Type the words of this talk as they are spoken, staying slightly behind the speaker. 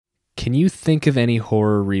Can you think of any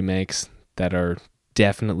horror remakes that are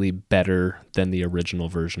definitely better than the original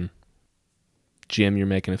version? Jim, you're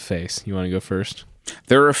making a face. You want to go first?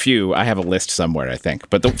 There are a few. I have a list somewhere, I think.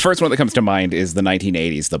 But the first one that comes to mind is the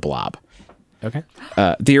 1980s, The Blob. Okay.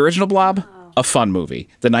 The original Blob, a fun movie.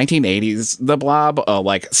 The 1980s, The Blob,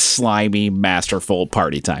 a slimy, masterful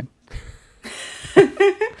party time.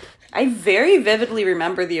 I very vividly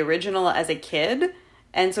remember the original as a kid,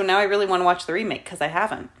 and so now I really want to watch the remake because I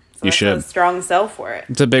haven't. So You should. A strong sell for it.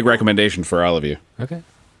 It's a big recommendation for all of you. Okay.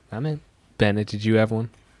 I'm in. Bennett, did you have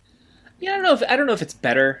one? Yeah, I don't know if it's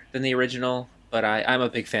better than the original, but I'm a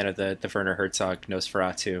big fan of the Werner Herzog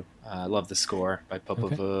Nosferatu. I love the score by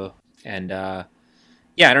Popovu. And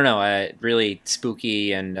yeah, I don't know, really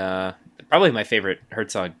spooky and probably my favorite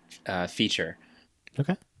Herzog feature.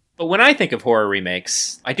 Okay. But when I think of horror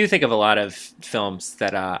remakes, I do think of a lot of films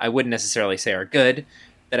that I wouldn't necessarily say are good,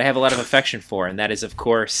 that I have a lot of affection for, and that is, of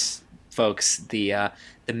course, folks, the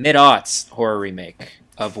mid-aughts horror remake,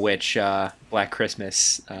 of which Black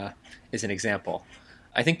Christmas is an example.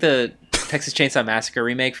 I think the Texas Chainsaw Massacre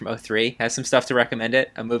remake from 2003 has some stuff to recommend it.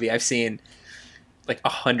 A movie I've seen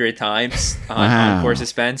 100 times on Encore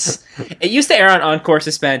Suspense. It used to air on Encore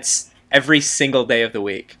Suspense every single day of the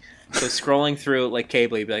week. So scrolling through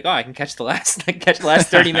cable, you'd be like, "Oh, I can catch the last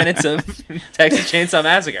 30 minutes of Texas Chainsaw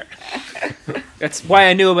Massacre." That's why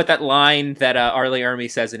I knew about that line that Arlie Ermey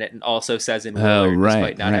says in it, and also says in Willard,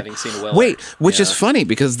 despite not having seen Willard. Wait, which is funny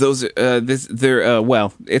because those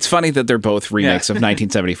it's funny that they're both remakes of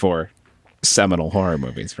 1974 seminal horror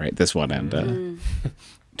movies, right? This one and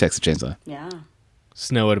Texas Chainsaw. Yeah.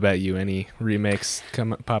 Snow, what about you? Any remakes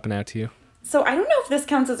popping out to you? So I don't know if this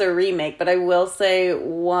counts as a remake, but I will say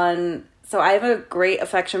one. So I have a great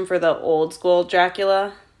affection for the old school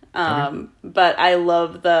Dracula, but I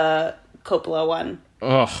love the Coppola one.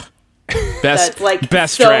 Oh, best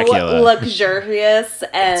so Dracula. Luxurious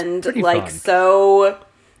and fun. so.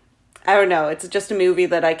 I don't know. It's just a movie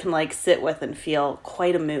that I can sit with and feel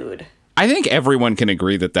quite a mood. I think everyone can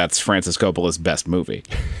agree that that's Francis Coppola's best movie.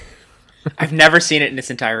 I've never seen it in its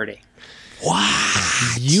entirety.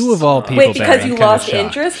 What? You of all people. Wait, because Barry, you I'm kinda lost shocked.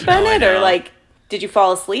 interest, Bennett, or did you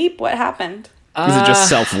fall asleep? What happened? Is it just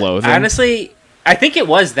self-loathing? Honestly, I think it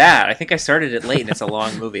was that. I think I started it late, and it's a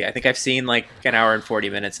long movie. I think I've seen an hour and 40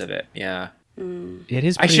 minutes of it. Yeah, It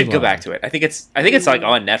is. I should go long. back to it. I think it's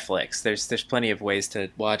on Netflix. There's plenty of ways to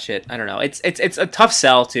watch it. I don't know. It's a tough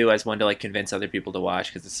sell too, as one to convince other people to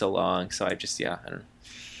watch because it's so long. So I don't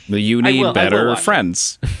know. You need better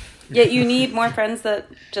friends. Yeah, you need more friends that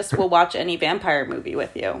just will watch any vampire movie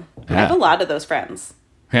with you. I have a lot of those friends.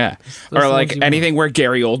 Yeah. Those Or ones you anything where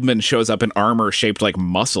Gary Oldman shows up in armor shaped like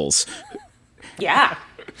muscles. Yeah,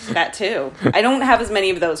 that too. I don't have as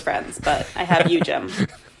many of those friends, but I have you, Jim.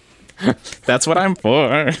 That's what I'm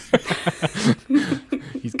for.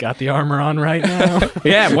 He's got the armor on right now.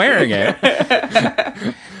 Yeah, I'm wearing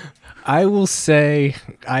it. I will say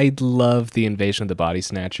I love the Invasion of the Body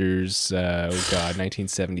Snatchers.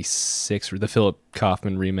 1976, or the Philip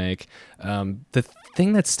Kaufman remake. The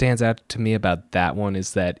thing that stands out to me about that one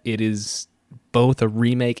is that it is both a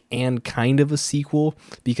remake and kind of a sequel,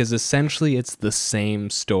 because essentially it's the same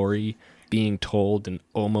story being told in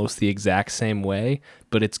almost the exact same way,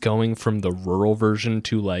 but it's going from the rural version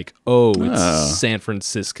to it's San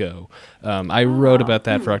Francisco. I wrote about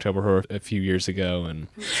that for October Horror a few years ago, and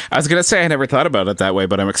I was going to say I never thought about it that way,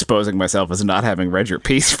 but I'm exposing myself as not having read your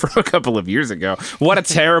piece from a couple of years ago. What a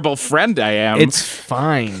terrible friend I am. it's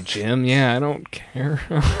fine, Jim. Yeah, I don't care.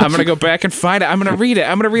 I'm going to go back and find it. I'm going to read it.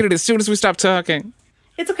 I'm going to read it as soon as we stop talking.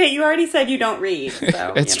 It's okay. You already said you don't read.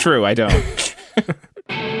 So, It's true. I don't.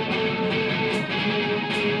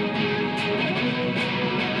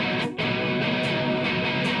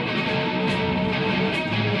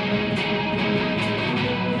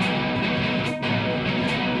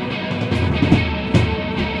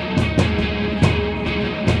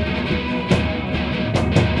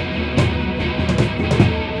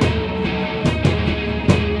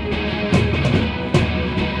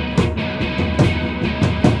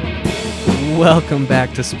 Welcome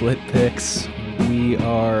back to Split Picks. We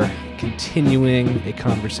are continuing a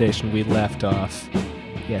conversation we left off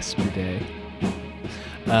yesterday.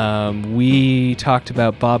 We talked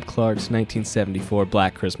about Bob Clark's 1974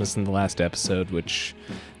 Black Christmas in the last episode, which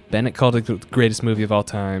Bennett called it the greatest movie of all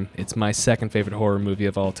time. It's my second favorite horror movie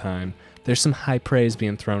of all time. There's some high praise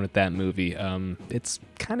being thrown at that movie. It's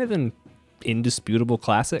kind of an indisputable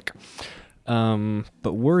classic.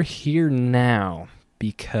 But we're here now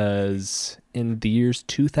because in the years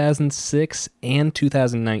 2006 and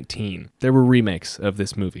 2019, there were remakes of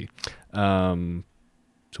this movie. So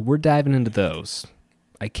we're diving into those.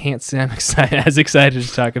 I can't say I'm as excited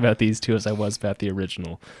to talk about these two as I was about the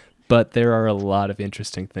original, but there are a lot of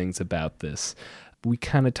interesting things about this. We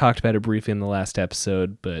kind of talked about it briefly in the last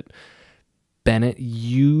episode, but Bennett,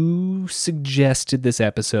 you suggested this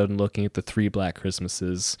episode in looking at the 3 Black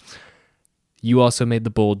Christmases. You also made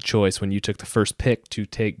the bold choice when you took the first pick to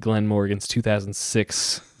take Glenn Morgan's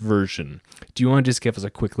 2006 version. Do you want to just give us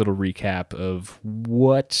a quick little recap of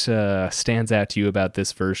what stands out to you about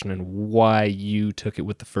this version and why you took it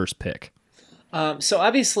with the first pick? So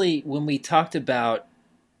obviously, when we talked about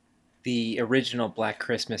the original Black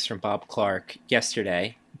Christmas from Bob Clark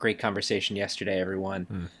yesterday, great conversation yesterday,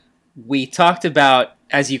 everyone. We talked about,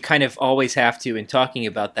 as you kind of always have to in talking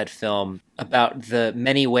about that film, about the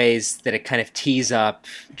many ways that it kind of tees up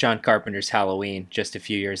John Carpenter's Halloween just a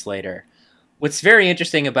few years later. What's very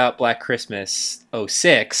interesting about Black Christmas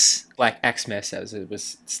 '06, Black Xmas as it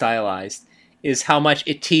was stylized, is how much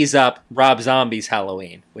it tees up Rob Zombie's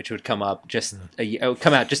Halloween, which would come out just a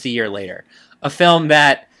year later. A film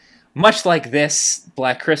that, much like this,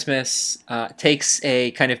 Black Christmas, takes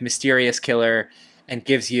a kind of mysterious killer and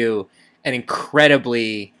gives you an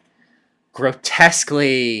incredibly,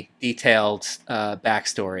 grotesquely detailed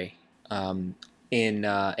backstory in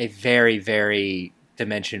a very, very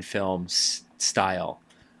Dimension Films style.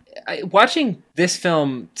 Watching this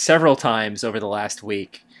film several times over the last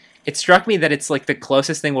week, it struck me that it's like the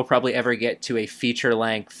closest thing we'll probably ever get to a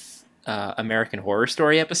feature-length American Horror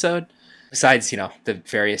Story episode. Besides, the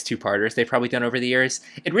various two-parters they've probably done over the years.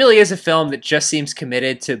 It really is a film that just seems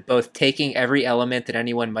committed to both taking every element that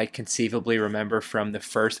anyone might conceivably remember from the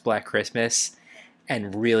first Black Christmas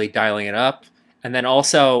and really dialing it up, and then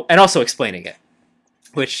also explaining it,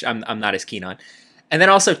 which I'm not as keen on. And then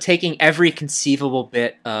also taking every conceivable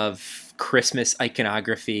bit of Christmas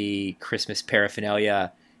iconography, Christmas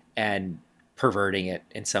paraphernalia, and perverting it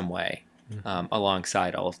in some way,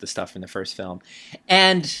 alongside all of the stuff from the first film.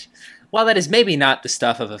 And while that is maybe not the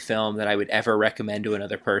stuff of a film that I would ever recommend to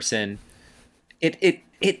another person, it's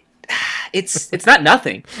not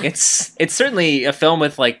nothing. It's certainly a film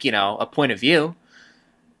with a point of view.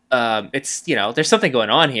 There's something going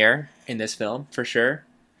on here in this film for sure.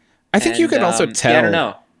 I think you can also tell. Yeah, I don't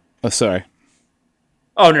know. Oh, sorry.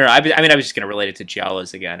 Oh no! I was just gonna relate it to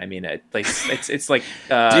Giallos again. I mean, it's like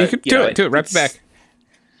you can do it. Wrap it back.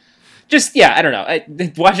 Just I don't know.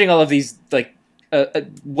 Watching all of these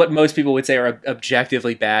what most people would say are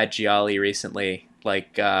objectively bad gialli recently.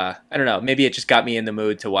 I don't know. Maybe it just got me in the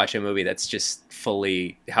mood to watch a movie that's just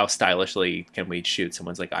fully how stylishly can we shoot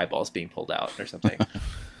someone's eyeballs being pulled out or something.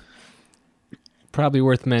 Probably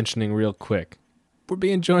worth mentioning real quick. We're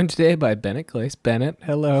being joined today by Bennett Glace. Bennett,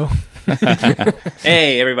 hello.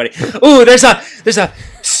 Hey, everybody. Ooh, there's a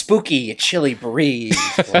spooky, chilly breeze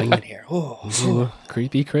blowing in here. Ooh,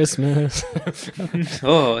 creepy Christmas.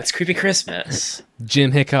 Oh, it's creepy Christmas.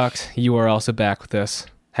 Jim Hickok, you are also back with us.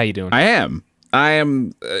 How you doing? I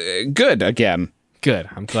am good again. Good.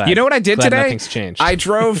 I'm glad. You know what I did today? Nothing's changed. I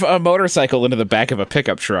drove a motorcycle into the back of a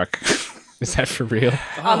pickup truck. Is that for real?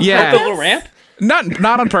 Yeah. The little ramp?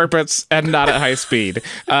 Not on purpose and not at high speed.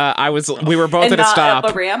 We were both And at a not stop.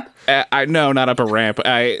 up a ramp? No, not up a ramp.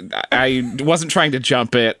 I wasn't trying to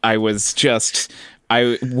jump it. I was just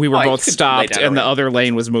we were both stopped and the other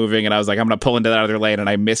lane was moving and I was like, I'm going to pull into that other lane, and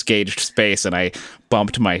I misgauged space and I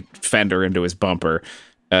bumped my fender into his bumper.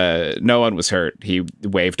 No one was hurt. He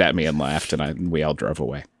waved at me and laughed, and we all drove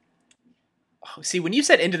away. See, when you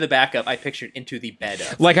said into the backup, I pictured into the bed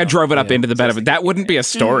of. I drove it up into the bed of it. That wouldn't be a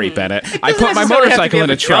story, Bennett. I put my motorcycle in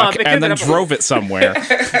a truck and then drove it somewhere.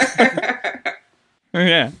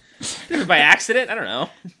 Yeah. By accident? I don't know.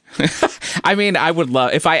 I mean, I would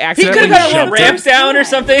love if I He accidentally could have got a jumped little ramp down or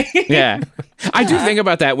something. Yeah. I do think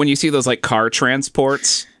about that when you see those car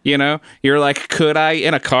transports, you're like, could I,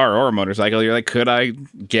 in a car or a motorcycle, you're like, could I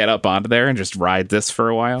get up onto there and just ride this for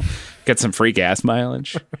a while? Get some free gas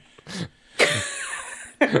mileage?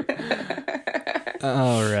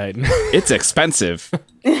 All right. It's expensive.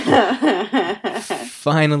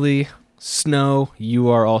 Finally, Snow, you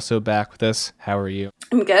are also back with us. How are you?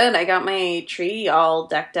 I'm good. I got my tree all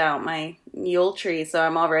decked out, my Yule tree, so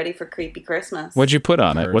I'm all ready for creepy Christmas. What'd you put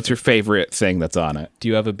on it? Perfect. What's your favorite thing that's on it? Do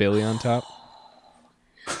you have a Billy on top?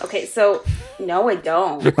 Okay, so no, I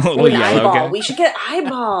don't. little An yellow eyeball. guy? We should get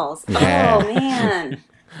eyeballs. Yeah. Oh man.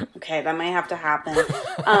 Okay, that might have to happen.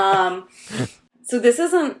 So this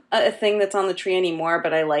isn't a thing that's on the tree anymore,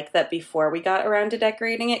 but I like that before we got around to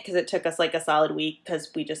decorating it, because it took us a solid week because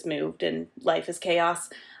we just moved and life is chaos.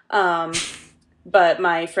 But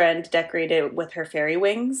my friend decorated it with her fairy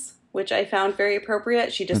wings, which I found very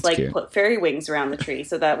appropriate. She just That's cute. put fairy wings around the tree,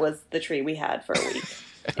 so that was the tree we had for a week.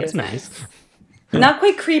 It was nice. Not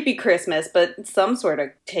quite creepy Christmas, but some sort of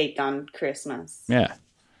take on Christmas. Yeah.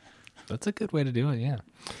 That's a good way to do it, yeah.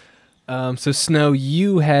 So, Snow,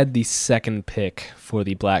 you had the second pick for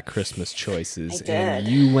the Black Christmas choices. I did. And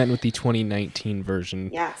you went with the 2019 version.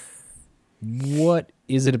 Yes. What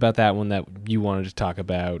is it about that one that you wanted to talk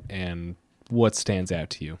about, and what stands out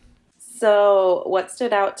to you? So what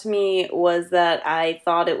stood out to me was that I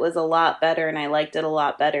thought it was a lot better, and I liked it a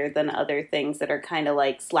lot better than other things that are kind of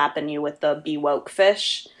like slapping you with the be woke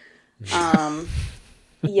fish.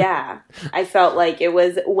 Yeah, I felt like it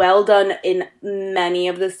was well done in many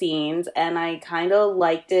of the scenes, and I kind of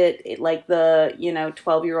liked it. Like the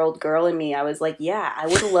 12-year-old girl in me, I was like, yeah, I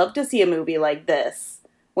would love to see a movie like this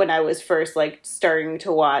when I was first like starting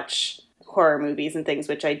to watch horror movies and things,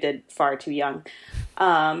 which I did far too young.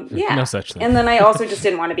 Yeah, no such thing. And then I also just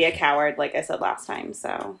didn't want to be a coward, like I said last time.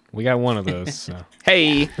 So we got one of those. So.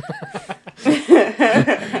 Hey,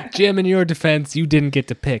 Jim, in your defense, you didn't get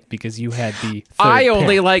to pick because you had the. I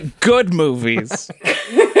only pick. like good movies.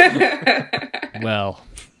 Well,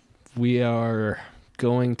 we are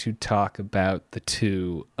going to talk about the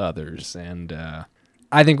two others, and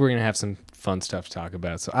I think we're going to have some fun stuff to talk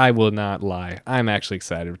about. So I will not lie. I'm actually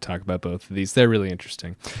excited to talk about both of these. They're really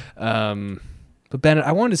interesting. But Bennett,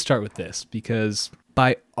 I wanted to start with this because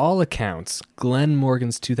by all accounts, Glenn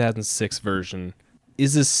Morgan's 2006 version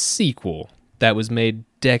is a sequel that was made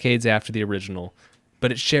decades after the original,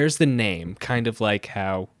 but it shares the name, kind of like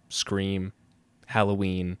how Scream,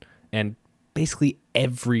 Halloween, and basically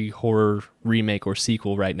every horror remake or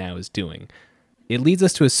sequel right now is doing. It leads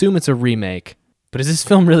us to assume it's a remake, but is this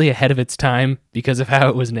film really ahead of its time because of how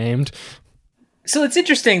it was named? So it's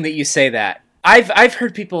interesting that you say that. I've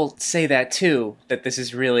heard people say that too, that this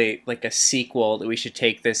is really like a sequel, that we should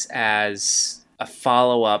take this as a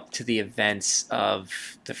follow-up to the events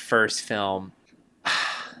of the first film. I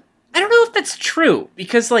don't know if that's true,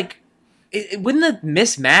 because like, wouldn't the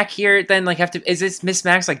Miss Mac here then like have to, is this Miss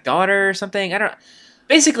Mac's like daughter or something? I don't know.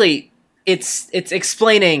 Basically, it's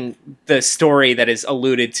explaining the story that is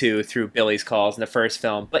alluded to through Billy's calls in the first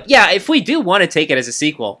film. But yeah, if we do want to take it as a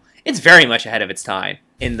sequel, it's very much ahead of its time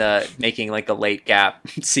in the making like a late gap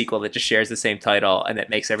sequel that just shares the same title and that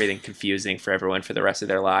makes everything confusing for everyone for the rest of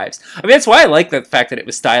their lives. I mean, that's why I like the fact that it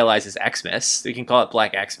was stylized as Xmas. We can call it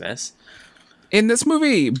Black Xmas. In this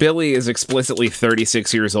movie, Billy is explicitly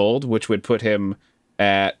 36 years old, which would put him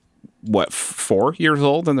at, 4 years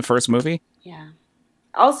old in the first movie? Yeah.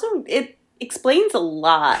 Also, it explains a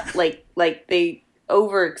lot. Like they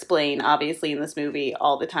over-explain, obviously, in this movie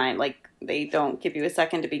all the time. Like, they don't give you a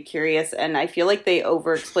second to be curious, and I feel like they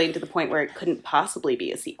over-explain to the point where it couldn't possibly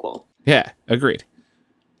be a sequel. Yeah, agreed.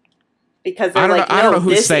 Because they're I don't know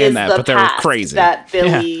who's saying that, but they're crazy. That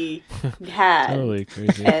Billy had, Totally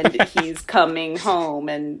crazy. and he's coming home,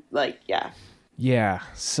 and Yeah.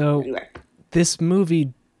 So anyway. This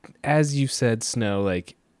movie, as you said, Snow,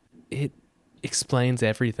 like it explains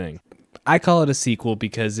everything. I call it a sequel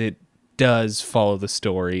because it does follow the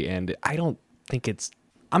story, and I don't think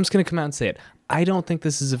I'm just going to come out and say it. I don't think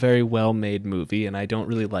this is a very well-made movie, and I don't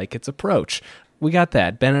really like its approach. We got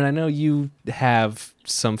that. Ben, and I know you have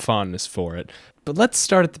some fondness for it, but let's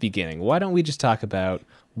start at the beginning. Why don't we just talk about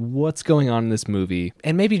what's going on in this movie,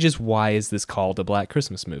 and maybe just why is this called a Black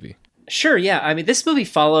Christmas movie? Sure, yeah. I mean, this movie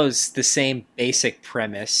follows the same basic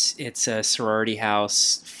premise. It's a sorority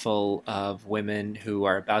house full of women who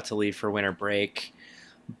are about to leave for winter break.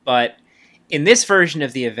 But in this version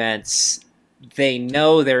of the events, they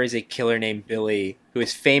know there is a killer named Billy who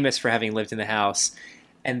is famous for having lived in the house,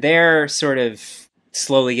 and they're sort of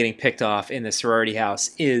slowly getting picked off in the sorority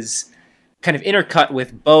house is kind of intercut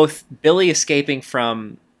with both Billy escaping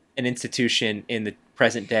from an institution in the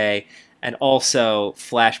present day and also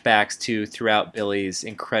flashbacks to throughout Billy's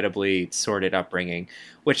incredibly sordid upbringing,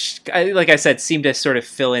 which, like I said, seem to sort of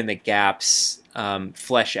fill in the gaps,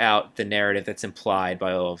 flesh out the narrative that's implied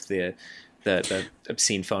by all of the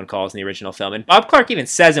obscene phone calls in the original film. And Bob Clark even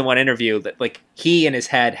says in one interview that like he in his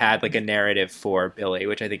head had like a narrative for Billy,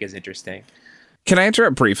 which I think is interesting. Can I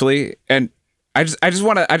interrupt briefly? And I just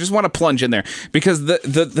want to plunge in there because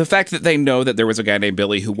the fact that they know that there was a guy named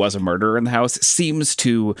Billy who was a murderer in the house seems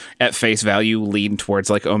to, at face value, lean towards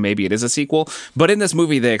like, oh, maybe it is a sequel. But in this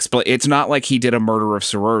movie, they explain it's not like he did a murder of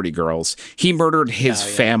sorority girls. He murdered his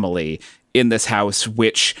family in this house,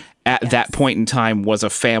 which at that point in time was a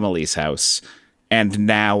family's house, and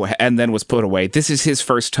then was put away. This is his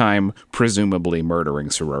first time, presumably,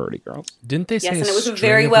 murdering sorority girls. Didn't they say? Yes, and it was a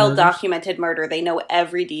very well documented murder. They know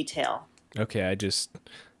every detail. Okay,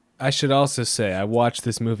 I should also say I watched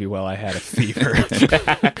this movie while I had a fever.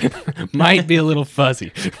 Might be a little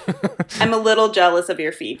fuzzy. I'm a little jealous of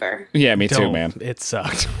your fever. Yeah, me too, man. It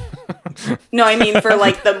sucked. No, I mean for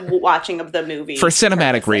like the watching of the movie. For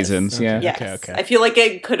cinematic reasons, yeah. Yes. Okay. I feel like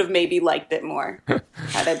I could have maybe liked it more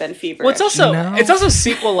had I been feverish. Well, it's also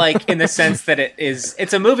sequel-like in the sense that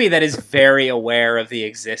it's a movie that is very aware of the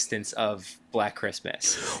existence of Black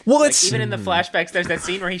Christmas. Well, like, even in the flashbacks, there's that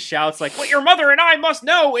scene where he shouts like, "What your mother and I must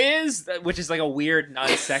know is," which is like a weird non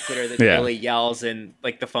sequitur that Billy yells in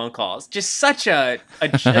like the phone calls. Just such a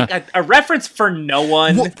reference for no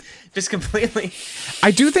one. Well, just completely.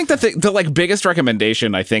 I do think that the like biggest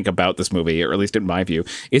recommendation I think about this movie, or at least in my view,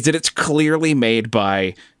 is that it's clearly made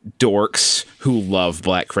by dorks who love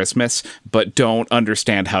Black Christmas but don't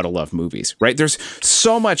understand how to love movies, right? There's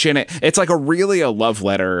so much in it. It's like a love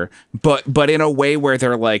letter, but in a way where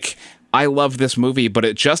they're like, I love this movie, but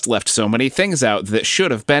it just left so many things out that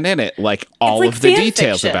should have been in it, like all of the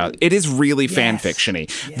details about it. It is really fan fiction-y.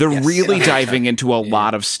 They're really diving into a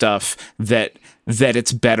lot of stuff that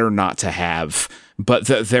it's better not to have, but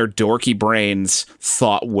their dorky brains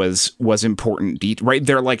thought was important, right?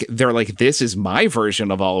 They're like, this is my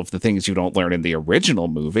version of all of the things you don't learn in the original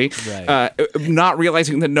movie, right. Not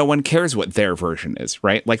realizing that no one cares what their version is,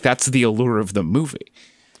 right? Like, that's the allure of the movie.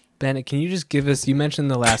 Bennett, can you just give us, you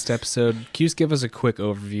mentioned the last episode, can you just give us a quick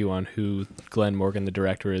overview on who Glenn Morgan, the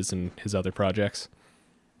director, is and his other projects?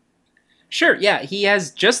 Sure, yeah. He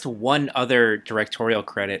has just one other directorial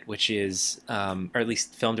credit, which is, or at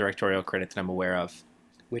least film directorial credit that I'm aware of,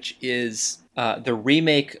 which is the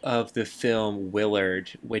remake of the film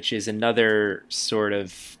Willard, which is another sort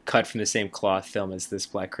of cut from the same cloth film as this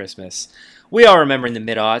Black Christmas. We all remember in the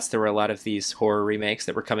mid-aughts, there were a lot of these horror remakes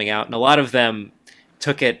that were coming out, and a lot of them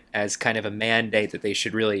took it as kind of a mandate that they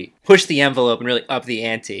should really push the envelope and really up the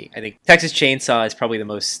ante. I think Texas Chainsaw is probably the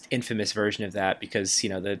most infamous version of that because, you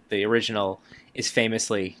know, the original is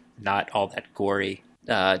famously not all that gory,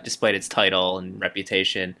 despite its title and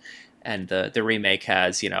reputation. And the remake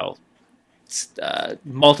has, you know,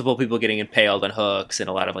 multiple people getting impaled on hooks and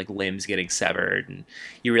a lot of like limbs getting severed. And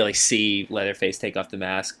you really see Leatherface take off the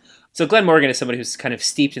mask. So Glenn Morgan is somebody who's kind of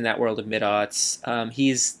steeped in that world of mid-aughts.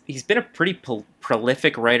 He's been a pretty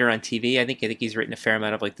prolific writer on TV. I think he's written a fair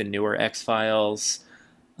amount of like the newer X-Files.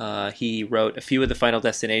 He wrote a few of the Final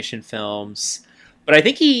Destination films. But I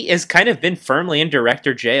think he has kind of been firmly in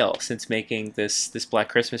director jail since making this Black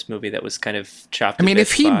Christmas movie that was kind of chopped. I mean,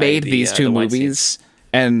 if he made these two movies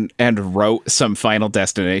and wrote some Final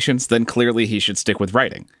Destinations, then clearly he should stick with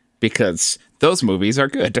writing because those movies are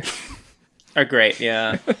good. Are great,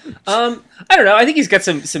 yeah. I don't know. I think he's got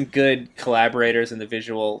some good collaborators in the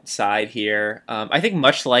visual side here. I think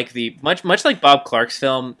much like Bob Clark's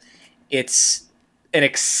film, it's an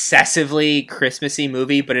excessively Christmassy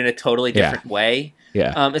movie, but in a totally different way.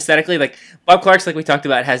 Yeah. Aesthetically, like Bob Clark's, like we talked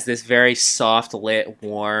about, has this very soft lit,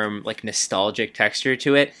 warm, like nostalgic texture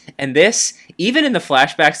to it. And this, even in the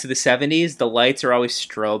flashbacks to the 70s, the lights are always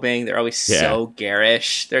strobing. They're always so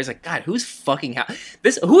garish. There's like, God, who's fucking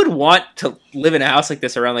who would want to live in a house like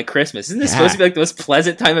this around like Christmas? Isn't this supposed to be like the most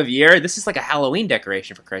pleasant time of year? This is like a Halloween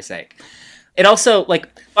decoration, for Christ's sake. It also, like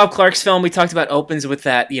Bob Clark's film we talked about, opens with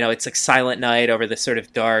that, you know, it's like Silent Night over this sort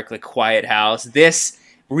of dark, like quiet house. This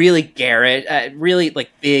really garish, really like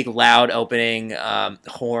big, loud opening,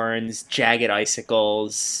 horns, jagged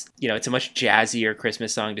icicles. You know, it's a much jazzier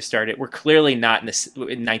Christmas song to start it. We're clearly not in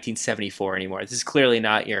 1974 anymore. This is clearly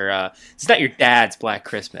not it's not your dad's Black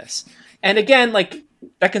Christmas. And again, like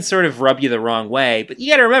that can sort of rub you the wrong way, but you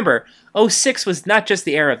got to remember, 2006 was not just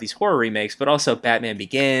the era of these horror remakes, but also Batman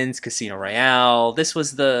Begins, Casino Royale. This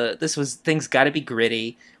was things got to be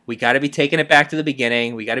gritty. We got to be taking it back to the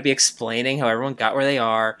beginning. We got to be explaining how everyone got where they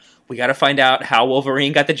are. We got to find out how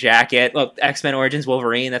Wolverine got the jacket. Look, X-Men Origins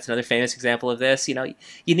Wolverine, that's another famous example of this. You know,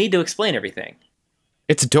 you need to explain everything.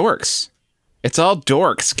 It's dorks. It's all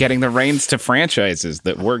dorks getting the reins to franchises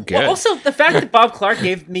that were good. Well, also, the fact that Bob Clark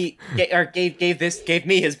gave me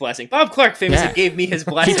his blessing. Bob Clark famously gave me his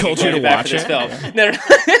blessing. He told you to watch it? Film. No.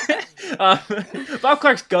 Bob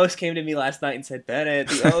Clark's ghost came to me last night and said, Bennett,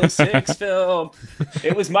 the 2006 film,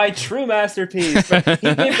 it was my true masterpiece. But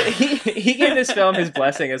he gave this film his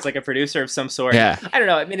blessing as like a producer of some sort. Yeah. I don't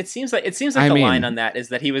know. I mean, it seems like the line on that is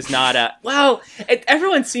that he was not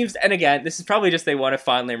everyone seems, and again, this is probably just they want to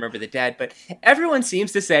fondly remember the dead, but everyone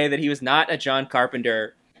seems to say that he was not a John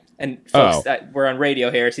Carpenter. And folks, we're on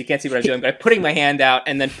radio here, so you can't see what I'm doing, but I'm putting my hand out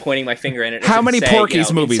and then pointing my finger in it. How many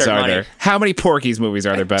Porky's movies are there? How many Porky's movies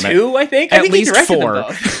are there, Bennett? 2, I think. At least 4.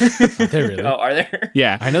 Are there really? Oh, are there?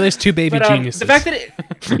 Yeah. I know there's 2 Baby Geniuses. The fact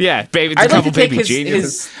that yeah, a couple Baby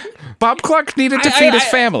Geniuses. Bob Clark needed to feed his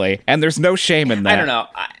family, and there's no shame in that. I don't know.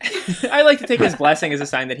 I like to take his blessing as a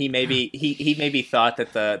sign that he maybe thought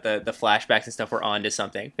that the flashbacks and stuff were onto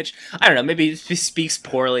something, which I don't know. Maybe speaks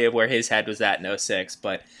poorly of where his head was at in 06,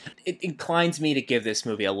 but it inclines me to give this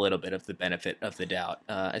movie a little bit of the benefit of the doubt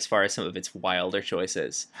as far as some of its wilder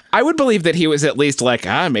choices. I would believe that he was at least like,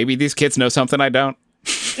 maybe these kids know something I don't.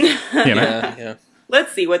 Yeah.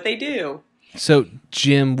 Let's see what they do. So,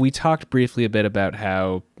 Jim, we talked briefly a bit about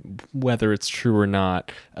how, whether it's true or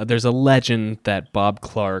not, there's a legend that Bob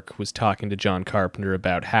Clark was talking to John Carpenter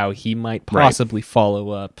about how he might possibly follow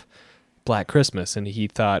up Black Christmas, and he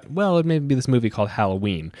thought, well, it may be this movie called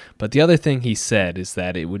Halloween. But the other thing he said is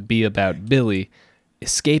that it would be about Billy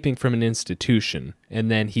escaping from an institution,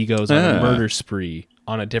 and then he goes on a murder spree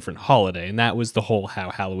on a different holiday, and that was the whole how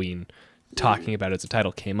Halloween, talking about it as a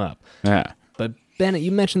title, came up. Yeah. But Bennett,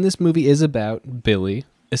 you mentioned this movie is about Billy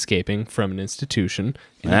escaping from an institution,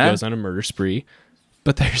 and he goes on a murder spree.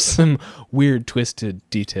 But there's some weird, twisted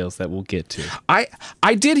details that we'll get to.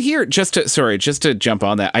 I did hear, just to jump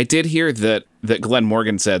on that, I did hear that Glenn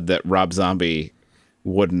Morgan said that Rob Zombie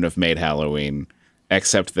wouldn't have made Halloween,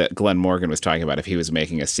 except that Glenn Morgan was talking about if he was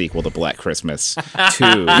making a sequel to Black Christmas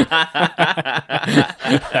 2.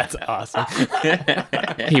 That's awesome.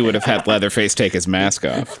 He would have had Leatherface take his mask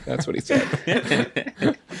off. That's what he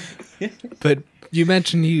said. But you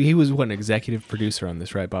mentioned he was an executive producer on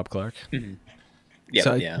this, right, Bob Clark? Mm-hmm. Yeah,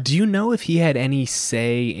 so do you know if he had any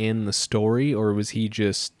say in the story, or was he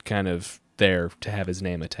just kind of there to have his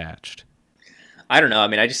name attached? I don't know. I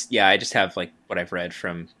mean, I just have like what I've read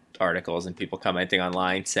from articles and people commenting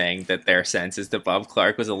online saying that their sense is that Bob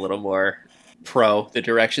Clark was a little more pro the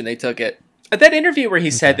direction they took it. But that interview where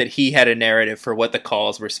he said that he had a narrative for what the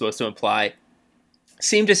calls were supposed to imply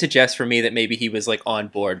seemed to suggest for me that maybe he was like on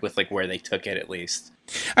board with like where they took it, at least.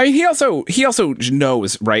 I mean, he also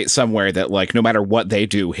knows, right, somewhere that like no matter what they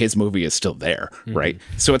do, his movie is still there, right?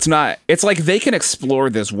 So it's like they can explore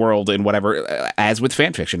this world in whatever, as with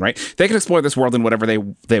fan fiction, right? They can explore this world in whatever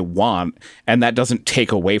they want, and that doesn't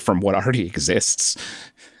take away from what already exists.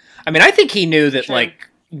 I mean, I think he knew that like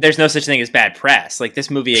there's no such thing as bad press. Like this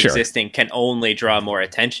movie existing can only draw more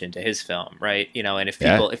attention to his film, right? You know, and if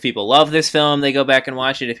people love this film, they go back and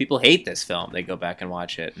watch it. If people hate this film, they go back and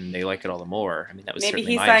watch it, and they like it all the more. I mean, that was maybe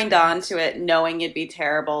certainly he my signed experience. on to it knowing it'd be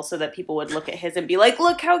terrible, so that people would look at his and be like,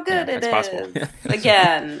 "Look how good it is." Possible.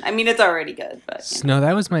 Again, I mean, it's already good, but No,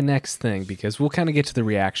 that was my next thing, because we'll kind of get to the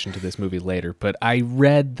reaction to this movie later. But I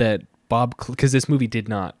read that because this movie did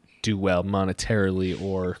not do well monetarily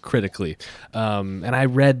or critically. And I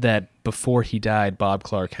read that before he died, Bob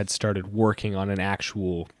Clark had started working on an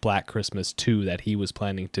actual Black Christmas 2 that he was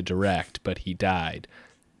planning to direct, but he died.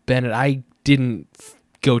 Bennett, I didn't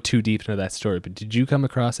go too deep into that story, but did you come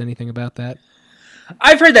across anything about that?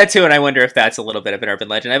 I've heard that too, and I wonder if that's a little bit of an urban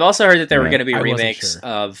legend. I've also heard that there were going to be remakes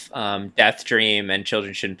of Death Dream and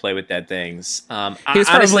Children Shouldn't Play with Dead Things. He's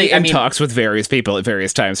probably in talks with various people at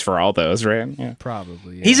various times for all those, right? Yeah.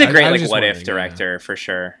 Probably. Yeah. He's a great what if director for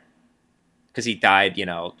sure, because he died,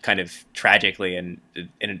 kind of tragically and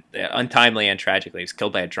untimely and tragically. He was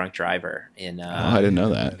killed by a drunk driver in I didn't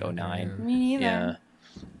know that. 2009. me neither. Yeah,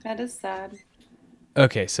 that is sad.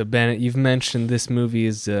 Okay, so Bennett, you've mentioned this movie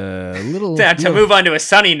is a little... To move on to a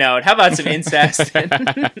sunny note, how about some incest?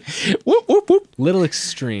 Whoop, whoop, whoop. Little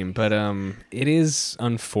extreme, but it is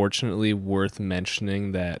unfortunately worth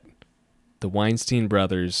mentioning that the Weinstein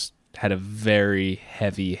brothers had a very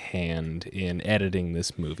heavy hand in editing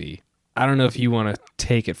this movie. I don't know if you want to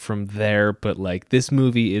take it from there, but like this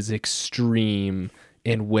movie is extreme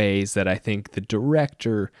in ways that I think the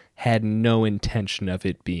director had no intention of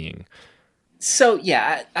it being. So,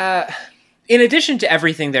 yeah, in addition to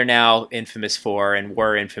everything they're now infamous for and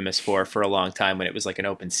were infamous for a long time when it was like an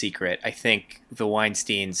open secret, I think the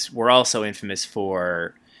Weinsteins were also infamous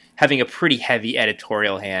for having a pretty heavy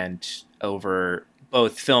editorial hand over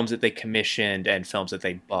both films that they commissioned and films that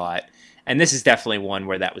they bought. And this is definitely one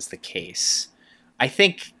where that was the case. I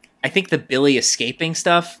think the Billy escaping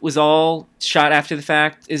stuff was all shot after the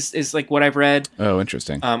fact, is like what I've read. Oh,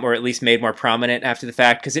 interesting. Or at least made more prominent after the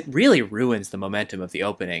fact, because it really ruins the momentum of the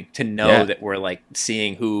opening to know that we're like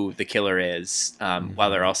seeing who the killer is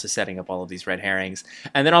while they're also setting up all of these red herrings.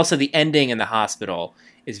 And then also the ending in the hospital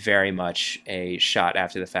is very much a shot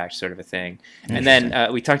after the fact sort of a thing. And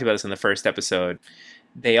then we talked about this in the first episode.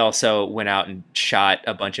 They also went out and shot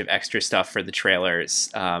a bunch of extra stuff for the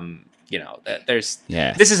trailers. This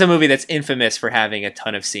is a movie that's infamous for having a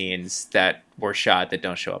ton of scenes that were shot that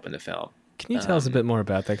don't show up in the film. Can you tell us a bit more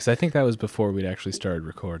about that? Because I think that was before we'd actually started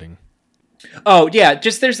recording. Oh yeah,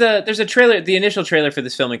 just there's a trailer. The initial trailer for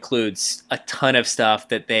this film includes a ton of stuff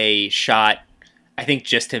that they shot, I think,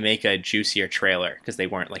 just to make a juicier trailer because they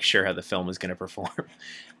weren't like sure how the film was going to perform.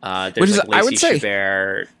 There's like Lacey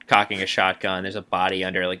Chabert cocking a shotgun. There's a body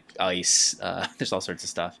under like ice. There's all sorts of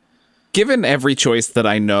stuff. Given every choice that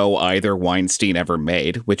I know either Weinstein ever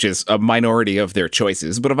made, which is a minority of their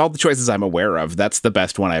choices, but of all the choices I'm aware of, that's the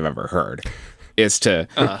best one I've ever heard. Is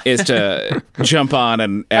to jump on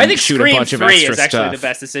and I think shoot Scream a bunch of 3 extra is actually stuff. the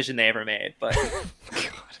best decision they ever made, but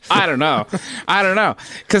I don't know.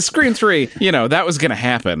 Because Scream 3, that was going to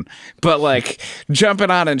happen. But, like,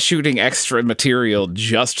 jumping on and shooting extra material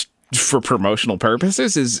just for promotional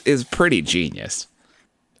purposes is pretty genius.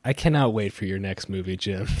 I cannot wait for your next movie,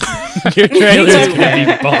 Jim. Your trailer's going to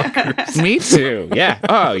be bonkers. Me too. Yeah.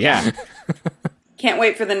 Oh, yeah. Can't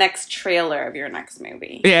wait for the next trailer of your next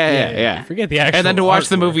movie. Yeah. Forget the actual and then to watch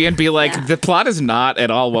the artwork. movie and be like, the plot is not at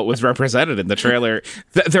all what was represented in the trailer.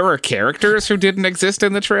 There were characters who didn't exist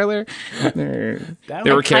in the trailer. There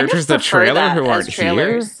were characters in the trailer who aren't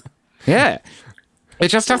here. Yeah. It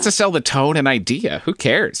just has to sell the tone and idea. Who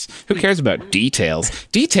cares? Who cares about details?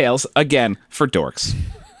 Details, again, for dorks.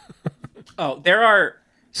 Oh, there are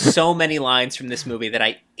so many lines from this movie that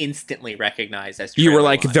I instantly recognized as You were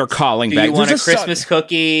like, lines. they're calling Do back. you want There's a Christmas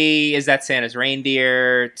cookie? Is that Santa's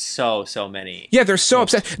reindeer? So many. Yeah, they're so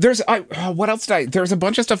upset. What else there's a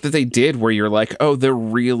bunch of stuff that they did where you're like, oh,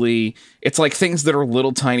 it's like things that are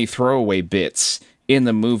little tiny throwaway bits in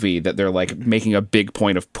the movie that they're like making a big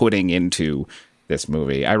point of putting into this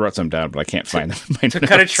movie. I wrote some down, but I can't find them in my To notes.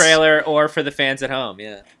 cut a trailer or for the fans at home,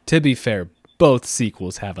 yeah. To be fair, both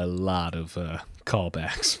sequels have a lot of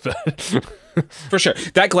callbacks, but For sure.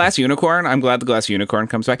 That glass unicorn, I'm glad the glass unicorn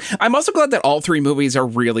comes back. I'm also glad that all three movies are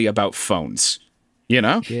really about phones.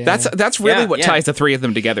 Yeah. That's really what ties the three of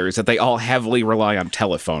them together, is that they all heavily rely on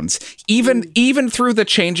telephones, even through the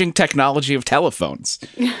changing technology of telephones.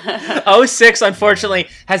 06, unfortunately,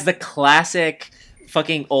 has the classic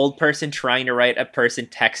fucking old person trying to write a person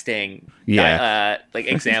texting like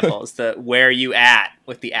examples. The where you at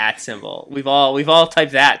with the at symbol. We've all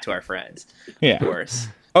typed that to our friends. Yeah. Of course.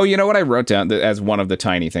 Oh, you know what I wrote down as one of the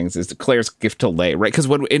tiny things is Claire's gift to Leigh, right? Because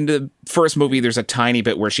in the first movie, there's a tiny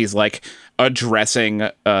bit where she's like addressing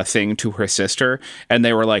a thing to her sister, and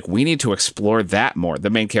they were like, "We need to explore that more." The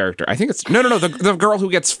main character, I think it's the girl who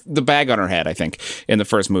gets the bag on her head, I think, in the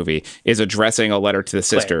first movie, is addressing a letter to the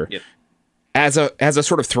sister. Claire, yep. As a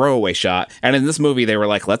sort of throwaway shot. And in this movie, they were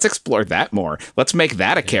like, let's explore that more. Let's make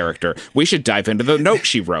that a character. We should dive into the note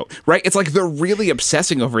she wrote, right? It's like they're really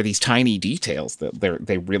obsessing over these tiny details that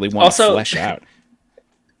they really want to flesh out.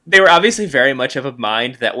 They were obviously very much of a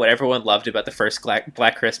mind that what everyone loved about the first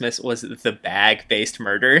Black Christmas was the bag-based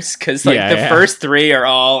murders. Because the first three are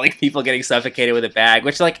all like people getting suffocated with a bag,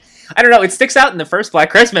 which like, I don't know, it sticks out in the first Black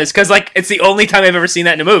Christmas because like it's the only time I've ever seen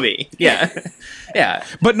that in a movie. Yeah. Yeah.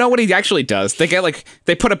 But nobody actually does. They get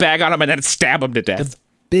they put a bag on them and then stab them to death. the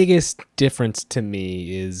biggest difference to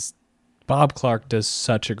me is Bob Clark does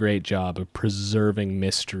such a great job of preserving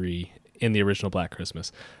mystery in the original Black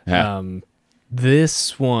Christmas. Yeah.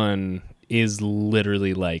 This one is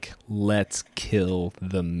literally like, let's kill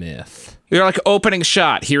the myth. You're like, opening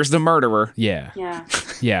shot, here's the murderer. Yeah. Yeah.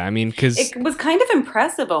 Yeah, I mean, because It was kind of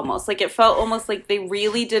impressive almost. Like, it felt almost like they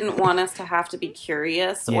really didn't want us to have to be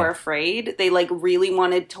curious or afraid. They, like, really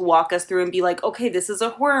wanted to walk us through and be like, okay, this is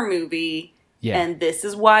a horror movie. Yeah. And this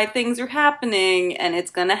is why things are happening. And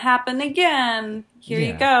it's going to happen again. Here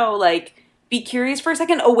you go. Like, be curious for a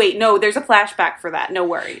second. Oh, wait, no, there's a flashback for that. No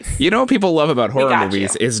worries. You know what people love about horror got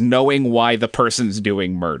movies you. is knowing why the person's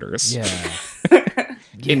doing murders. Yeah.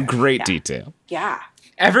 In great detail. Yeah.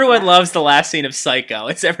 Everyone loves the last scene of Psycho.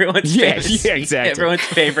 It's everyone's favorite scene. Yeah, exactly. Everyone's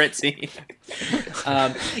favorite scene.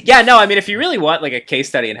 I mean, if you really want like a case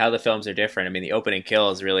study in how the films are different, I mean, the opening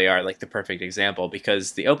kills really are like the perfect example,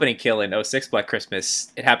 because the opening kill in 06 Black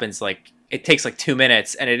Christmas, it happens like, it takes like 2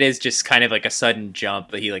 minutes, and it is just kind of like a sudden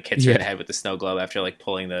jump that he like hits her in the head with the snow globe after like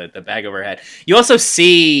pulling the bag over her head. You also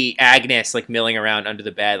see Agnes like milling around under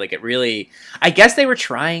the bed. Like, it really, I guess they were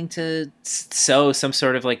trying to sow some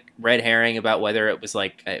sort of like red herring about whether it was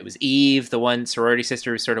like, it was Eve, the one sorority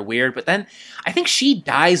sister, who's sort of weird, but then I think she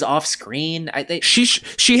dies off screen.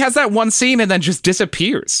 She has that one scene and then just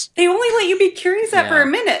disappears. They only let you be curious for a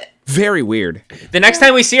minute. Very weird. The next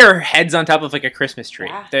time we see her, head's on top of like a Christmas tree.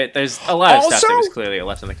 Yeah. There's a lot of stuff Also- that was clearly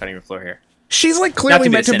left on the cutting room floor here. She's like Not clearly to be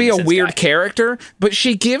meant the to be a Simpsons weird guy. character, but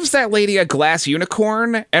she gives that lady a glass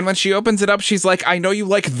unicorn, and when she opens it up, she's like, I know you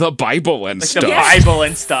like the Bible and Like stuff. the Bible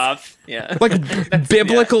and stuff. Yeah. Like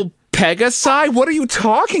biblical Pegasi? What are you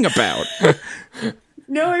talking about?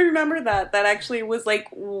 No, I remember that. That actually was like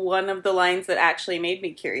one of the lines that actually made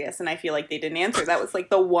me curious, and I feel like they didn't answer. That was like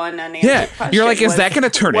the one unanswered question. You're like, is that going to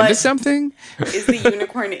turn into something? Is the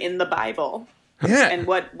unicorn in the Bible? Yeah. And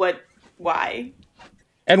why?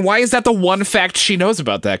 And why is that the one fact she knows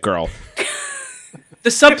about that girl? The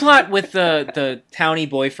subplot with the townie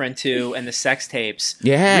boyfriend too and the sex tapes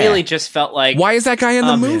really just felt like... Why is that guy in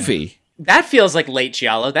the movie? That feels like late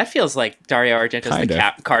Giallo. That feels like Dario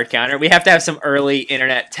Argento's card counter. We have to have some early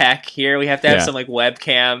internet tech here. We have to have some like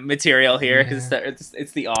webcam material here because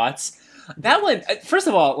it's the aughts. That one, first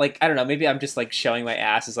of all, like, I don't know, maybe I'm just like showing my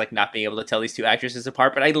ass as like not being able to tell these two actresses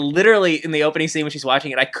apart, but I literally, in the opening scene when she's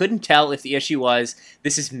watching it, I couldn't tell if the issue was,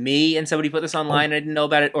 this is me and somebody put this online and I didn't know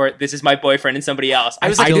about it, or this is my boyfriend and somebody else.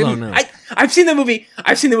 I don't know. I've seen the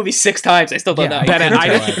movie 6 times. I still don't know. Bennett,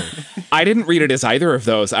 I didn't read it as either of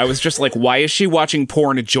those. I was just like, why is she watching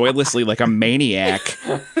porn joylessly like a maniac?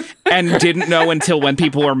 And didn't know until when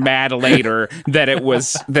people were mad later that it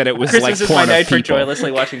was Christmas like is porn my night of people. for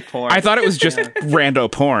joylessly watching porn. I thought it was just rando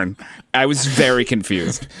porn. I was very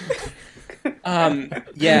confused. And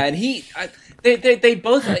they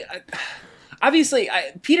both obviously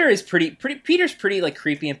Peter's pretty like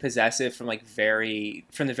creepy and possessive from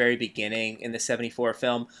the very beginning in the 74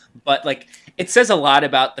 film, but like it says a lot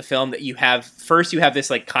about the film that you have this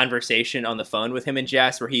like conversation on the phone with him and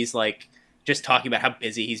Jess where he's like just talking about how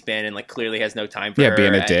busy he's been and like clearly has no time for her.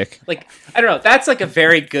 Being a dick. Like, I don't know. That's like a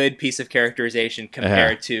very good piece of characterization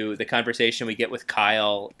compared to the conversation we get with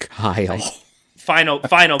Kyle. Like,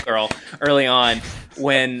 final girl early on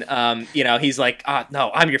when, he's like, no,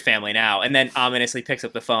 I'm your family now. And then ominously picks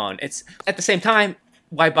up the phone. It's at the same time,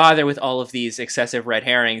 why bother with all of these excessive red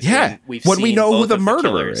herrings when we know who the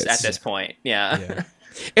murderer is at this point? Yeah.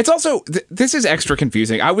 It's also this is extra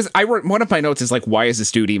confusing. I wrote one of my notes is like, why is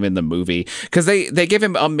this dude even in the movie? Because they give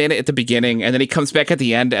him a minute at the beginning and then he comes back at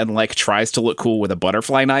the end and like tries to look cool with a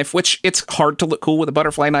butterfly knife, which it's hard to look cool with a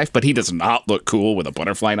butterfly knife, but he does not look cool with a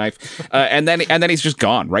butterfly knife. And then he's just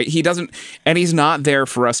gone, right? He doesn't, and he's not there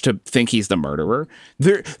for us to think he's the murderer.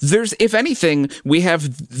 There's if anything, we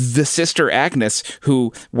have the sister Agnes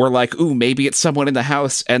who we're like, ooh, maybe it's someone in the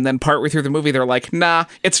house, and then partway through the movie they're like, nah,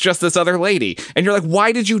 it's just this other lady, and you're like, why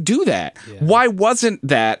did you do that? Yeah. Why wasn't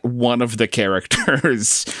that one of the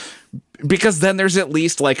characters? Because then there's at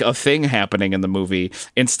least like a thing happening in the movie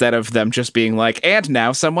instead of them just being like, and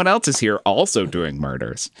now someone else is here also doing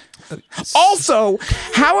murders. Also,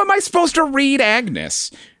 how am I supposed to read Agnes?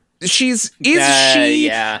 Is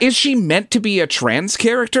she meant to be a trans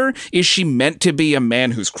character? Is she meant to be a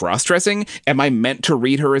man who's cross-dressing? Am I meant to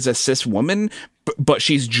read her as a cis woman? But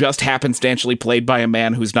she's just happenstantially played by a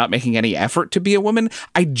man who's not making any effort to be a woman.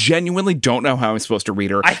 I genuinely don't know how I'm supposed to read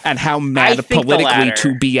her and how mad politically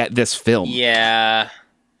to be at this film. Yeah.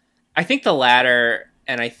 I think the latter,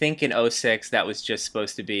 and I think in 06 that was just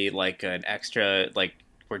supposed to be like an extra, like,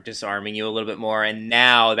 we're disarming you a little bit more, and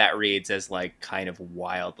now that reads as like kind of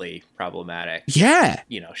wildly problematic. Yeah.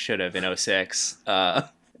 Should have in 06.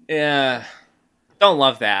 Yeah. Don't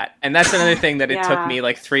love that. And that's another thing that it took me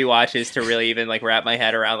like 3 watches to really even like wrap my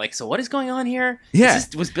head around, like, so what is going on here? Yeah.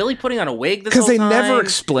 Was Billy putting on a wig this whole time? Because they never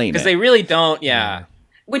explain it. Because they really don't, yeah.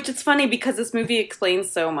 Which is funny because this movie explains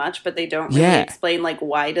so much, but they don't really explain like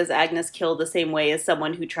why does Agnes kill the same way as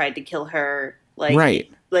someone who tried to kill her? Like, right.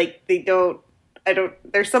 Like they don't.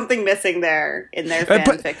 There's something missing there in their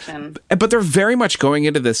fan fiction. But they're very much going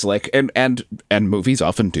into this like, and movies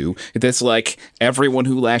often do this, like, everyone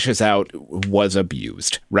who lashes out was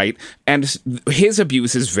abused, right? And his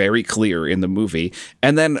abuse is very clear in the movie,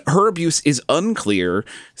 and then her abuse is unclear.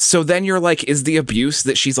 So then you're like, is the abuse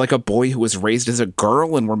that she's like a boy who was raised as a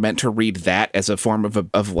girl, and we're meant to read that as a form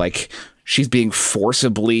of like, she's being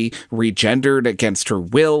forcibly regendered against her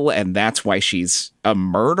will, and that's why she's a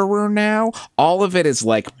murderer now? All of it is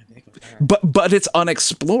like, but it's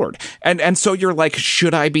unexplored. And so you're like,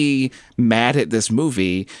 should I be mad at this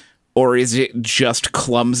movie, or is it just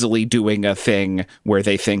clumsily doing a thing where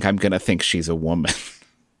they think I'm going to think she's a woman?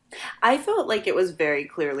 I felt like it was very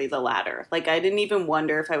clearly the latter. Like, I didn't even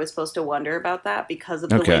wonder if I was supposed to wonder about that because of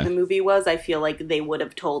the way the movie was. I feel like they would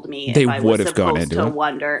have told me if I was supposed to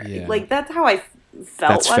wonder. Yeah. Like, that's how I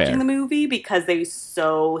felt watching the movie, because they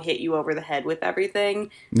so hit you over the head with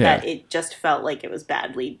everything that it just felt like it was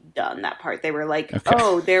badly done, that part. They were like,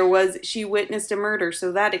 she witnessed a murder,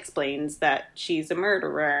 so that explains that she's a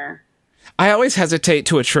murderer. I always hesitate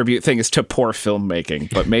to attribute things to poor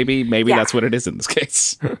filmmaking, but maybe that's what it is in this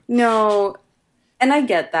case. No, and I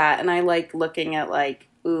get that, and I like looking at like,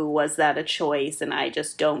 ooh, was that a choice? And I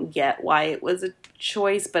just don't get why it was a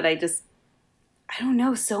choice, but I I don't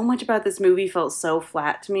know, so much about this movie felt so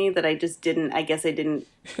flat to me that I just didn't, I guess I didn't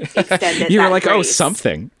extend it. You were like, grace. oh,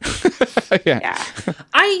 something. Yeah.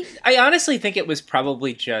 I honestly think it was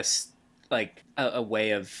probably just like a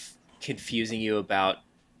way of confusing you about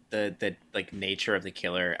the like nature of the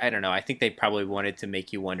killer. I don't know. I think they probably wanted to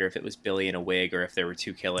make you wonder if it was Billy in a wig or if there were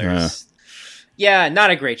two killers. Yeah, not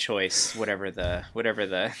a great choice. Whatever the. But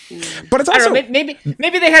it's also I don't know,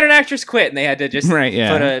 maybe they had an actress quit and they had to just put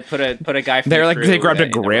a guy. From They're the like crew they grabbed a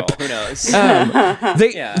grip. Who knows?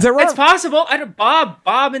 It's possible. I don't.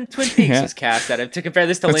 Bob in Twin Peaks was cast out of. To compare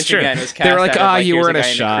this to Lynch again, was cast. They were like, you were in a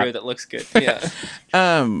guy shot. In the crew that looks good. Yeah.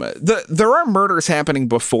 There are murders happening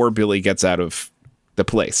before Billy gets out of the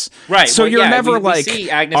place, right? So you're never like,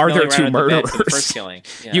 are there two murderers? First killing.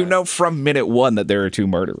 Yeah. You know from minute one that there are two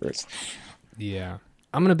murderers. Yeah.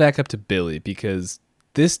 I'm going to back up to Billy because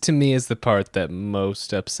this to me is the part that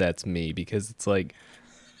most upsets me because it's like,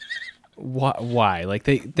 why? Like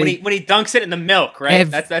they when he dunks it in the milk, right?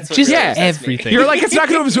 That's what just really everything. Me. You're like, it's not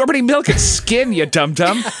going to absorb any milk. It's skin, you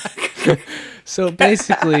dum-dum. So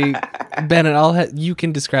basically, Bennett, you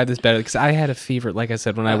can describe this better because I had a fever, like I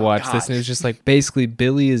said, when I watched this, and it was just like basically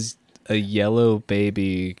Billy is a yellow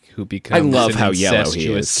baby who becomes an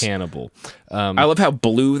incestuous cannibal. I love how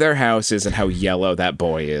blue their house is and how yellow that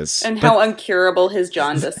boy is. And how uncurable his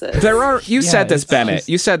jaundice is. You said this, Bennett.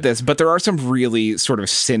 You said this, but there are some really sort of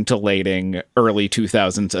scintillating early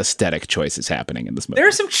 2000s aesthetic choices happening in this movie. There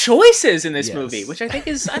are some choices in this movie, which I think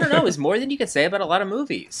is, I don't know, is more than you could say about a lot of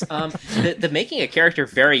movies. The making a character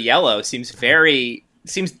very yellow seems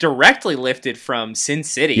directly lifted from Sin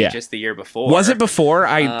City just the year before. Was it before?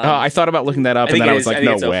 I thought about looking that up, and then I was like,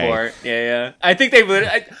 no way. Yeah. I think they would.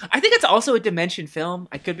 I think it's also a Dimension film.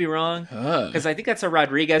 I could be wrong because I think that's a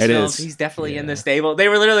Rodriguez film. So he's definitely in the stable. They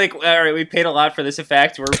were literally like, all right, we paid a lot for this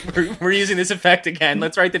effect. We're using this effect again.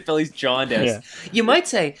 Let's write that Billy's jaundiced. Yeah. You might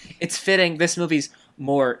say it's fitting. This movie's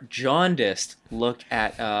more jaundiced look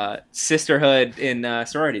at sisterhood in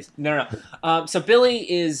sororities. No. So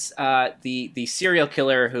Billy is the serial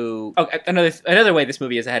killer who. Oh, another way this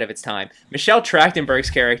movie is ahead of its time. Michelle Trachtenberg's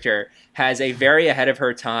character has a very ahead of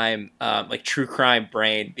her time like true crime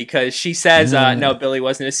brain because she says no, Billy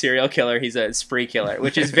wasn't a serial killer. He's a spree killer,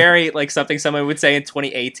 which is very like something someone would say in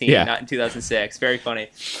 2018, not in 2006. Very funny.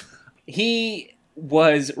 He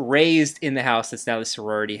was raised in the house that's now the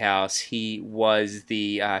sorority house. He was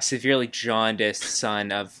the severely jaundiced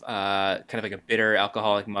son of kind of like a bitter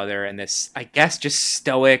alcoholic mother and this, I guess, just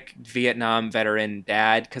stoic Vietnam veteran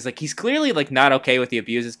dad. Because like he's clearly like not okay with the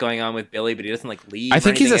abuse that's going on with Billy, but he doesn't like leave. I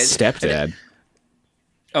think he's a stepdad.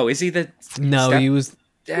 Oh, is he the? No, he was.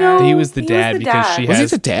 No, he was the dad because she has.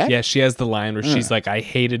 Was he the dad? Yeah, she has the line where she's like, "I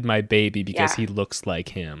hated my baby because he looks like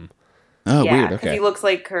him." Oh, weird. Okay. He looks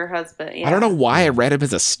like her husband. Yeah. I don't know why I read him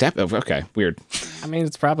as a step. Okay, weird. I mean,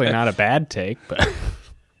 it's probably not a bad take, but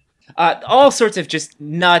all sorts of just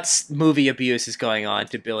nuts movie abuse is going on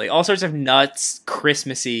to Billy. All sorts of nuts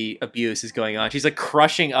Christmassy abuse is going on. She's like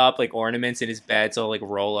crushing up like ornaments in his bed so like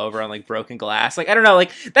roll over on like broken glass. Like I don't know,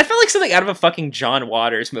 like that felt like something out of a fucking John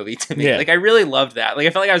Waters movie to me. Yeah. Like I really loved that. Like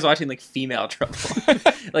I felt like I was watching like Female Trouble.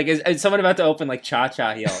 Like is someone about to open like Cha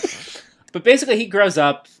Cha Heel. But basically, he grows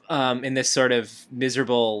up in this sort of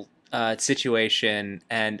miserable situation,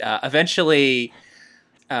 and eventually,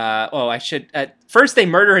 first they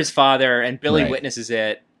murder his father, and Billy witnesses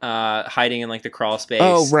it, hiding in like the crawl space.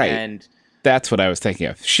 Oh, right. And that's what I was thinking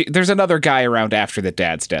of. There's another guy around after the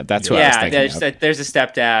dad's dead. That's what I was thinking of. There's a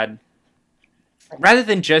stepdad. Rather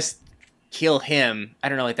than just kill him, I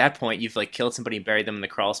don't know. At that point, you've like killed somebody and buried them in the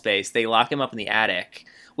crawl space. They lock him up in the attic,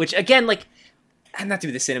 which again, like. I'm not to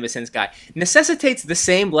be the Cinema Sins guy, necessitates the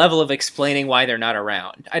same level of explaining why they're not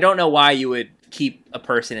around. I don't know why you would keep a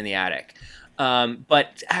person in the attic.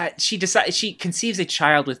 But she conceives a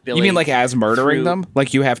child with Billy. You mean like as murdering them?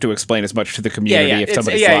 Like you have to explain as much to the community if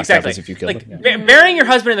somebody's locked up as if you killed them? Burying your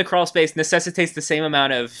husband in the crawl space necessitates the same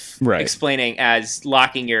amount of explaining as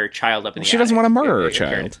locking your child up in the attic. She doesn't want to murder her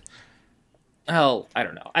child. Oh, I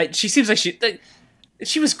don't know. She seems like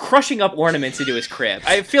she was crushing up ornaments into his crib.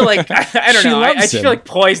 I feel like I don't know. I feel like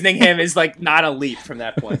poisoning him is like not a leap from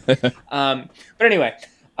that point. But anyway,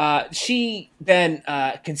 she then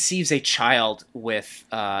conceives a child with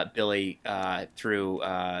Billy through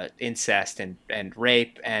incest and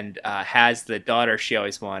rape, and has the daughter she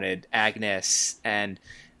always wanted, Agnes. And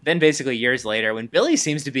then basically years later, when Billy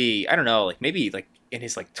seems to be, I don't know, like maybe like in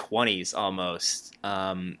his like 20s almost.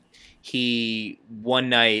 He one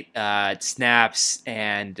night snaps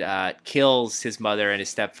and kills his mother and his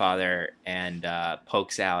stepfather and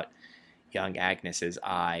pokes out young Agnes's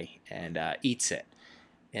eye and eats it.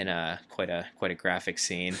 in quite a graphic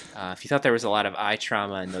scene. If you thought there was a lot of eye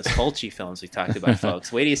trauma in those Fulci films we talked about,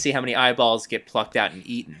 folks, wait till you see how many eyeballs get plucked out and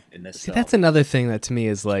eaten in this film. That's another thing that to me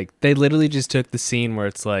is like, they literally just took the scene where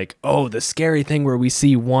it's like, oh, the scary thing where we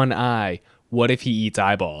see one eye. What if he eats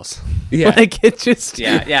eyeballs? Yeah. Like, it just...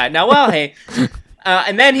 Yeah. Now, well, hey...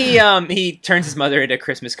 and then he turns his mother into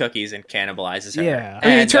Christmas cookies and cannibalizes her. Yeah. I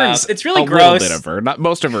mean, And, he turns it's really a gross. little bit of her. Not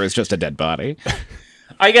most of her is just a dead body.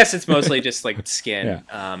 I guess it's mostly just like skin.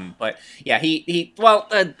 Yeah. But yeah,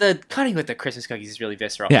 the cutting with the Christmas cookies is really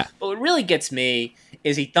visceral. Yeah. But what really gets me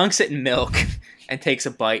is he dunks it in milk and takes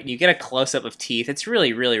a bite, and you get a close up of teeth. It's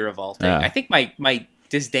really, really revolting. Yeah. I think my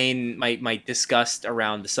disdain, my disgust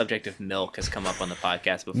around the subject of milk has come up on the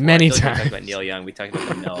podcast before. Many I feel like times. We talked about Neil Young. We talked about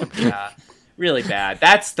the milk. Yeah. Really bad.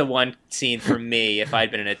 That's the one scene for me. If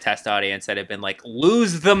I'd been in a test audience, I'd have been like,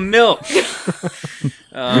 "Lose the milk."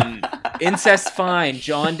 Incest fine,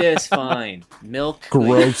 jaundice fine, milk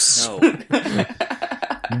Gross. No.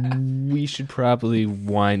 We should probably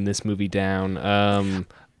wind this movie down.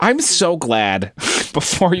 I'm so glad,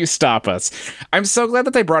 before you stop us, I'm so glad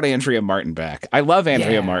that they brought Andrea Martin back. I love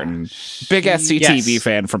Andrea Martin. Big SCTV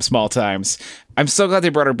fan from Small Times. I'm so glad they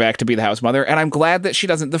brought her back to be the house mother, and I'm glad that she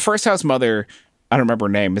doesn't... The first house mother, I don't remember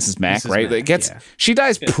her name, Mrs. Mack, right? Mack, She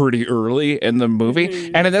dies pretty early in the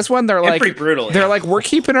movie, and in this one, they're like... pretty brutal, They're like, we're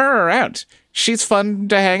keeping her around. She's fun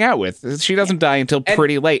to hang out with. She doesn't die until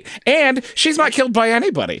pretty late. And she's not killed by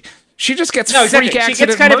anybody. She just gets freak accident She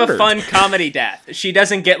gets kind murdered. of a fun comedy death. She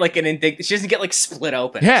doesn't get like she doesn't get like split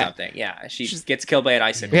open or something. Yeah, she gets killed by an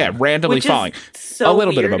icicle. Yeah, randomly falling. So a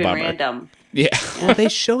little bit of a weird and bummer. random. Yeah. Well, they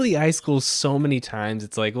show the icicles so many times.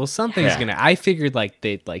 It's like, well, something's gonna... I figured like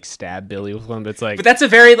they'd like stab Billy with one, but it's like... But that's a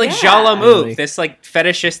very like Giallo move. Really? This like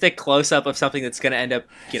fetishistic close up of something that's going to end up,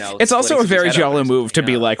 It's also a splitting very his head Giallo open, move to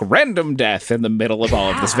be you know? like random death in the middle of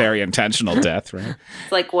all of this very intentional death, right?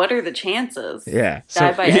 It's like, what are the chances? Yeah.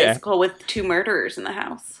 Die by icicle with 2 murderers in the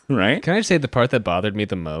house. Right? Can I just say the part that bothered me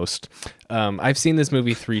the most? I've seen this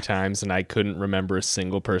movie 3 times and I couldn't remember a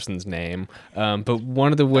single person's name. But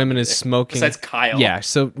one of the women is smoking. Besides Kyle. Yeah,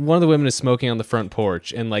 so one of the women is smoking on the front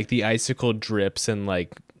porch and like the icicle drips and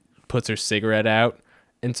like puts her cigarette out.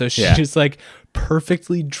 And so she just like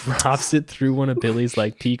perfectly drops it through one of Billy's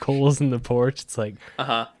like peek holes in the porch. It's like,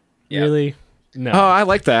 really? No. Oh, I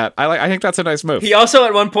like that. I think that's a nice move. He also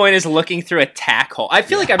at one point is looking through a tack hole. I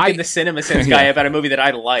feel like I'm being the Cinema Sins guy about a movie that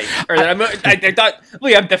I like, or that I thought.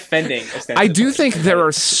 Well, I'm defending. I do think there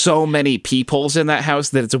are so many peepholes in that house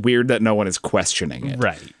that it's weird that no one is questioning it.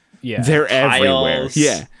 Right. Yeah. They're everywhere. Piles.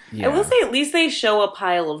 Yeah. I will say at least they show a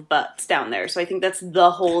pile of butts down there. So I think that's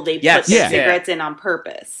the hole they Yes. put the Yeah. cigarettes in on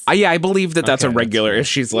purpose. I believe that that's Okay, a regular. that's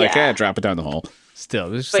She's like, Yeah. drop it down the hole.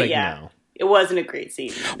 Still, it's just But like, yeah. no. It wasn't a great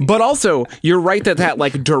scene. But also, you're right that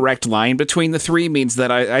like direct line between the 3 means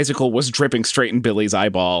that Icicle was dripping straight in Billy's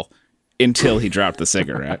eyeball until he dropped the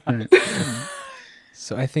cigarette.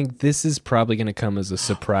 So I think this is probably going to come as a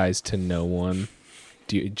surprise to no one.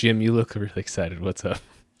 Jim, you look really excited. What's up?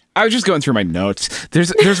 I was just going through my notes.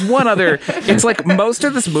 There's one other. It's like most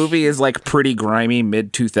of this movie is like pretty grimy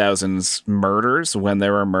mid-2000s murders when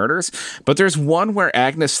there are murders. But there's one where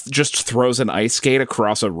Agnes just throws an ice skate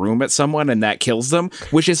across a room at someone and that kills them,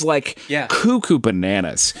 which is like cuckoo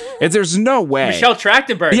bananas. There's no way. Michelle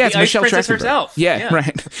Trachtenberg, Yeah, it's the Ice Michelle Princess Trachtenberg. herself. Yeah,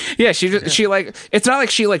 right. Yeah, she like it's not like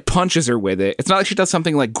she like punches her with it. It's not like she does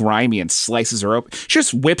something like grimy and slices her open. She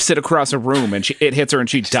just whips it across a room and it hits her and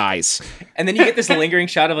she dies. And then you get this lingering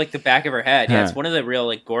shot of like the back of her head. Yeah, Yeah. it's one of the real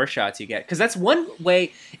like gore shots you get, because that's one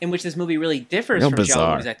way in which this movie really differs Real from bizarre.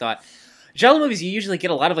 Giallo movies. I thought Giallo movies, you usually get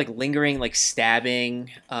a lot of like lingering, like stabbing,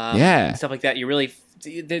 and stuff like that. You really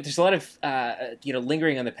there's a lot of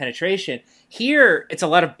lingering on the penetration. Here, it's a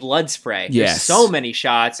lot of blood spray. Yes. There's so many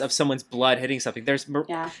shots of someone's blood hitting something. There's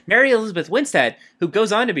Mary Elizabeth Winstead, who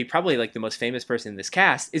goes on to be probably like the most famous person in this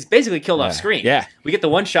cast, is basically killed off screen. Yeah. We get the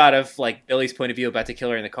one shot of like Billy's point of view about to kill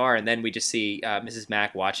her in the car, and then we just see Mrs.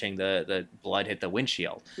 Mack watching the blood hit the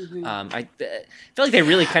windshield. Mm-hmm. I feel like they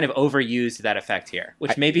really kind of overused that effect here,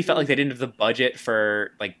 which maybe felt like they didn't have the budget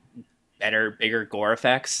for like better, bigger gore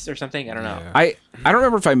effects or something. I don't know. I don't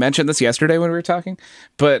remember if I mentioned this yesterday when we were talking,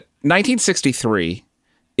 but 1963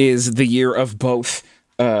 is the year of both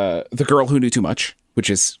The Girl Who Knew Too Much, which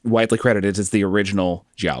is widely credited as the original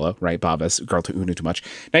Giallo, right? Baba's Girl Who Knew Too Much.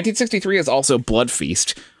 1963 is also Blood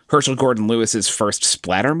Feast, Herschel Gordon Lewis's first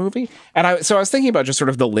splatter movie. And I was thinking about just sort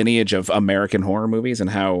of the lineage of American horror movies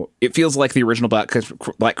and how it feels like the original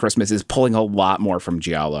Black Christmas is pulling a lot more from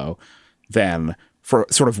Giallo than for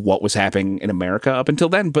sort of what was happening in America up until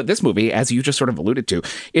then. But this movie, as you just sort of alluded to,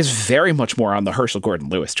 is very much more on the Herschel Gordon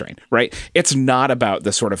Lewis train, right? It's not about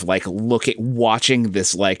the sort of like watching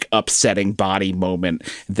this like upsetting body moment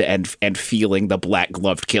and feeling the black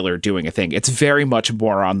gloved killer doing a thing. It's very much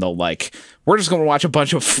more on the like, we're just going to watch a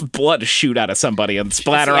bunch of blood shoot out of somebody and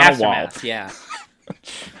splatter on a wall. Yeah.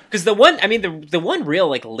 Because the one real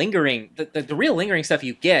like lingering, the real lingering stuff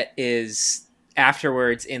you get is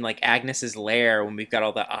afterwards in like Agnes's lair when we've got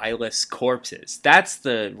all the eyeless corpses. That's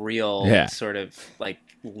the real sort of like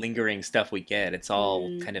lingering stuff we get. It's all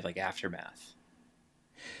kind of like aftermath.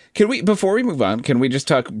 Can we, before we move on, can we just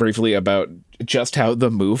talk briefly about just how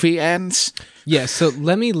the movie ends? Yeah, so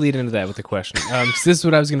let me lead into that with a question. 'Cause this is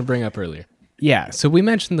what I was going to bring up earlier. Yeah, so we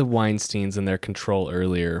mentioned the Weinsteins and their control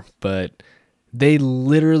earlier, but they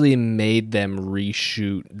literally made them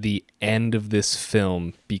reshoot the end of this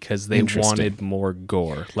film because they wanted more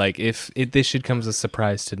gore. Like, this should come as a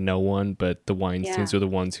surprise to no one, but the Weinsteins are the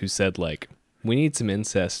ones who said, like, we need some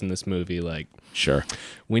incest in this movie. Like, sure,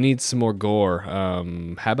 we need some more gore.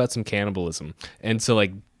 How about some cannibalism? And so,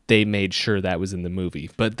 like, they made sure that was in the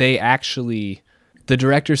movie. But they actually... The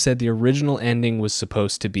director said the original ending was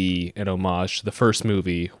supposed to be an homage to the first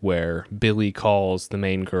movie where Billy calls the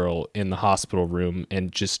main girl in the hospital room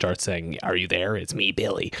and just starts saying, "Are you there? It's me,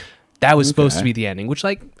 Billy." That was supposed to be the ending, which,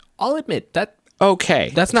 like, I'll admit,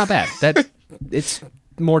 that's not bad. It's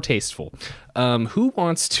more tasteful. Who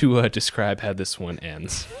wants to describe how this one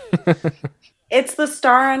ends? It's the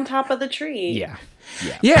star on top of the tree. Yeah.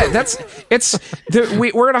 Yeah,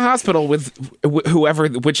 we're in a hospital with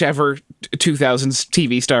whichever 2000s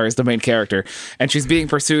TV star is the main character, and she's being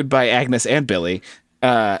pursued by Agnes and Billy,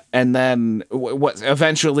 and then what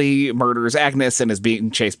eventually murders Agnes and is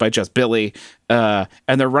being chased by just Billy, and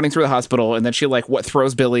they're running through the hospital, and then she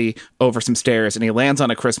throws Billy over some stairs, and he lands on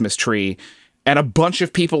a Christmas tree. And a bunch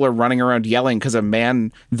of people are running around yelling because a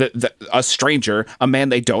man, a stranger, a man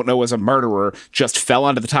they don't know as a murderer, just fell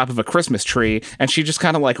onto the top of a Christmas tree. And she just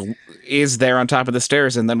kind of like is there on top of the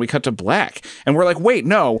stairs. And then we cut to black. And we're like, wait,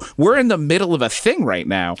 no, we're in the middle of a thing right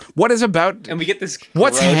now. What is about... And we get this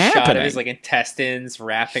what's happening? Shot of his like intestines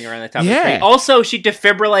wrapping around the top of the tree. Also, she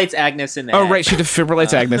defibrillates Agnes in the head. Oh, right. She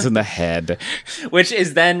defibrillates Agnes in the head. Which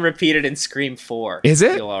is then repeated in Scream 4. Is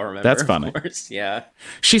it? You'll all remember. That's funny. Of course. Yeah.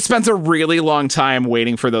 She spends a really long time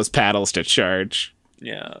waiting for those paddles to charge.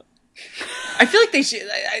 Yeah. I feel like they should...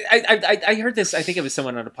 I heard this, I think it was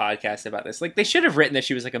someone on a podcast about this. Like, they should have written that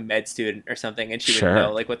she was like a med student or something, and she would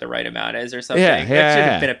know like what the right amount is or something. That should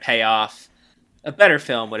have been a payoff. A better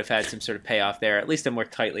film would have had some sort of payoff there, at least a more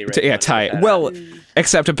tightly written one. Tight. Well,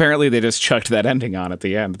 except apparently they just chucked that ending on at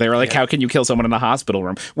the end. They were like, how can you kill someone in a hospital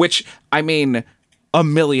room? Which, I mean... a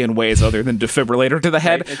million ways other than defibrillator to the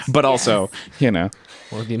head, but also,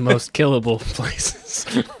 one of the most killable places.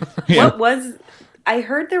 What was... I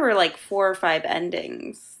heard there were like 4 or 5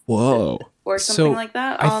 endings. Whoa. Or something like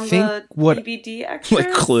that on the DVD extras.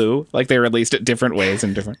 Like Clue. Like they released it different ways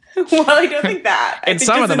and different... Well, I don't think that. And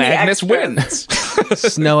some of them, Agnes wins.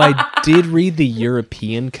 Snow, I did read the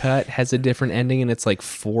European cut has a different ending, and it's like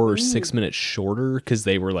 4 or 6 minutes shorter because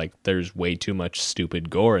they were like, there's way too much stupid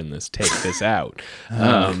gore in this. Take this out.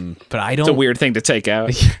 But I don't... It's a weird thing to take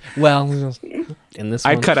out. Well, in this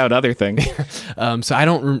one... I'd cut out other things. So I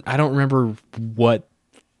don't remember what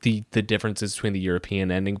the difference is between the European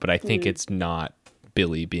ending, but I think it's not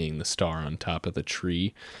Billy being the star on top of the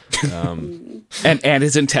tree. And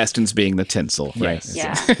his intestines being the tinsel, right?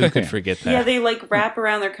 Yeah. Who could forget that? Yeah, they like wrap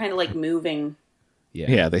around, they're kind of like moving.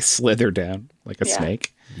 Yeah, they slither down like a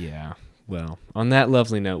snake. Yeah. Well, on that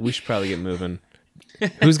lovely note, we should probably get moving.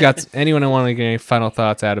 Who's got... Anyone want to get any final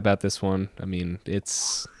thoughts out about this one? I mean,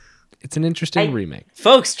 it's an interesting remake.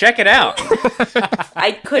 Folks, check it out.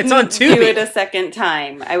 I couldn't do it a second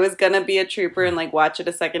time. I was going to be a trooper and like watch it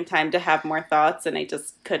a second time to have more thoughts, and I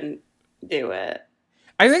just couldn't do it.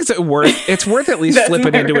 I think it's worth at least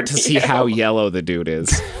flipping into it to see how yellow the dude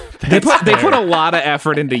is. They put a lot of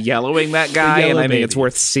effort into yellowing that guy, and I think it's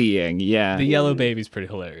worth seeing. Yeah, the yellow baby's pretty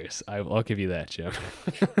hilarious. I'll give you that, Jim.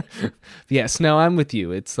 Yeah, Snow, I'm with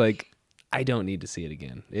you. It's like I don't need to see it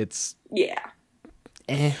again. It's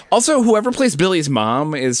Also, whoever plays Billy's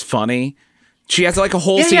mom is funny. She has like a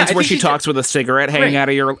whole scene where she talks with a cigarette hanging out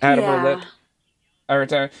of her lip.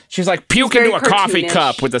 Or she's like puke into a coffee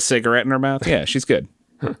cup with a cigarette in her mouth. Yeah, she's good.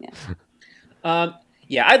 I'd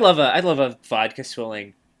love a vodka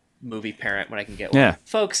swilling movie parent when I can get one. Yeah,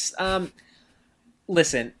 folks.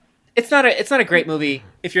 Listen, it's not a great movie.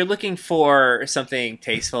 If you're looking for something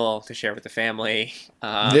tasteful to share with the family,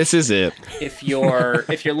 this is it. If you're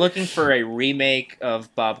looking for a remake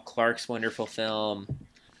of Bob Clark's wonderful film,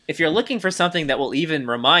 if you're looking for something that will even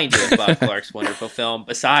remind you of Bob Clark's wonderful film,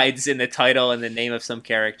 besides in the title and the name of some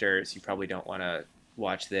characters, you probably don't want to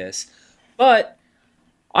watch this. But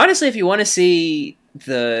honestly, if you want to see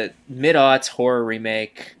the mid-aughts horror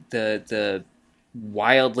remake, the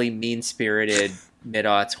wildly mean-spirited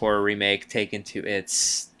mid-aughts horror remake taken to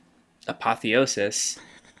its apotheosis,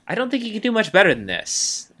 I don't think you can do much better than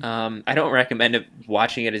this. I don't recommend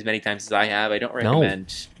watching it as many times as I have. I don't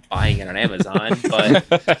recommend buying it on Amazon,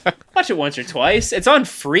 but watch it once or twice. It's on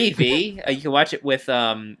Freevee. You can watch it with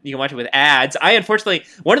ads. I unfortunately,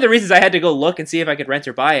 one of the reasons I had to go look and see if I could rent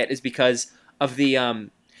or buy it is because of the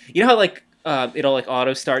you know how like it'll like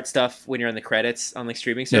auto start stuff when you're on the credits on like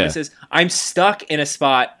streaming services. Yeah. I'm stuck in a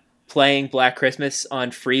spot playing Black Christmas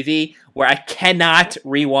on Freevee where I cannot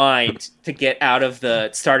rewind to get out of the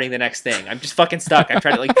starting the next thing. I'm just fucking stuck. I've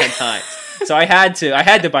tried it like 10 times. So I had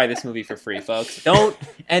to buy this movie for free, folks. Don't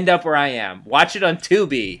end up where I am. Watch it on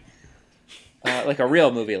Tubi, like a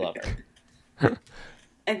real movie lover.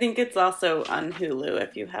 I think it's also on Hulu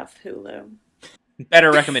if you have Hulu.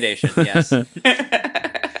 Better recommendation, yes.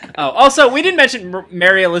 Oh, also, we didn't mention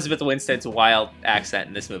Mary Elizabeth Winstead's wild accent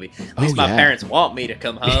in this movie. At least my parents want me to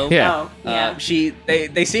come home. Yeah. Oh, yeah.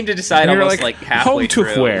 They seem to decide almost like halfway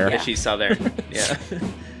through that she's Southern. Yeah.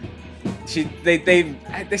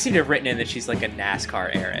 They seem to have written in that she's like a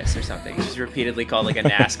NASCAR heiress or something. She's repeatedly called like a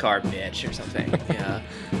NASCAR bitch or something. Yeah.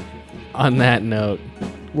 On that note,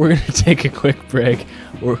 we're going to take a quick break.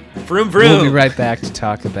 Vroom vroom. We'll be right back to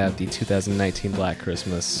talk about the 2019 Black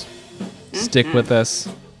Christmas. Stick with us.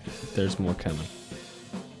 There's more coming.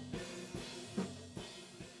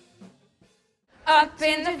 Up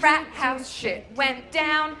in the frat house, shit went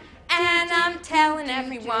down, and I'm telling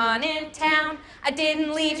everyone in town, I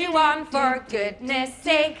didn't lead you on for goodness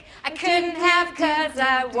sake. I couldn't have 'cause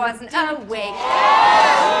I wasn't awake.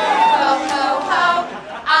 Ho, ho, ho,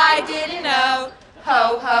 I didn't know.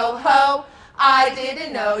 Ho, ho, ho, I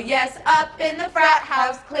didn't know. Yes, up in the frat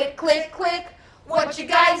house, click, click, click. What you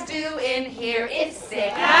guys do in here is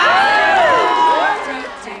sick.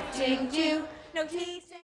 Protecting you, no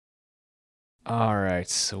teasing. All right,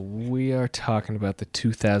 so we are talking about the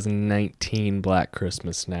 2019 Black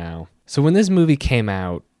Christmas now. So when this movie came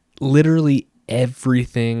out, literally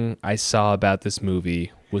everything I saw about this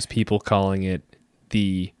movie was people calling it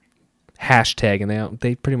the hashtag, and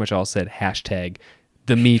they pretty much all said hashtag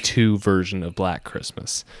the Me Too version of Black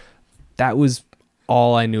Christmas. That was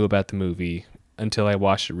all I knew about the movie until I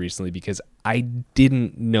watched it recently because I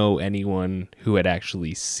didn't know anyone who had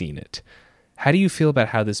actually seen it. How do you feel about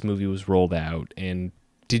how this movie was rolled out? And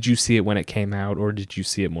did you see it when it came out, or did you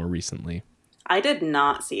see it more recently? I did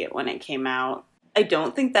not see it when it came out. I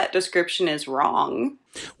don't think that description is wrong.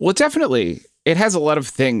 Well, definitely. It has a lot of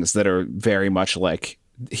things that are very much like,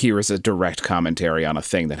 here is a direct commentary on a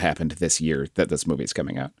thing that happened this year that this movie's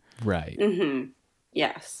coming out. Right. Mm-hmm.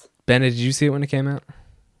 Yes. Bennett, did you see it when it came out?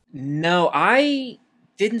 No, I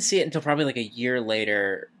didn't see it until probably like a year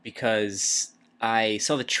later because I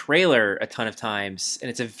saw the trailer a ton of times,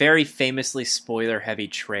 and it's a very famously spoiler-heavy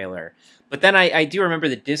trailer. But then I do remember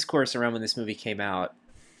the discourse around when this movie came out,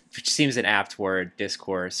 which seems an apt word,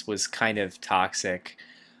 discourse, was kind of toxic.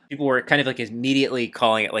 People were kind of like immediately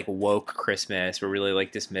calling it like woke Christmas, were really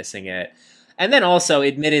like dismissing it. And then also,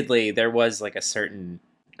 admittedly, there was like a certain,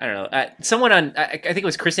 I don't know, someone on, I think it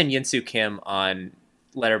was Kristen Yinsu Kim on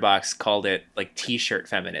Letterboxd called it like t-shirt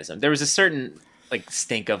feminism. There was a certain like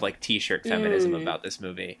stink of like t-shirt feminism about this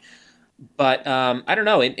movie, but I don't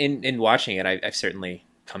know. In watching it, I've certainly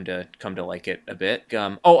come to like it a bit.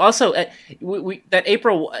 Also, that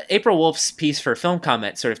April Wolf's piece for Film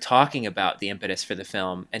Comment, sort of talking about the impetus for the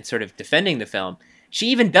film and sort of defending the film. She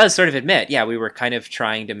even does sort of admit, yeah, we were kind of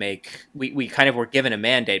trying to make, we kind of were given a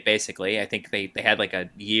mandate basically. I think they had like a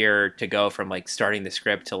year to go from like starting the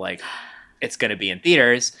script to like it's going to be in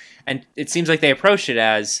theaters, and it seems like they approached it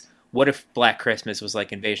as, what if Black Christmas was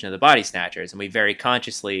like Invasion of the Body Snatchers, and we very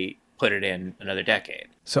consciously put it in another decade.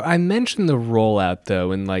 So I mentioned the rollout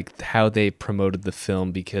though, and like how they promoted the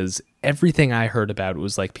film, because everything I heard about it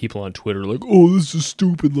was like people on Twitter like, oh, this is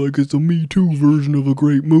stupid, like it's a Me Too version of a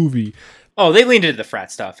great movie. Oh, they leaned into the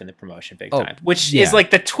frat stuff in the promotion big time, which is like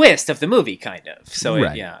the twist of the movie, kind of. So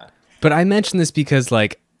right. Yeah. But I mentioned this because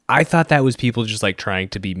like I thought that was people just like trying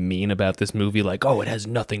to be mean about this movie, like, oh, it has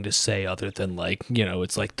nothing to say other than like, you know,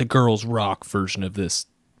 it's like the girls rock version of this.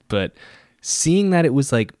 But seeing that it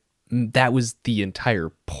was like, that was the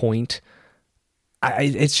entire point,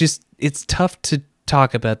 it's tough to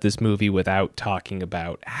talk about this movie without talking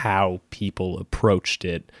about how people approached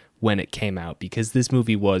it when it came out, because this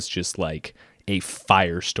movie was just like a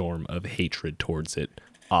firestorm of hatred towards it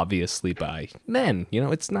obviously by men. You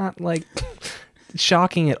know, it's not like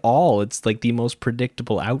shocking at all. It's like the most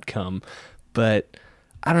predictable outcome. But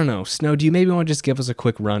I don't know, Snow, do you maybe want to just give us a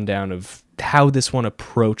quick rundown of how this one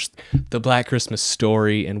approached the Black Christmas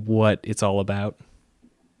story and what it's all about?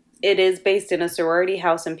 It is based in a sorority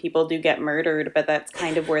house and people do get murdered, but that's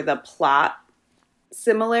kind of where the plot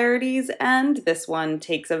similarities end. This one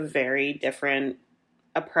takes a very different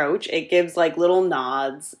approach. It gives like little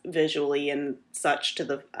nods visually and such to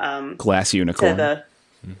the glass unicorn.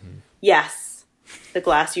 Yes, the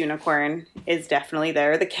glass unicorn is definitely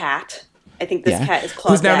there. The cat. I think this cat is Claudette.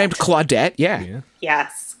 Who's now named Claudette. Yeah.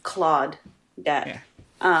 Yes, Claudette.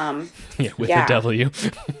 Yeah. With a W.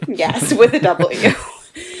 Yes, with a W.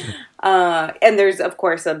 And there's, of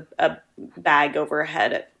course, a bag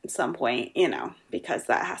overhead at some point, you know, because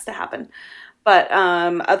that has to happen. But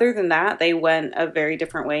other than that, they went a very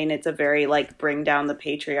different way, and it's a very, like, bring down the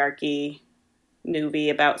patriarchy movie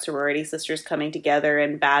about sorority sisters coming together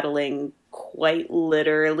and battling quite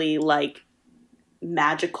literally, like,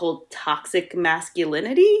 magical toxic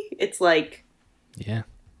masculinity. It's like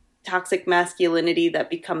toxic masculinity that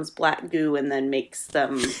becomes black goo and then makes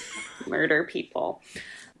them murder people.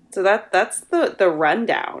 So that's the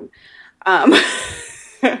rundown.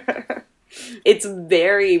 It's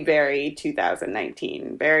very, very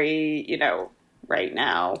 2019, very, you know, right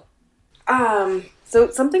now.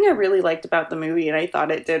 So something I really liked about the movie, and I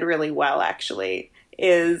thought it did really well actually,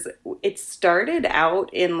 is it started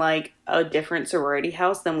out in like a different sorority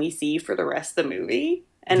house than we see for the rest of the movie.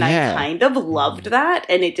 And I kind of loved that,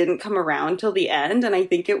 and it didn't come around till the end. And I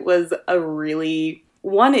think it was a really,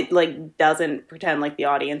 one, it like doesn't pretend like the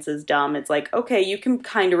audience is dumb. It's like, okay, you can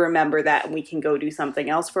kind of remember that and we can go do something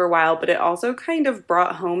else for a while. But it also kind of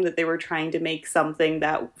brought home that they were trying to make something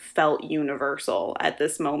that felt universal at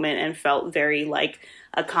this moment and felt very like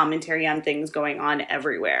a commentary on things going on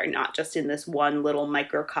everywhere, not just in this one little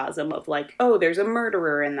microcosm of like, oh, there's a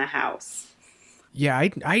murderer in the house. Yeah,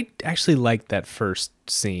 I actually liked that first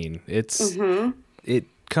scene. It's it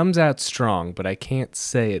comes out strong, but I can't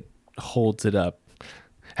say it holds it up.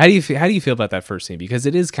 How do you feel about that first scene? Because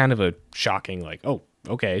it is kind of a shocking, like, oh,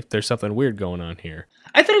 okay, there's something weird going on here.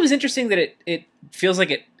 I thought it was interesting that it feels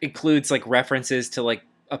like it includes like references to like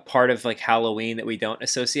a part of like Halloween that we don't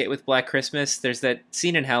associate with Black Christmas. There's that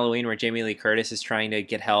scene in Halloween where Jamie Lee Curtis is trying to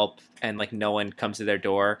get help and like no one comes to their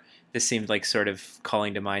door. This seemed like sort of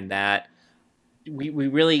calling to mind that. We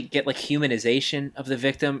really get like humanization of the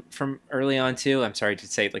victim from early on too. I'm sorry to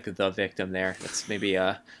say like the victim there. That's maybe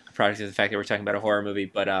a product of the fact that we're talking about a horror movie.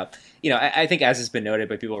 But you know, I think as has been noted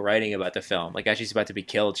by people writing about the film, like as she's about to be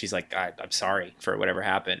killed, she's like, I'm sorry for whatever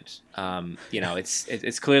happened. You know,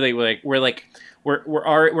 it's clearly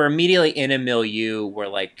we're immediately in a milieu where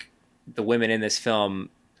like the women in this film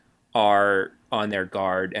are on their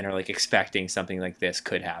guard and are like expecting something like this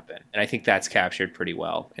could happen. And I think that's captured pretty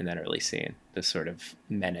well in that early scene, the sort of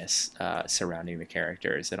menace surrounding the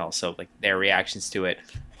characters, and also like their reactions to it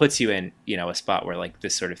puts you in, you know, a spot where like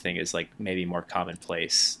this sort of thing is like maybe more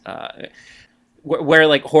commonplace, where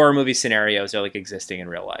like horror movie scenarios are like existing in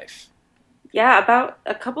real life. Yeah, about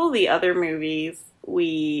a couple of the other movies,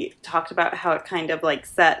 we talked about how it kind of like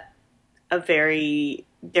set a very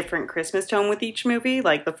different Christmas tone with each movie.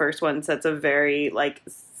 Like the first one sets a very like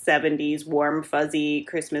 70s warm fuzzy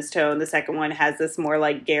Christmas tone. The second one has this more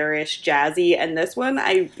like garish jazzy, and this one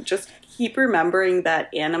I just keep remembering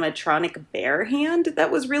that animatronic bear hand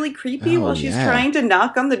that was really creepy while she's trying to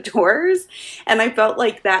knock on the doors, and I felt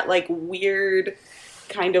like that like weird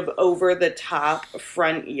kind of over the top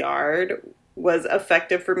front yard was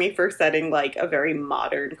effective for me for setting like a very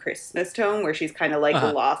modern Christmas tone where she's kind of like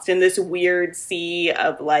lost in this weird sea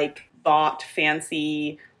of like bought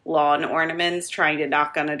fancy lawn ornaments trying to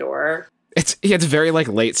knock on a door. It's very like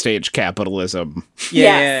late stage capitalism.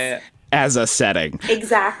 Yeah. As a setting.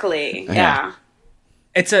 Exactly. Yeah.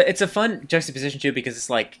 It's a fun juxtaposition too, because it's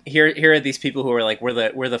like here are these people who are like we're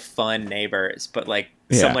the fun neighbors, but like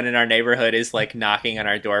someone in our neighborhood is like knocking on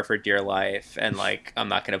our door for dear life, and like I'm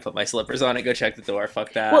not gonna put my slippers on and go check the door.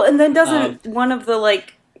 Fuck that. Well, and then doesn't one of the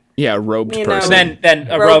like robed person, and then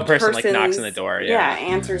a robed person like knocks on the door. Yeah,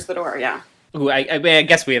 answers the door. Yeah. Who I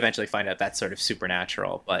guess we eventually find out that's sort of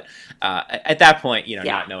supernatural, but at that point, you know,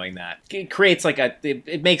 not knowing that, it creates like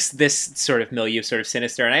it makes this sort of milieu sort of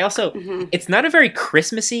sinister. And I also, it's not a very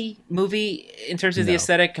Christmassy movie in terms of the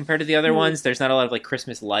aesthetic compared to the other ones. There's not a lot of like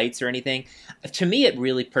Christmas lights or anything. To me, it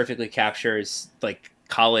really perfectly captures like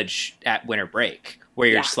college at winter break, where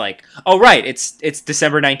you're just like, oh right, it's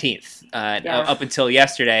December 19th. Up until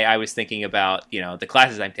yesterday, I was thinking about, you know, the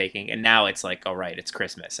classes I'm taking, and now it's like, oh right, it's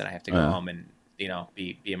Christmas, and I have to go home and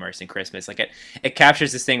be immersed in Christmas. Like it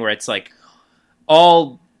captures this thing where it's like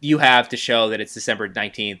all you have to show that it's December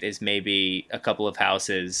 19th is maybe a couple of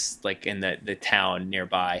houses like in the town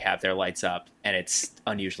nearby have their lights up, and it's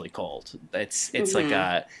unusually cold. It's like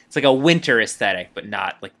a winter aesthetic, but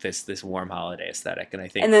not like this warm holiday aesthetic. And I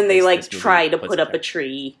think, and then they like try to put up a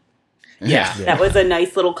tree. Yeah. That was a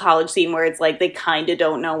nice little college scene where it's like they kind of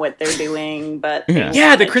don't know what they're doing, but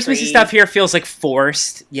the Christmassy stuff here feels like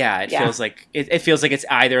forced. It feels like it feels like it's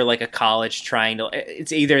either like a college trying to.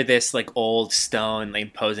 It's either this like old stone like,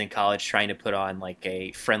 imposing college trying to put on like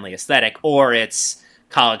a friendly aesthetic, or it's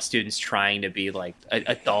college students trying to be like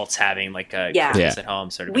adults having like a Christmas at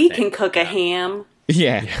home sort of. We thing. Can cook a ham.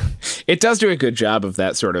 Yeah, it does do a good job of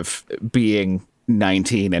that sort of being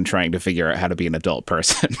 19 and trying to figure out how to be an adult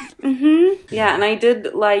person. Yeah, and I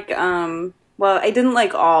did like, I didn't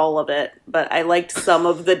like all of it, but I liked some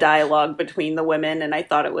of the dialogue between the women, and I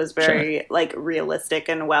thought it was very, like, realistic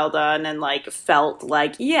and well done, and, like, felt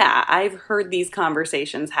like, yeah, I've heard these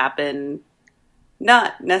conversations happen,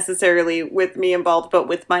 not necessarily with me involved, but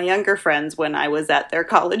with my younger friends when I was at their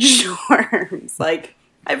college dorms. Like,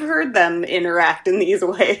 I've heard them interact in these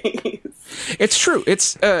ways. It's true.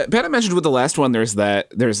 It's, Bennett mentioned with the last one,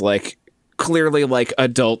 there's like, clearly like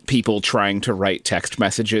adult people trying to write text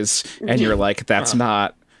messages, and you're like, that's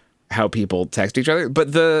not how people text each other.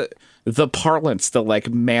 But the parlance, the like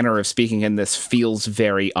manner of speaking in this feels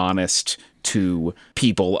very honest to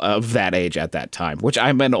people of that age at that time, which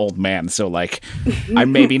I'm an old man, so like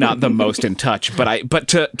I'm maybe not the most in touch, but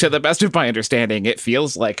to the best of my understanding, it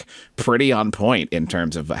feels like pretty on point in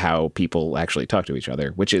terms of how people actually talk to each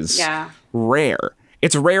other, which is rare.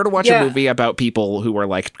 It's rare to watch a movie about people who are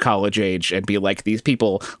like college age and be like, these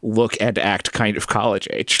people look and act kind of college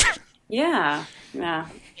aged. Yeah.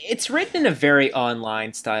 It's written in a very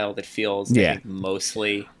online style that feels I think,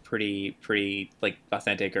 mostly pretty like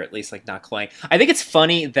authentic, or at least like not cloying. I think it's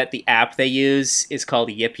funny that the app they use is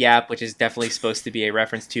called Yip Yap, which is definitely supposed to be a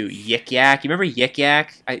reference to Yik Yak. You remember Yik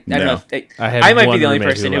Yak? I don't know. I might be the only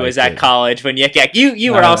person who was at college when Yik Yak.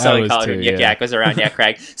 You were also in college when Yik Yak was around. Yeah,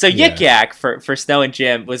 Craig. So Yik Yak for Snow and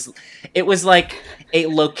Jim was like a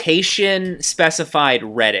location specified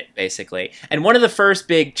Reddit, basically. And one of the first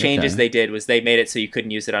big changes they did was they made it so you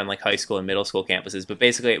couldn't use it on like high school and middle school campuses. But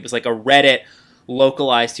basically it was like a Reddit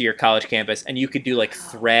localized to your college campus, and you could do like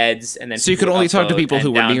threads, and then so you could only talk to people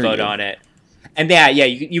who were near you on it. And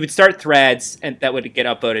you would start threads, and that would get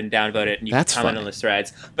upvoted and downvoted, and you could comment on those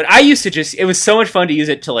threads. But I used to it was so much fun to use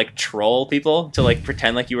it to like troll people, to like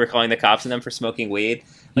pretend like you were calling the cops on them for smoking weed.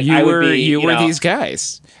 Like, you were these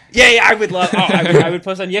guys. Yeah, I would love. I would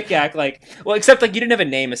post on Yik Yak, like, well, except like you didn't have a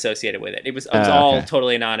name associated with it. It was all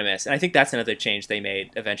totally anonymous, and I think that's another change they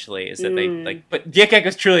made eventually. Is that they like, but Yik Yak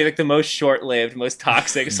was truly like the most short-lived, most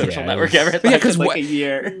toxic social network ever. It lasted like a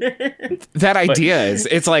year. That idea is,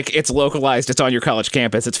 it's like it's localized. It's on your college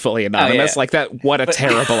campus. It's fully anonymous. Like that. What a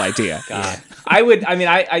terrible idea. God.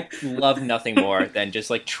 I love nothing more than just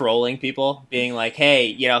like trolling people, being like,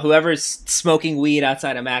 hey, whoever's smoking weed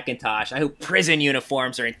outside of Macintosh, I hope prison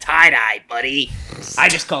uniforms are in tie-dye, buddy. I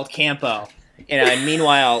just called Campo. And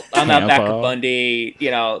meanwhile, I'm out back of Bundy,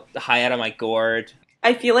 high out of my gourd.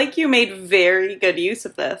 I feel like you made very good use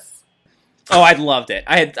of this. Oh, I loved it.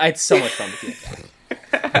 I had so much fun with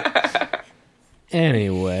you.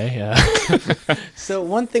 Anyway, so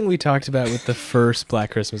one thing we talked about with the first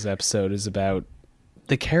Black Christmas episode is about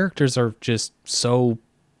the characters are just so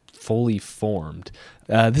fully formed.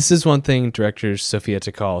 This is one thing director Sofia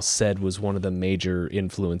Takal said was one of the major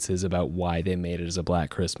influences about why they made it as a Black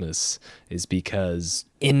Christmas, is because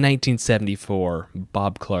in 1974,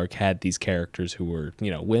 Bob Clark had these characters who were,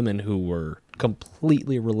 women who were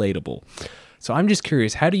completely relatable. So I'm just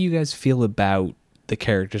curious, how do you guys feel about the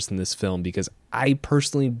characters in this film? Because I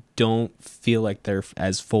personally don't feel like they're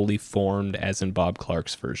as fully formed as in Bob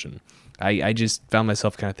Clark's version. I just found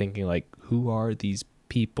myself kind of thinking, like, who are these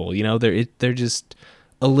people? They're just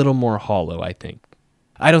a little more hollow, I think.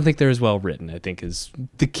 I don't think they're as well written, I think, is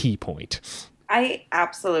the key point. I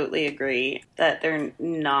absolutely agree that they're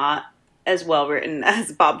not as well written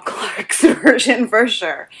as Bob Clark's version, for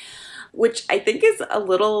sure. Which I think is a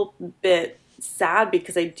little bit sad,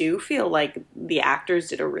 because I do feel like the actors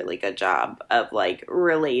did a really good job of like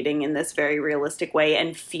relating in this very realistic way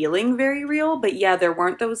and feeling very real. But yeah, there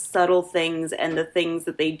weren't those subtle things, and the things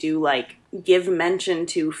that they do like give mention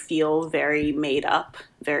to feel very made up,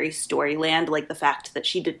 very Storyland, like the fact that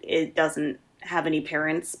it doesn't have any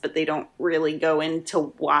parents, but they don't really go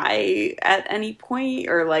into why at any point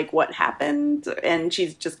or like what happened, and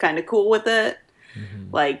she's just kind of cool with it. Mm-hmm.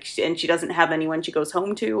 like, and she doesn't have anyone she goes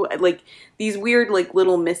home to. Like, these weird, like,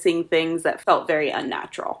 little missing things that felt very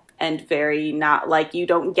unnatural and very not, like, you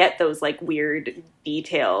don't get those, like, weird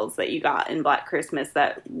details that you got in Black Christmas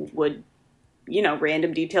that would, you know,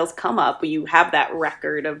 random details come up. You have that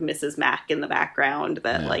record of Mrs. Mack in the background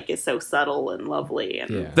that like is so subtle and lovely.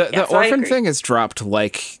 And the orphan thing is dropped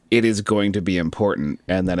like it is going to be important,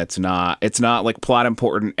 and then it's not like plot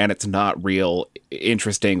important, and it's not real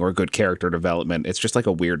interesting or good character development. It's just like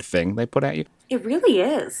a weird thing they put at you. It really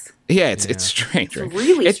is. Yeah, it's strange. It's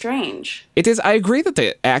really strange. It is. I agree that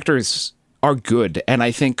the actors are good, and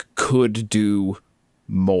I think could do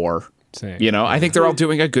more. Same. You know, I think they're all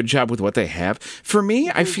doing a good job with what they have. For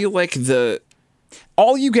me, I feel like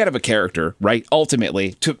all you get of a character, right?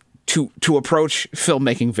 Ultimately, to approach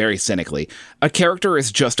filmmaking very cynically, a character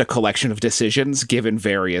is just a collection of decisions given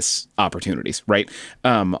various opportunities, right?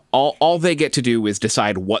 All they get to do is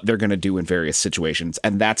decide what they're going to do in various situations,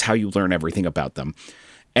 and that's how you learn everything about them.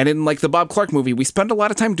 And in like the Bob Clark movie, we spend a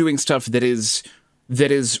lot of time doing stuff that is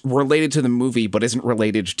related to the movie, but isn't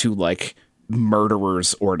related to like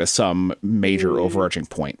murderers or to some major overarching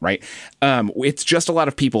point, right? It's just a lot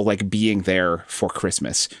of people like being there for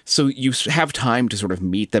Christmas. So you have time to sort of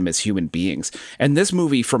meet them as human beings. And this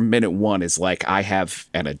movie from minute one is like, I have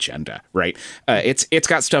an agenda, right? It's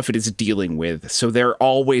got stuff it is dealing with. So they're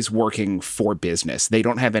always working for business. They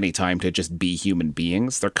don't have any time to just be human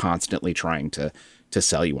beings. They're constantly trying to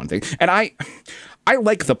sell you one thing. And I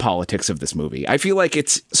like the politics of this movie. I feel like it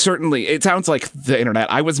sounds like the internet.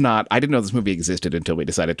 I didn't know this movie existed until we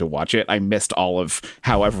decided to watch it. I missed all of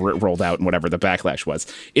however it rolled out and whatever the backlash was.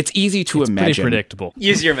 It's easy to imagine. Pretty predictable.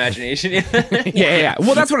 Use your imagination. Yeah.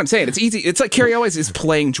 Well, that's what I'm saying. It's easy. It's like Carrie Elwes is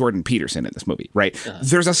playing Jordan Peterson in this movie, right?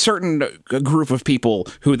 There's a certain group of people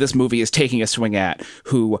who this movie is taking a swing at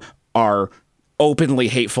who are openly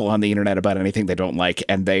hateful on the internet about anything they don't like,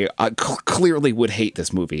 and they clearly would hate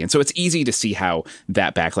this movie. And so it's easy to see how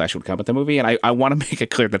that backlash would come at the movie, and I want to make it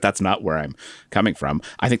clear that that's not where I'm coming from.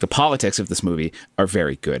 I think the politics of this movie are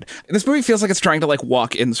very good. This movie feels like it's trying to like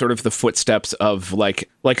walk in sort of the footsteps of like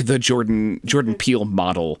the Jordan Peele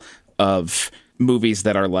model of movies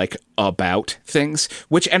that are like about things,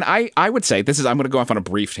 which, and I would say this is, I'm going to go off on a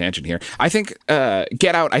brief tangent here. I think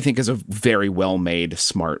Get Out, I think, is a very well made,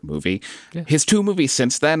 smart movie. Yeah. His two movies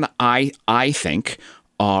since then, I think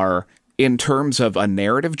are, in terms of a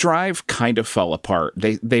narrative drive, kind of fell apart.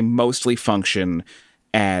 They mostly function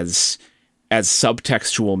as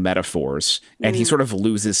subtextual metaphors, and he sort of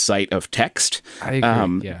loses sight of text. I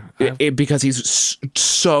agree. Because he's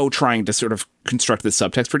so trying to sort of construct this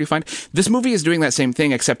subtext pretty fine. This movie is doing that same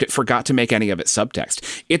thing, except it forgot to make any of it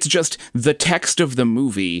subtext. It's just the text of the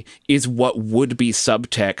movie is what would be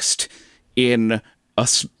subtext in a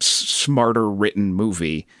smarter written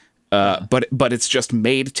movie. But it's just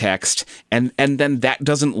made text, and then that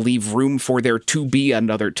doesn't leave room for there to be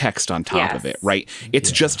another text on top of it, right?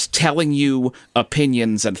 It's just telling you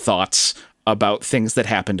opinions and thoughts about things that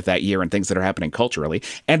happened that year and things that are happening culturally,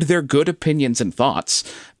 and they're good opinions and thoughts.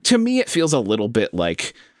 To me, it feels a little bit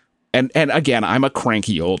like, and again, I'm a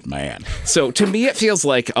cranky old man, so to me it feels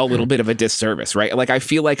like a little bit of a disservice, right? Like I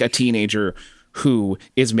feel like a teenager who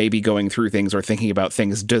is maybe going through things or thinking about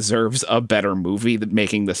things deserves a better movie than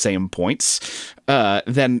making the same points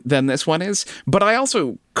than this one is. But I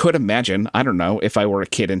also could imagine, I don't know, if I were a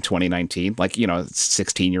kid in 2019, like, you know,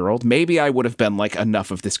 16-year-old, maybe I would have been like, enough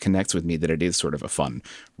of this connects with me that it is sort of a fun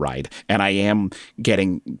ride. And I am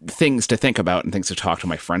getting things to think about and things to talk to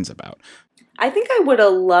my friends about. I think I would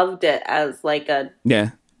have loved it as like a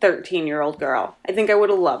 13-year-old girl. I think I would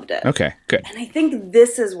have loved it. Okay, good. And I think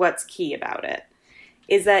this is what's key about it,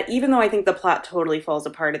 is that even though I think the plot totally falls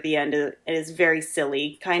apart at the end, it is very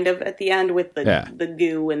silly kind of at the end with the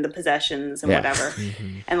goo and the possessions and whatever,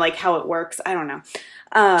 and like how it works. I don't know.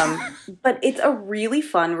 But it's a really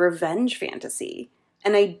fun revenge fantasy.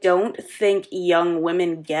 And I don't think young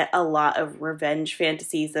women get a lot of revenge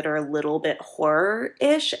fantasies that are a little bit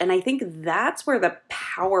horror-ish. And I think that's where the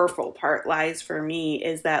powerful part lies for me,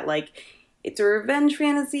 is that, like, it's a revenge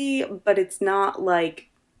fantasy, but it's not, like,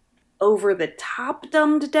 over the top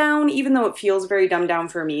dumbed down, even though it feels very dumbed down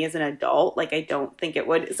for me as an adult. Like, I don't think it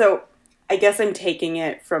would. So I guess I'm taking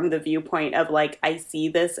it from the viewpoint of, like, I see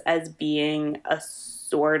this as being a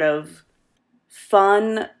sort of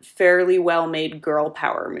fun, fairly well-made girl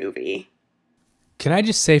power movie. Can I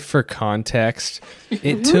just say, for context,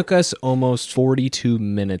 it took us almost 42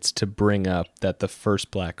 minutes to bring up that the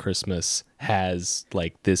first Black Christmas has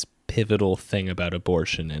like this pivotal thing about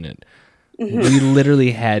abortion in it. We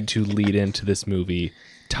literally had to lead into this movie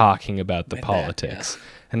talking about the politics.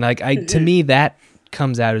 And like to me, that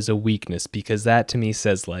comes out as a weakness, because that to me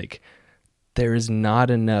says like there is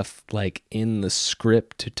not enough like in the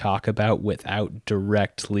script to talk about without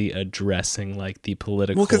directly addressing like the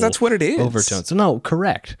political. Well, because that's what it is. Overtones. So no,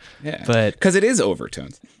 correct. Yeah, but because it is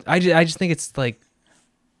overtones. I just think it's like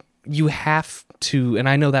you have to, and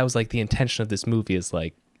I know that was like the intention of this movie is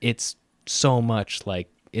like it's so much like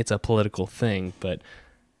it's a political thing, but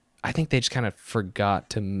I think they just kind of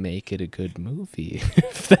forgot to make it a good movie,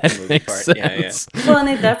 if that makes sense. Yeah. Well, and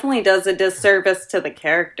it definitely does a disservice to the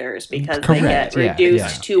characters because they get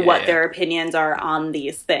reduced to what their opinions are on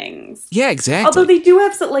these things. Yeah, exactly. Although they do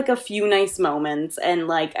have like a few nice moments, and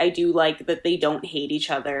like I do like that they don't hate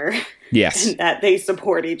each other. Yes. And that they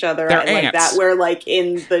support each other. They're I like ants. that where like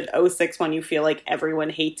in the 06 one you feel like everyone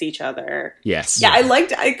hates each other. Yes. Yeah,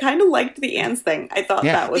 I kind of liked the ants thing. I thought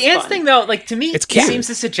that was the ants fun. thing though, like to me, It's it cute. seems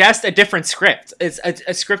to suggest a different script. It's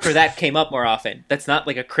a script where that came up more often. That's not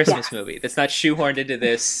like a Christmas movie. That's not shoehorned into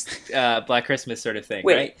this Black Christmas sort of thing,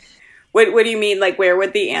 right? What do you mean? Like where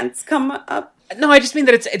would the ants come up? No, I just mean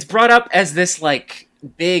that it's brought up as this like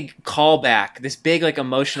big callback, this big like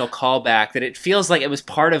emotional callback that it feels like it was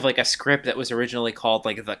part of like a script that was originally called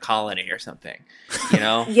like The Colony or something, you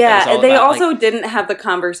know? Yeah, they also didn't have the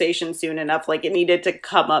conversation soon enough. Like it needed to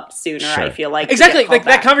come up sooner. Sure. I feel like exactly like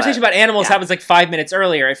that back, conversation about animals happens like 5 minutes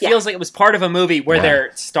earlier. It feels like it was part of a movie where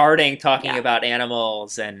they're starting talking about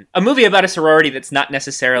animals, and a movie about a sorority that's not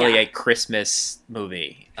necessarily a Christmas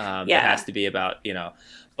movie. That has to be about, you know.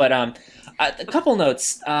 But a couple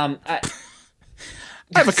notes.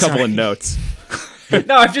 I have a couple of notes.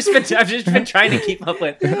 No, I've just been trying to keep up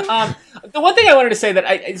with. The one thing I wanted to say that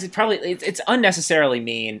it's unnecessarily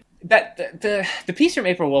mean that the piece from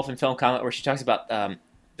April Wolf in Film Comment where she talks about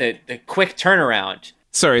the quick turnaround.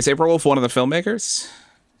 Sorry, is April Wolf one of the filmmakers?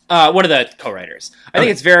 One of the co-writers. I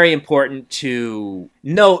think it's very important to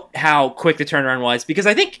note how quick the turnaround was, because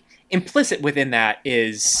I think implicit within that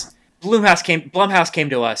is Blumhouse came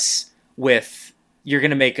to us with, you're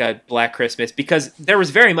going to make a Black Christmas, because there was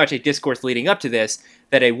very much a discourse leading up to this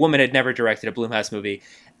that a woman had never directed a Blumhouse movie.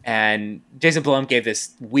 And Jason Blum gave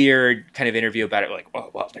this weird kind of interview about it, like,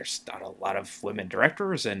 oh, well, there's not a lot of women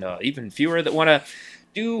directors and even fewer that want to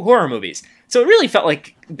do horror movies. So it really felt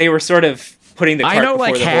like they were sort of putting the cart before the horse.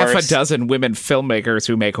 I know like half a dozen women filmmakers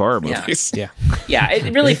who make horror movies. Yeah,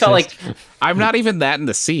 it really felt like... I'm not even that in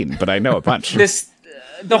the scene, but I know a bunch.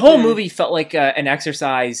 The whole movie felt like an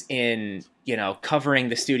exercise in, you know, covering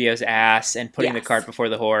the studio's ass and putting the cart before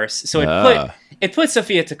the horse. So it put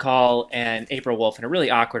Sophia Takal and April Wolf in a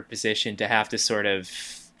really awkward position to have to sort of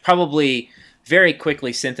probably very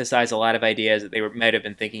quickly synthesize a lot of ideas that they might have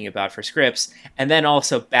been thinking about for scripts, and then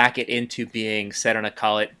also back it into being set on a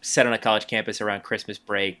college campus around Christmas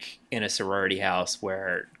break in a sorority house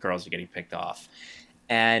where girls are getting picked off.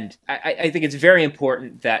 And I think it's very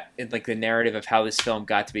important that in like the narrative of how this film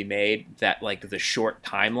got to be made, that like the short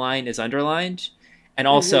timeline is underlined. And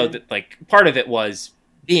also that like part of it was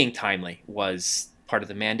being timely was part of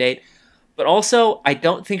the mandate. But also, I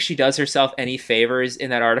don't think she does herself any favors in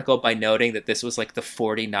that article by noting that this was like the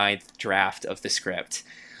 49th draft of the script.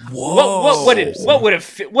 Whoa!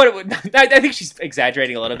 I think she's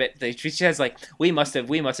exaggerating a little bit. She says like, we must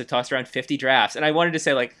have tossed around 50 drafts. And I wanted to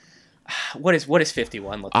say like, what does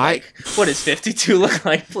 51 look like? What does 52 look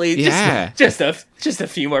like? Please, just a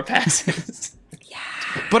few more passes.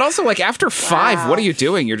 But also, like after 5, what are you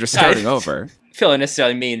doing? You're just starting over. I feel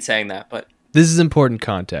necessarily mean saying that, but this is important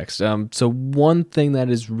context. So one thing that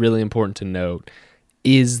is really important to note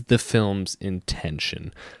is the film's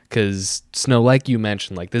intention, because Snow, like you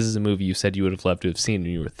mentioned, like this is a movie you said you would have loved to have seen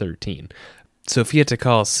when you were 13. Sophia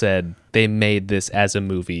Takal said they made this as a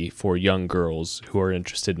movie for young girls who are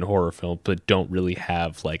interested in horror film but don't really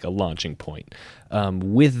have like a launching point.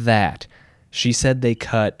 With that, she said they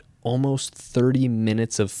cut almost 30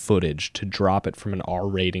 minutes of footage to drop it from an R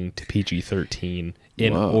rating to PG-13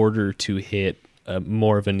 in order to hit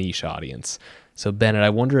more of a niche audience. So, Bennett, I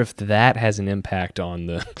wonder if that has an impact on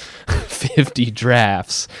the 50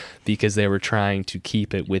 drafts, because they were trying to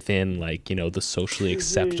keep it within, like, you know, the socially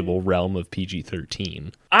acceptable realm of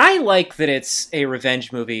PG-13. I like that it's a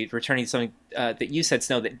revenge movie, returning to something that you said,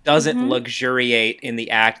 Snow, that doesn't luxuriate in the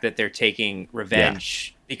act that they're taking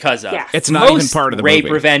revenge because of. Yeah. It's not even part of the rape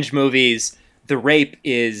movie. Revenge movies, the rape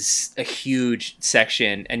is a huge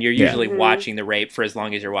section, and you're usually watching the rape for as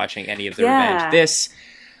long as you're watching any of the revenge. This,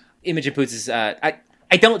 Imogen Poots is... I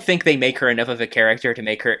don't think they make her enough of a character to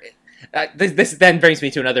make her... This then brings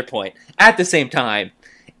me to another point. At the same time,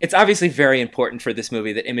 it's obviously very important for this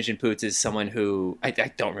movie that Imogen Poots is someone who... I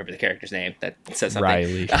don't remember the character's name. That says something.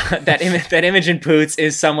 Riley. That Imogen Poots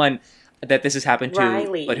is someone that this has happened to,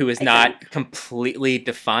 Riley, but who is I not think. completely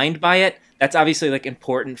defined by it. That's obviously like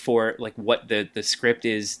important for like what the script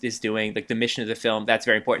is doing, like the mission of the film. That's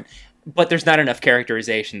very important. But there's not enough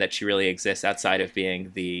characterization that she really exists outside of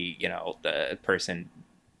being the, you know, the person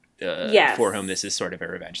Yes. for whom this is sort of a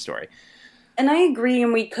revenge story. And I agree,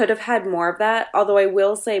 and we could have had more of that. Although I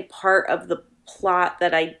will say part of the plot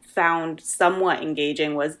that I found somewhat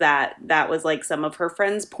engaging was that was like some of her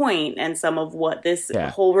friend's point, and some of what this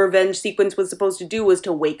whole revenge sequence was supposed to do was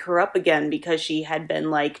to wake her up again, because she had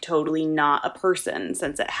been like totally not a person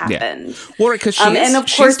since it happened. Yeah. Well, because and of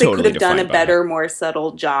course they could have done a better, more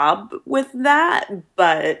subtle job with that,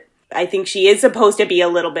 but I think she is supposed to be a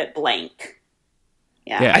little bit blank.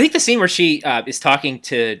 Yeah. I think the scene where she is talking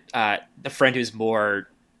to the friend who's more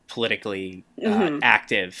politically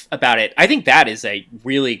active about it, I think that is a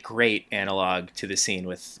really great analog to the scene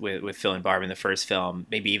with Phil and Barb in the first film.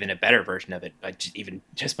 Maybe even a better version of it, even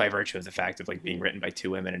just by virtue of the fact of like being written by two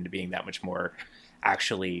women and being that much more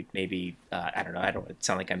actually maybe I don't know. I don't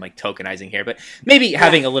sound like I'm like tokenizing here, but maybe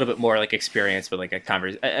having a little bit more like experience with like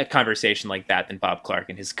a conversation like that than Bob Clark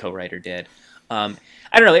and his co-writer did.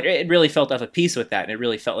 I don't know. It really felt of a piece with that, and it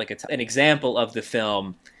really felt like it's an example of the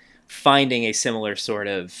film finding a similar sort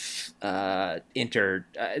of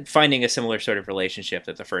finding a similar sort of relationship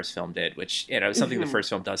that the first film did, which, you know, something the first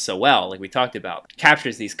film does so well, like we talked about,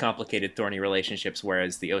 captures these complicated, thorny relationships,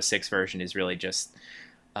 whereas the 2006 version is really just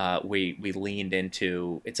we leaned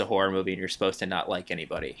into, it's a horror movie and you're supposed to not like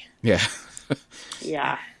anybody. Yeah.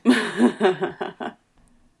 Yeah.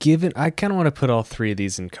 I kind of want to put all three of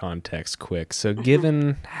these in context quick. So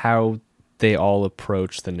given how they all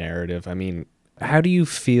approach the narrative, I mean, how do you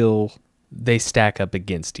feel they stack up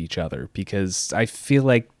against each other? Because I feel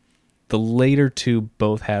like the later two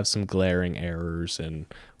both have some glaring errors, and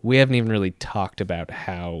we haven't even really talked about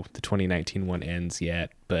how the 2019 one ends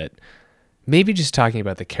yet, but maybe just talking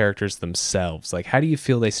about the characters themselves. Like, how do you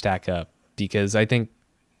feel they stack up? Because I think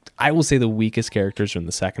I will say the weakest characters are in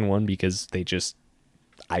the second one, because they just,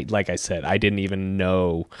 like I said, I didn't even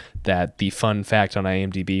know that the fun fact on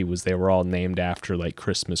IMDb was they were all named after like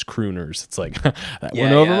Christmas crooners. It's like, that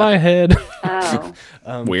went over my head. Oh.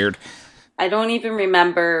 Weird. I don't even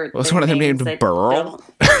remember. Was one of them named Burl?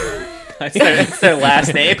 That's their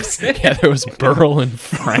last names. Yeah, there was Burl and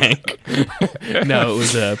Frank. No, it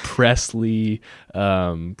was Presley,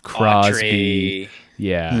 Crosby.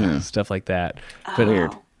 Audrey. Stuff like that. But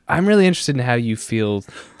Weird. I'm really interested in how you feel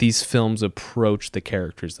these films approach the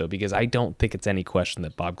characters, though, because I don't think it's any question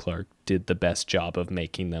that Bob Clark did the best job of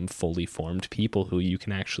making them fully formed people who you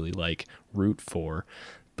can actually like root for.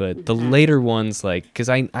 But the later ones, like, because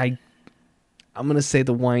I'm going to say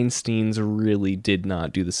the Weinsteins really did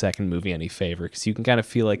not do the second movie any favor, because you can kind of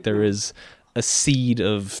feel like there is a seed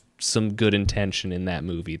of some good intention in that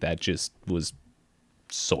movie that just was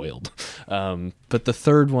soiled. But the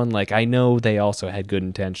third one, like, I know they also had good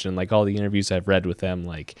intention. Like, all the interviews I've read with them,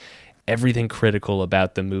 like, everything critical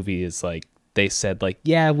about the movie is like, they said like,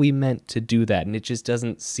 yeah, we meant to do that, and it just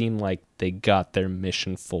doesn't seem like they got their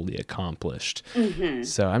mission fully accomplished.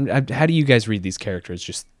 So how do you guys read these characters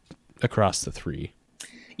just across the three?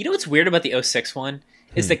 You know what's weird about the 2006 one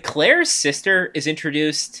is that Claire's sister is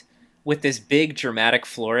introduced with this big dramatic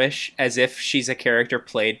flourish as if she's a character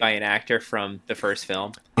played by an actor from the first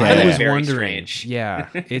film. I was very wondering. strange. Yeah,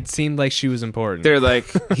 it seemed like she was important. They're like,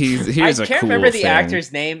 here's I a can't cool remember the thing.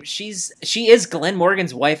 actor's name. She is Glenn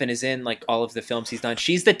Morgan's wife and is in like all of the films he's done.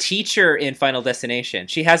 She's the teacher in Final Destination.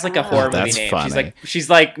 She has like a horror movie that's name. funny. She's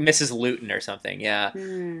like Mrs. Luton or something. Yeah.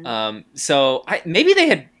 So maybe they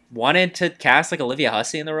had wanted to cast like Olivia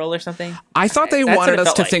Hussey in the role or something. I thought they That's wanted what it us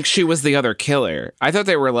felt to like. think she was the other killer. I thought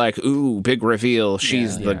they were like, ooh, big reveal.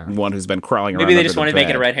 She's the one who's been crawling around. Maybe they under just the wanted to make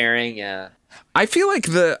it bed. a red herring. Yeah. I feel like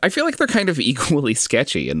they're kind of equally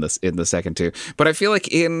sketchy in the second two. But I feel like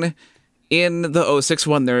in the 06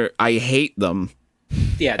 one, I hate them.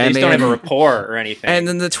 Yeah, they And just don't have a then- rapport or anything. And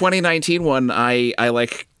then the 2019 one, I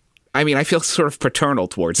like. I mean, I feel sort of paternal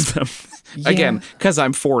towards them. Again, because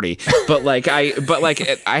I'm 40. But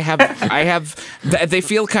I have. They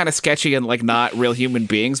feel kind of sketchy and like not real human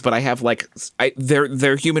beings. But I have like,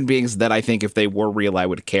 they're human beings that I think if they were real, I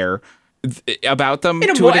would care about them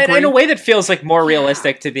in to a degree. in a way that feels like more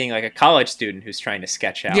realistic to being like a college student who's trying to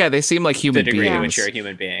sketch out. Yeah, they seem like the human degree to which beings. you're a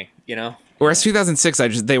human being. You know. Whereas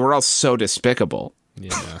 2006, they were all so despicable.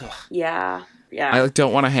 Yeah. I like,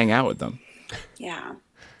 don't want to hang out with them. Yeah.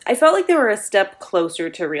 I felt like they were a step closer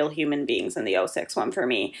to real human beings in the 06 one for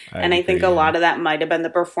me. And I think a lot of that might have been the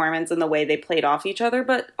performance and the way they played off each other.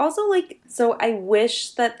 But also, like, so I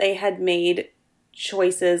wish that they had made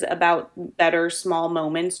choices about better small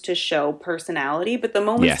moments to show personality, but the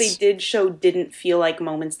moments they did show didn't feel like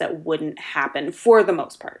moments that wouldn't happen for the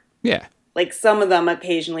most part. Yeah. Like, some of them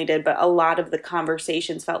occasionally did, but a lot of the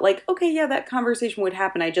conversations felt like, okay, yeah, that conversation would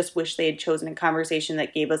happen. I just wish they had chosen a conversation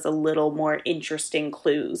that gave us a little more interesting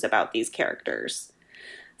clues about these characters.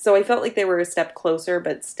 So I felt like they were a step closer,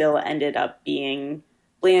 but still ended up being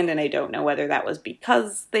bland, and I don't know whether that was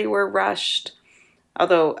because they were rushed.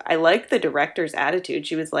 Although I like the director's attitude.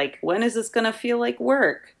 She was like, when is this going to feel like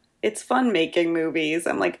work? It's fun making movies.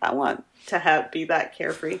 I'm like, I want to be that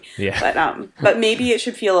carefree. Yeah. But maybe it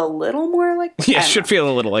should feel a little more like Yeah, it should feel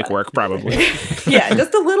a little like work, probably. Yeah,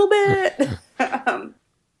 just a little bit.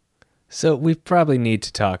 So we probably need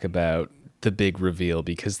to talk about the big reveal,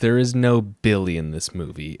 because there is no Billy in this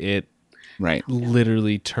movie. It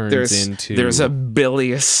literally turns into... There's a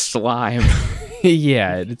bilious slime.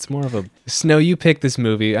 Yeah, it's more of a... Snow, you picked this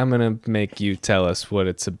movie. I'm going to make you tell us what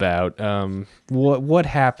it's about. What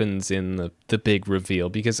happens in the big reveal?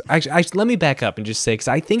 Because let me back up and just say, because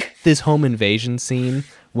I think this home invasion scene,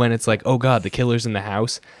 when it's like, oh God, the killer's in the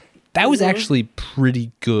house, that was actually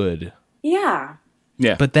pretty good. Yeah.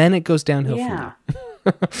 Yeah. But then it goes downhill from there.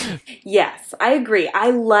 Yes, I agree. I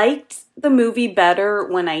liked the movie better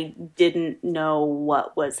when I didn't know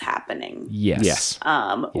what was happening. Yes.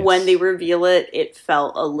 When they reveal it, it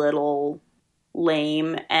felt a little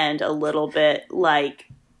lame and a little bit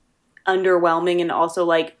like underwhelming, and also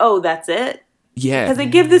like, oh, that's it? Yeah. Because they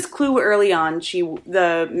give this clue early on.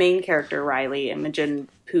 The main character, Riley, Imogen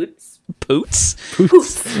Poots. Poots?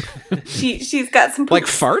 She's got some poots. Like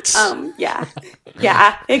farts? Yeah.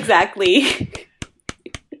 Yeah, exactly.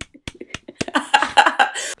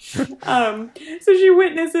 So she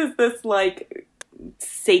witnesses this like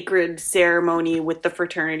sacred ceremony with the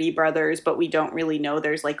fraternity brothers, but we don't really know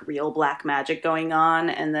there's like real black magic going on,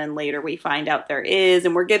 and then later we find out there is,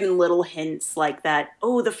 and we're given little hints like that,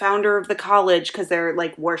 oh, the founder of the college, because they're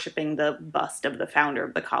like worshiping the bust of the founder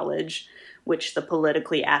of the college, which the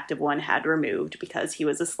politically active one had removed because he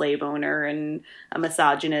was a slave owner and a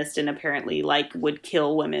misogynist, and apparently like would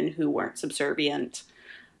kill women who weren't subservient.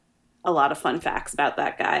 A lot of fun facts about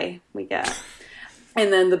that guy we get.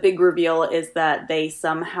 And then the big reveal is that they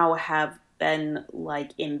somehow have been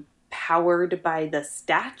like empowered by the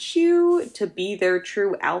statue to be their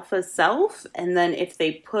true alpha self. And then if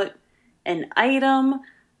they put an item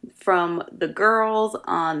from the girls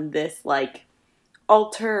on this like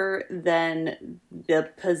altar, then the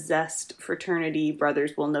possessed fraternity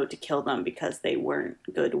brothers will know to kill them because they weren't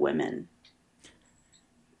good women.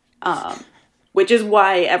 Which is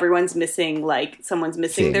why everyone's missing, like, someone's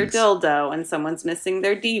missing their dildo and someone's missing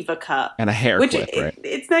their diva cup. And a hair clip, right?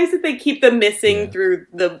 It's nice that they keep them missing through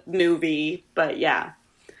the movie, but yeah.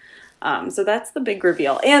 So that's the big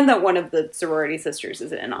reveal. And that one of the sorority sisters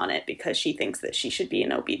is in on it because she thinks that she should be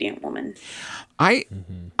an obedient woman. I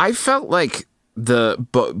felt like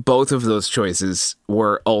both of those choices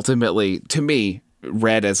were ultimately, to me,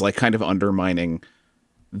 read as, like, kind of undermining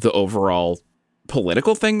the overall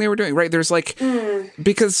political thing they were doing, right? There's like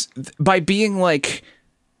because by being like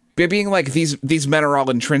these men are all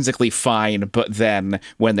intrinsically fine, but then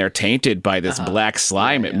when they're tainted by this black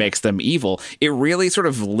slime, it makes them evil. It really sort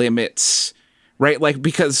of limits, right? Like,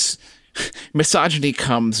 because misogyny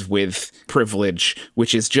comes with privilege,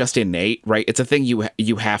 which is just innate, right? It's a thing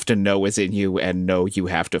you have to know is in you and know you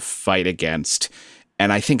have to fight against.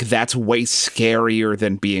 And I think that's way scarier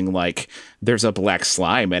than being like, there's a black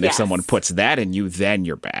slime, and if someone puts that in you, then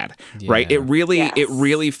you're bad, right? It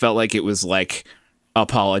really felt like it was like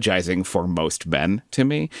apologizing for most men to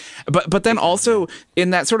me. But then also in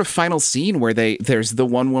that sort of final scene where there's the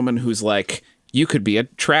one woman who's like, you could be a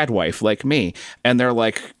trad wife like me, and they're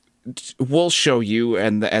like, we'll show you,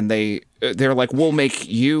 and they're like, we'll make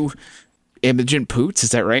you Imogen Poots, is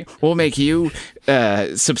that right? We'll make you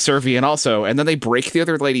subservient also. And then they break the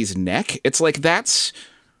other lady's neck. It's like, that's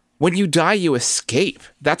when you die, you escape.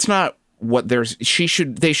 That's not what they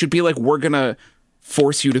should be like, we're gonna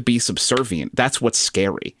force you to be subservient. That's what's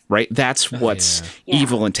scary, right? That's what's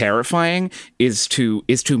evil and terrifying, is to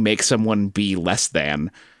make someone be less than.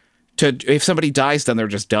 If somebody dies, then they're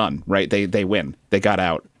just done, right? They win. They got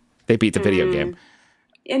out. They beat the video game.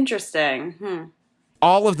 Interesting.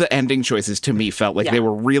 All of the ending choices to me felt like they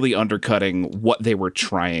were really undercutting what they were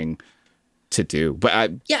trying to do.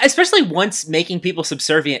 But especially once making people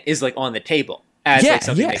subservient is like on the table as like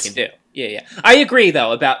something they can do. Yeah. I agree,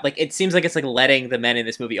 though, about, like, it seems like it's, like, letting the men in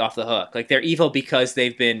this movie off the hook. Like, they're evil because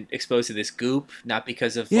they've been exposed to this goop, not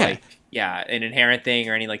because of, an inherent thing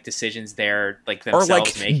or any, like, decisions they're, like, themselves or,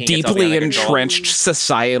 like, making. deeply entrenched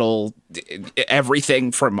societal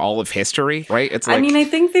everything from all of history, right? It's like, I mean, I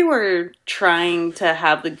think they were trying to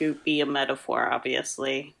have the goop be a metaphor,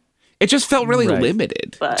 obviously. It just felt really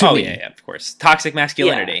limited to me. Yeah, of course. Toxic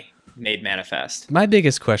masculinity. Yeah. Made manifest. My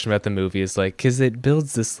biggest question about the movie is like, because it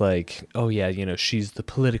builds this like, oh yeah, you know, she's the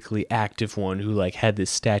politically active one who like had this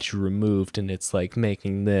statue removed, and it's like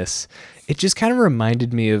making this. It just kind of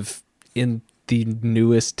reminded me of in the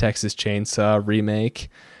newest Texas Chainsaw remake,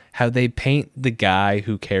 how they paint the guy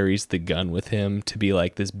who carries the gun with him to be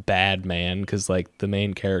like this bad man, because like the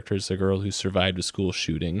main character is a girl who survived a school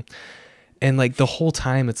shooting, and like the whole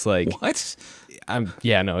time it's like, what?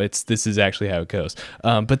 This is actually how it goes.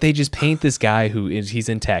 But they just paint this guy he's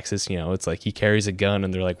in Texas, you know, it's like he carries a gun,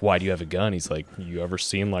 and they're like, why do you have a gun? He's like, you ever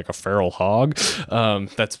seen like a feral hog?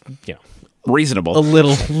 That's, you know, reasonable. A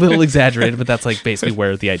little exaggerated, but that's like basically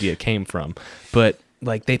where the idea came from. But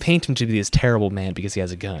like they paint him to be this terrible man because he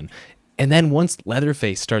has a gun. And then once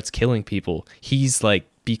Leatherface starts killing people, he's like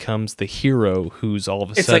becomes the hero who's all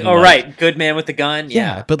of a sudden... It's like, oh, right, good man with the gun?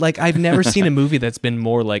 Yeah, but like I've never seen a movie that's been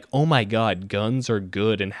more like, oh my god, guns are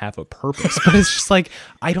good and have a purpose. But it's just like,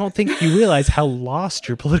 I don't think you realize how lost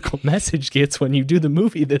your political message gets when you do the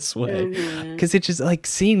movie this way. Because it just like,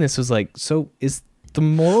 seeing this was like, so is... the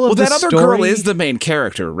moral of the story... Well, that other girl is the main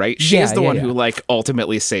character, right? She is the one who, like,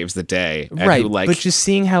 ultimately saves the day. And right, who, like... but just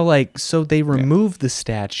seeing how, like, so they remove the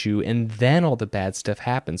statue, and then all the bad stuff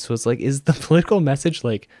happens. So it's like, is the political message,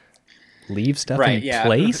 like, leave stuff in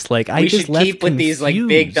place? Like, I just left keep with these, like,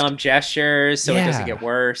 big, dumb gestures so it doesn't get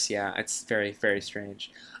worse. Yeah, it's very, very strange.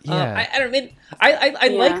 Yeah. I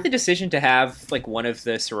like the decision to have like one of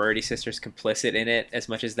the sorority sisters complicit in it as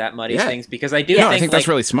much as that muddies things, because I think that's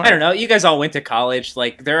really smart. I don't know, you guys all went to college,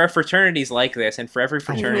 like there are fraternities like this, and for every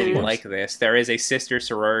fraternity like this, there is a sister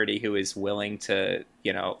sorority who is willing to,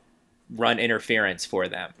 you know, run interference for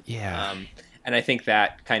them. Yeah. And I think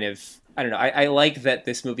that kind of, I don't know, I like that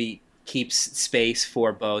this movie keeps space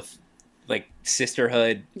for both like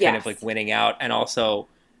sisterhood kind of like winning out, and also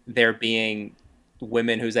there being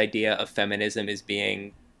women whose idea of feminism is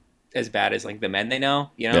being as bad as like the men they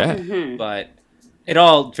know, you know? But it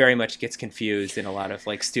all very much gets confused in a lot of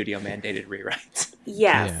like studio mandated rewrites.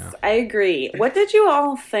 Yes, I agree. What did you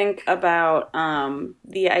all think about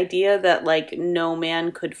the idea that like no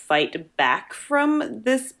man could fight back from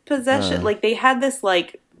this possession? Like they had this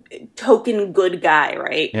like token good guy,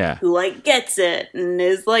 right? Yeah. Who like gets it and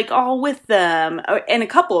is like all with them, and a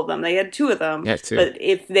couple of them. They had two of them. Yeah, two. But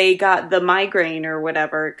if they got the migraine or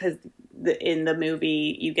whatever, because in the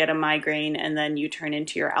movie you get a migraine and then you turn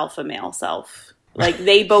into your alpha male self. Like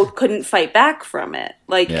they both couldn't fight back from it.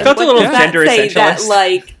 Like felt a little gender essentialist. That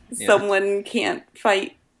like someone can't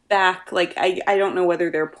fight back. Like I don't know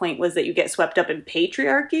whether their point was that you get swept up in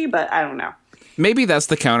patriarchy, but I don't know. Maybe that's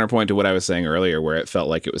the counterpoint to what I was saying earlier, where it felt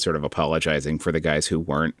like it was sort of apologizing for the guys who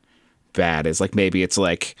weren't bad. Is like, maybe it's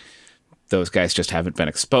like those guys just haven't been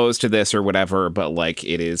exposed to this or whatever, but like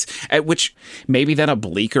it is, at which maybe then a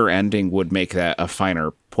bleaker ending would make that a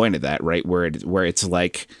finer point of that, right? Where it's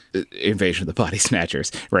like Invasion of the Body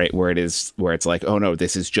Snatchers, right? Where it's like, oh no,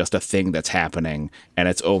 this is just a thing that's happening and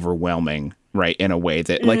it's overwhelming, right? In a way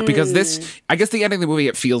that like, because this, I guess the ending of the movie,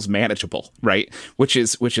 it feels manageable, right? Which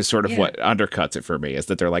is sort of what undercuts it for me, is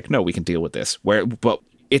that they're like, no, we can deal with this. But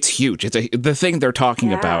it's huge. The thing they're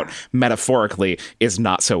talking about metaphorically is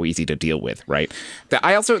not so easy to deal with, right?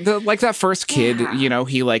 I also like that first kid. You know,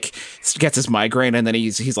 he like gets his migraine and then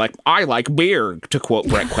he's like, I like beer, to quote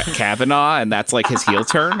Brett Kavanaugh, and that's like his heel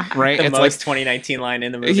turn, right? The it's most like 2019 line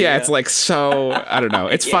in the movie. Yeah, it's like, so I don't know.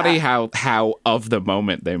 It's funny how of the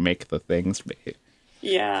moment they make the things be.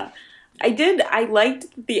 Yeah. I liked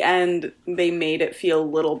the end. They made it feel a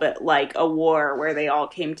little bit like a war where they all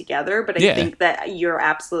came together. But I think that you're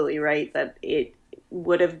absolutely right that it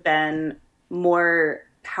would have been more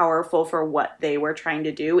powerful for what they were trying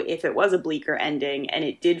to do if it was a bleaker ending. And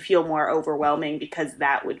it did feel more overwhelming because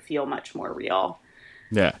that would feel much more real.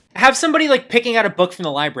 Yeah. Have somebody like picking out a book from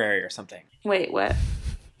the library or something. Wait, what?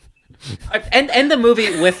 End the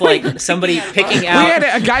movie with like somebody picking out. We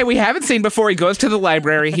had a guy we haven't seen before. He goes to the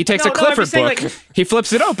library. He takes a Clifford book. Like, he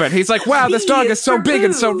flips it open. He's like, "Wow, this dog is so big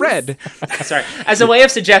and so red." Sorry, as a way of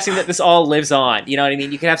suggesting that this all lives on. You know what I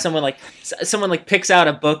mean? You could have someone like picks out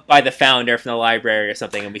a book by the founder from the library or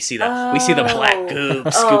something, and we see the black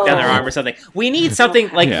goop scoop down their arm or something. We need something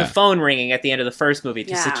like the phone ringing at the end of the first movie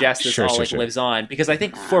to suggest this lives on, because I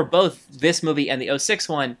think for both this movie and the 2006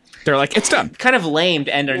 one, they're like, it's done. Kind of lame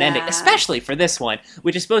to end on an ending. especially for this one,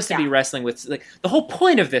 which is supposed to be wrestling with, like, the whole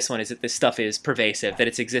point of this one is that this stuff is pervasive, that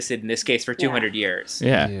it's existed in this case for 200 years.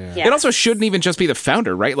 Yeah. It also shouldn't even just be the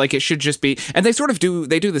founder, right? Like, it should just be, and they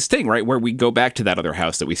do this thing, right, where we go back to that other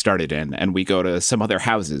house that we started in, and we go to some other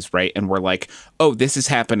houses, right, and we're like, oh, this is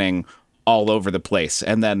happening all over the place,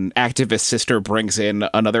 and then activist sister brings in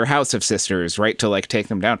another house of sisters, right, to like take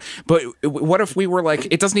them down. But what if we were like,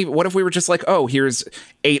 what if we were just like, oh, here's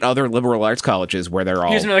 8 other liberal arts colleges where they're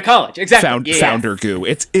all, here's another college, exactly, founder goo.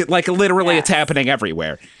 It's like literally it's happening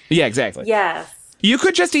everywhere. Yeah, exactly. Yes. You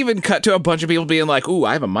could just even cut to a bunch of people being like, ooh,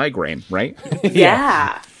 I have a migraine, right?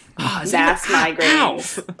 Yeah. Mass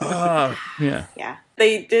migraines. Yeah.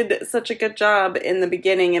 They did such a good job in the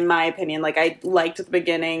beginning, in my opinion. Like, I liked at the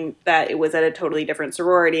beginning that it was at a totally different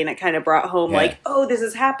sorority, and it kind of brought home, like, oh, this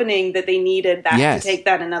is happening, that they needed that to take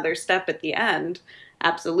that another step at the end.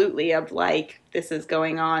 Absolutely, of, like, this is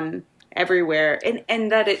going on everywhere.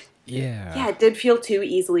 And that it did feel too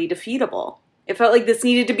easily defeatable. It felt like this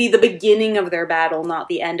needed to be the beginning of their battle, not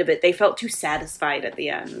the end of it. They felt too satisfied at the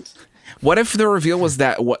end. What if the reveal was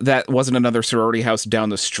that that wasn't another sorority house down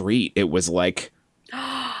the street? It was like...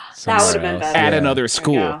 That would have been better. At another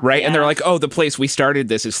school, right? Yeah. And they're like, oh, the place we started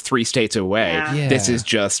this is 3 states away. Yeah. This is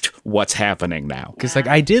just what's happening now. Because like,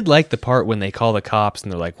 I did like the part when they call the cops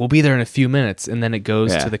and they're like, we'll be there in a few minutes. And then it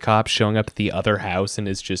goes to the cops showing up at the other house and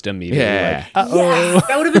is just immediately like, uh-oh. Yes.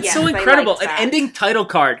 That would have been so incredible. An ending title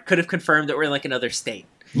card could have confirmed that we're in like another state.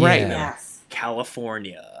 Right. Yes.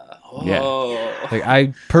 California. Oh. Yeah. Like,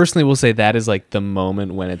 I personally will say that is like the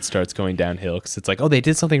moment when it starts going downhill, because it's like, oh, they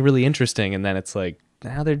did something really interesting, and then it's like,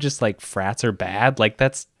 now they're just like, frats are bad. Like,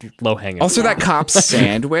 that's low hanging. Also, that cop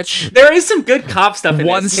sandwich. There is some good cop stuff in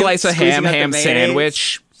One slice of ham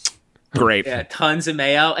sandwich. Great. Yeah, tons of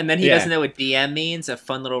mayo. And then he doesn't know what DM means. A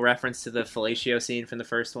fun little reference to the fellatio scene from the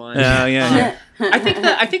first one. Oh, yeah.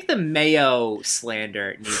 I think the mayo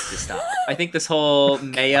slander needs to stop. I think this whole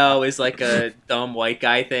mayo is like a dumb white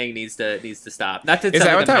guy thing needs to stop. Not to is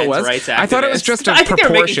that what that was? I thought it was just a proportion thing. I think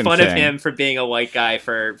they were making fun of him for being a white guy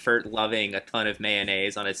for loving a ton of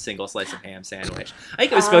mayonnaise on a single slice of ham sandwich. I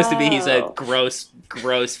think it was supposed to be he's a gross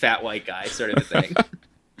fat white guy sort of a thing.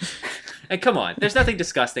 And come on, there's nothing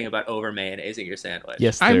disgusting about over mayonnaising your sandwich.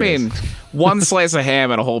 Yes, I mean, 1 slice of ham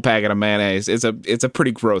and a whole packet of mayonnaise is a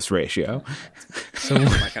pretty gross ratio. So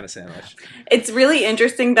my kind of sandwich. It's really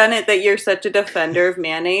interesting, Bennett, that you're such a defender of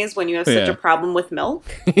mayonnaise when you have such a problem with milk.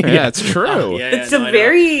 Yeah, it's true. It's a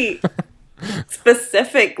very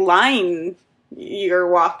specific line you're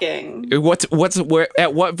walking.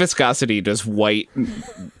 At what viscosity does white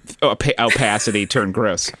opacity turn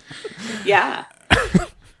gross? Yeah.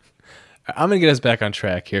 I'm going to get us back on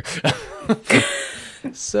track here.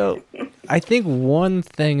 So, I think one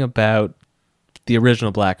thing about the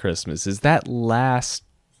original Black Christmas is that last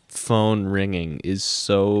phone ringing is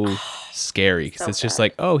so scary, because it's just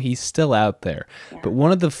like, oh, he's still out there. Yeah. But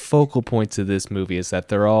one of the focal points of this movie is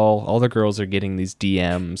that all the girls are getting these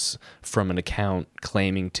DMs from an account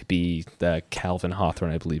claiming to be the Calvin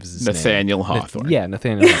Hawthorne, I believe is his Nathaniel name. Hawthorne.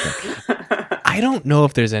 Nathaniel Hawthorne. I don't know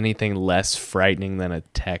if there's anything less frightening than a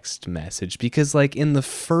text message, because like in the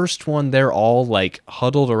first one, they're all like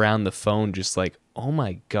huddled around the phone, just like, oh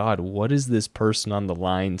my God, what is this person on the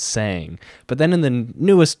line saying? But then in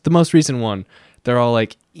the most recent one, they're all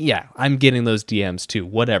like, yeah, I'm getting those DMs too,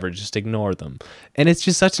 whatever, just ignore them. And it's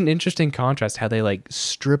just such an interesting contrast how they like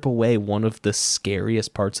strip away one of the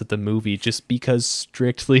scariest parts of the movie just because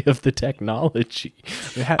strictly of the technology.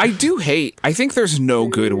 I think there's no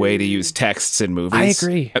good way to use texts in movies.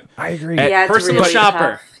 I agree. Yeah, personal really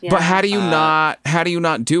shopper. Yeah. But how do you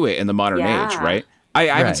not do it in the modern age, right? I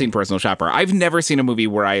haven't seen Personal Shopper. I've never seen a movie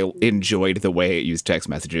where I enjoyed the way it used text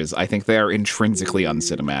messages. I think they're intrinsically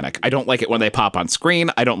uncinematic. I don't like it when they pop on screen.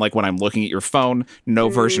 I don't like when I'm looking at your phone. No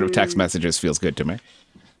version of text messages feels good to me.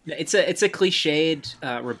 It's a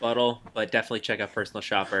cliched rebuttal, but definitely check out Personal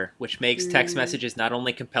Shopper, which makes text messages not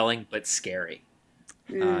only compelling, but scary.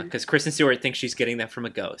 Because Kristen Stewart thinks she's getting them from a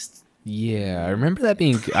ghost. Yeah, I remember that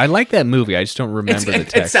being... I like that movie, I just don't remember the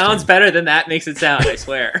text. It sounds better than that makes it sound, I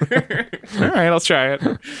swear. All right, I'll try it.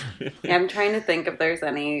 Yeah, I'm trying to think if there's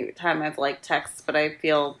any time I've liked texts, but I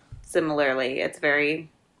feel similarly.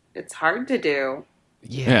 It's hard to do.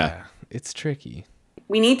 Yeah, it's tricky.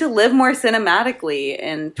 We need to live more cinematically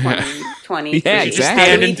in 2020. Yeah, exactly.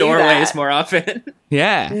 Stand in doorways more often.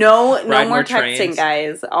 Yeah. No more more texting, trains.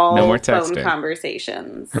 guys. All no more phone texting.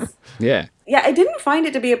 conversations. Yeah. Yeah, I didn't find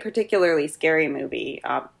it to be a particularly scary movie,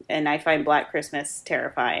 and I find Black Christmas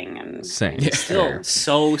terrifying. And Same. Still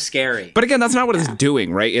so scary. But again, that's not what it's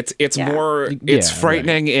doing, right? It's more, it's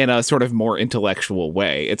frightening in a sort of more intellectual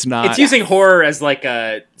way. It's not. It's using horror as like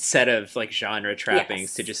a set of like genre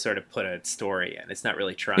trappings to just sort of put a story in. It's not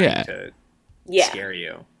really trying to scare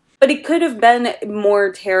you. But it could have been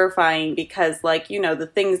more terrifying because, like, you know, the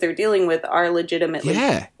things they're dealing with are legitimately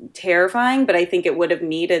terrifying, but I think it would have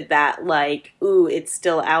needed that, like, ooh, it's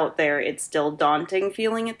still out there, it's still daunting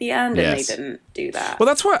feeling at the end, and they didn't do that. Well,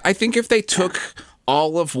 that's what I think if they took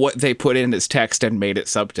all of what they put in as text and made it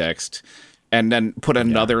subtext, and then put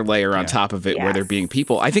another layer on top of it where they're being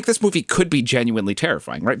people, I think this movie could be genuinely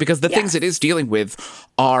terrifying, right? Because the things it is dealing with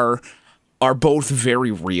are both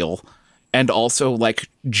very real and also, like,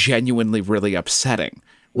 genuinely really upsetting,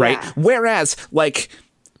 right? Yeah. Whereas, like,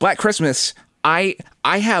 Black Christmas, I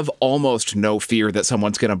have almost no fear that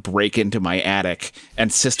someone's going to break into my attic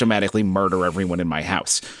and systematically murder everyone in my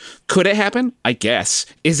house. Could it happen? I guess.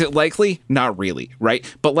 Is it likely? Not really, right?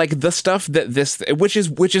 But, like, the stuff that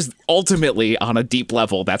which is ultimately, on a deep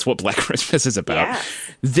level, that's what Black Christmas is about. Yeah.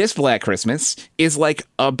 This Black Christmas is, like,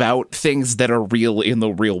 about things that are real in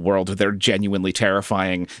the real world. They're genuinely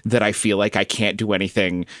terrifying that I feel like I can't do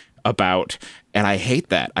anything about, and I hate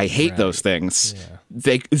that. I hate those things.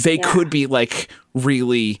 Yeah. They could be, like,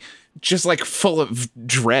 really just, like, full of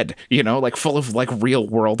dread, you know, like, full of, like, real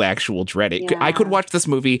world actual dread. I could watch this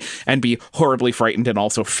movie and be horribly frightened and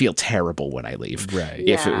also feel terrible when I leave.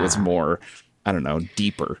 If it was more, I don't know,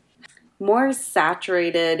 deeper. More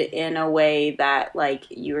saturated in a way that, like,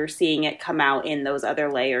 you're seeing it come out in those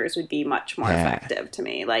other layers would be much more effective to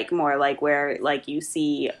me. Like, more like where, like, you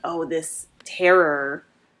see, this terror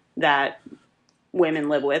that women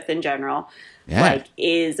live with in general, like,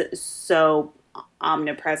 is so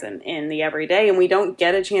omnipresent in the everyday, and we don't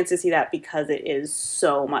get a chance to see that because it is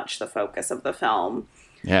so much the focus of the film.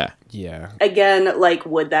 Yeah. Again, like,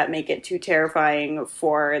 would that make it too terrifying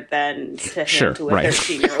for then to hand to a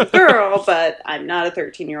 13-year-old girl? But I'm not a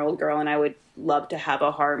 13-year-old girl, and I would love to have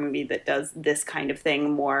a horror movie that does this kind of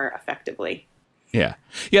thing more effectively. Yeah,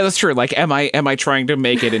 that's true. Like, am I trying to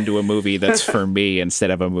make it into a movie that's for me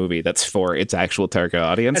instead of a movie that's for its actual target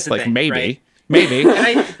audience? Like, thing, maybe. Right? Maybe.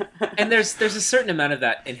 And there's a certain amount of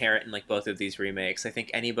that inherent in, like, both of these remakes. I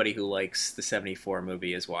think anybody who likes the 74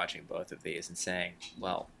 movie is watching both of these and saying,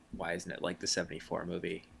 well, why isn't it like the 74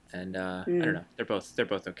 movie? And I don't know. They're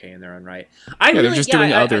both okay in their own right. They're just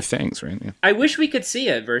doing other things, right? Yeah. I wish we could see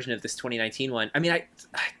a version of this 2019 one. I mean,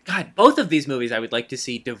 God, both of these movies I would like to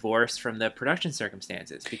see divorced from the production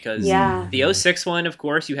circumstances, because the 06 one, of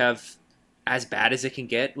course, you have as bad as it can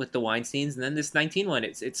get with the Weinsteins, and then this 19 one,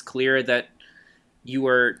 it's clear that you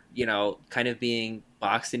were, you know, kind of being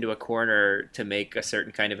boxed into a corner to make a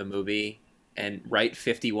certain kind of a movie and write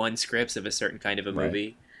 51 scripts of a certain kind of a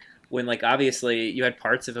movie. When, like, obviously you had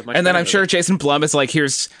parts of a much. And then I'm sure Jason Blum is like,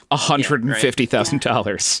 here's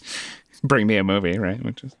 $150,000. Bring me a movie, right?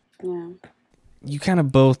 Which is. Yeah. You kind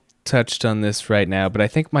of both touched on this right now, but I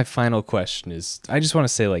think my final question is, I just want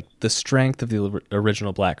to say, like, the strength of the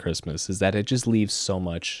original Black Christmas is that it just leaves so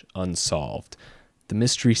much unsolved. The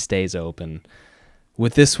mystery stays open.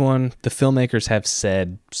 With this one, the filmmakers have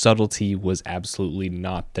said subtlety was absolutely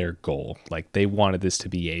not their goal. Like, they wanted this to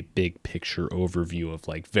be a big picture overview of,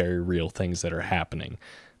 like, very real things that are happening.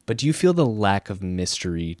 But do you feel the lack of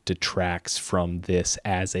mystery detracts from this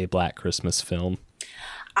as a Black Christmas film?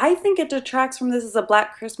 I think it detracts from this as a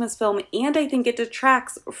Black Christmas film, and I think it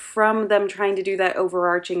detracts from them trying to do that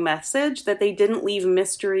overarching message that they didn't leave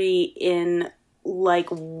mystery in, like,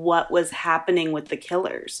 what was happening with the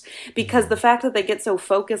killers, because the fact that they get so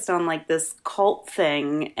focused on, like, this cult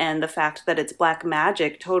thing and the fact that it's black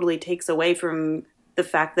magic totally takes away from the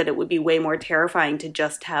fact that it would be way more terrifying to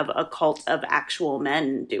just have a cult of actual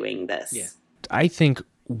men doing this. I think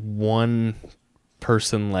one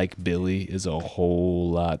person like Billy is a whole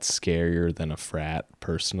lot scarier than a frat,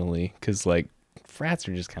 personally, because, like, frats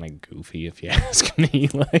are just kind of goofy, if you ask me.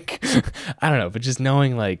 Like, I don't know, but just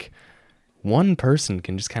knowing, like, one person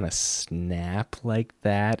can just kind of snap like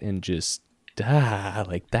that and just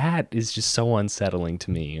like, that is just so unsettling to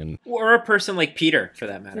me. And or a person like Peter, for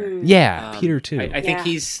that matter. Peter too. I think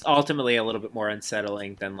he's ultimately a little bit more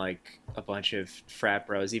unsettling than, like, a bunch of frat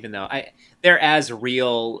bros, even though they're as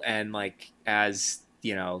real and, like, as,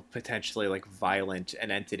 you know, potentially, like, violent an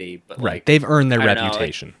entity, but like, they've earned their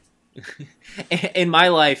reputation. In my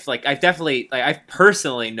life, like, I've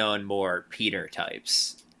personally known more Peter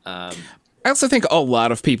types. I also think a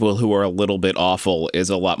lot of people who are a little bit awful is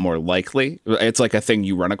a lot more likely. It's like a thing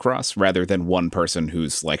you run across rather than one person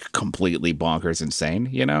who's like completely bonkers insane,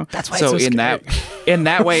 you know? That's why so it's so in scary. in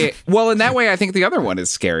that way, I think the other one is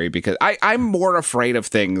scary because I'm more afraid of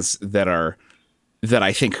things that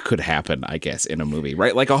I think could happen, I guess, in a movie,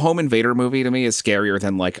 right? Like a home invader movie to me is scarier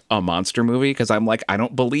than like a monster movie because I'm like, I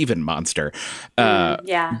don't believe in monster.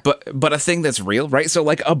 Yeah. But a thing that's real, right? So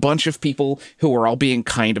like a bunch of people who are all being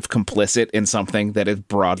kind of complicit in something that is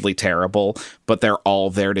broadly terrible, but they're all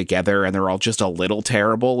there together and they're all just a little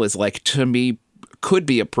terrible is like, to me, could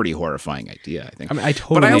be a pretty horrifying idea, I think. I mean, I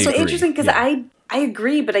totally But I Also agree. interesting because Yeah. I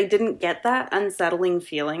agree, but I didn't get that unsettling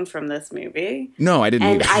feeling from this movie. No, I didn't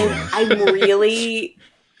And either. I'm really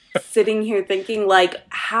sitting here thinking, like,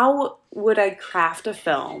 how would I craft a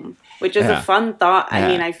film? Which is Yeah. a fun thought. I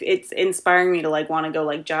Yeah. mean, it's inspiring me to like want to go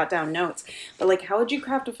like jot down notes. But like, how would you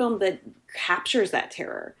craft a film that captures that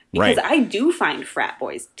terror? Because Right. I do find frat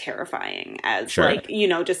boys terrifying as Sure. like, you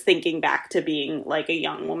know, just thinking back to being like a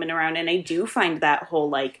young woman around. And I do find that whole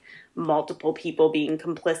like multiple people being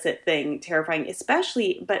complicit thing terrifying,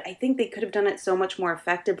 especially, but I think they could have done it so much more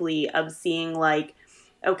effectively of seeing like,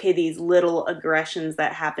 okay, these little aggressions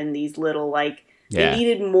that happen, these little like, Yeah. they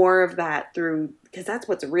needed more of that through, because that's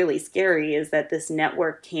what's really scary is that this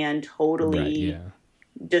network can totally Right,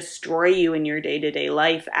 yeah. destroy you in your day-to-day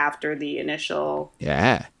life after the initial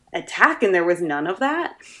Yeah. attack, and there was none of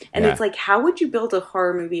that. And Yeah. it's like, how would you build a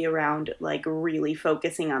horror movie around like really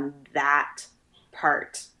focusing on that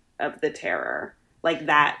part of the terror, like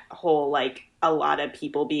that whole like a lot of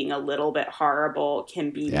people being a little bit horrible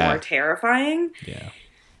can be Yeah. more terrifying. Yeah.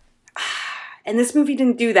 And this movie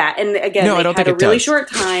didn't do that. And again, No, I they don't had think a it really does.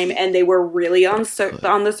 short time, and they were really on the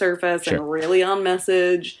surface Sure. and really on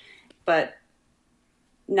message. But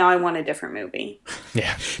now I want a different movie.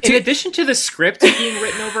 Yeah. In addition to the script being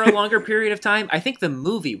written over a longer period of time, I think the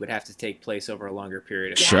movie would have to take place over a longer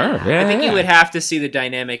period of time. Sure. Yeah. I think you would have to see the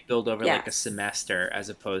dynamic build over like a Yes. semester as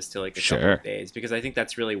opposed to like a Sure. couple of days, because I think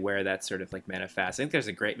that's really where that sort of like manifests. I think there's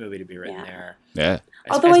a great movie to be written Yeah. there. Yeah.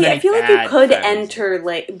 Although As I many feel like you bad could films. enter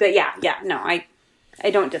like, but yeah, no, I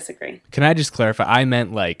don't disagree. Can I just clarify? I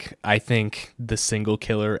meant like I think the single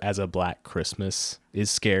killer as a Black Christmas is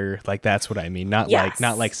scarier. Like that's what I mean. Not Yes.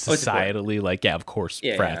 like it's important. societally. Like yeah, of course,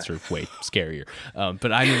 Yeah, frats are way scarier.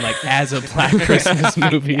 But I mean like as a Black Christmas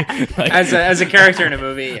movie. Like, As a character in a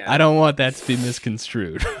movie, yeah. I don't want that to be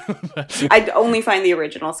misconstrued. I only find the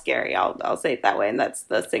original scary. I'll say it that way, and that's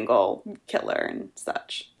the single killer and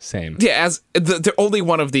such. Same. Yeah, as the only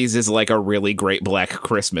one of these is like a really great Black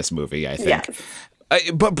Christmas movie, I think. Yes.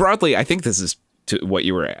 But broadly, I think this is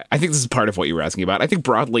I think this is part of what you were asking about. I think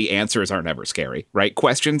broadly, answers are never scary, right?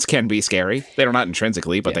 Questions can be scary. They're not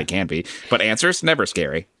intrinsically, but they can be. But answers, never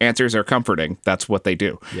scary. Answers are comforting. That's what they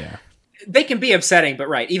do. Yeah. They can be upsetting, but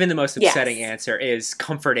right, even the most Yes. upsetting answer is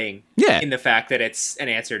comforting Yeah. in the fact that it's an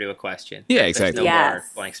answer to a question. Yeah, There's exactly. no Yes. more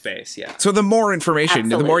blank space, yeah. So the more information,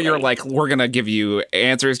 the more you're Absolutely. like, we're going to give you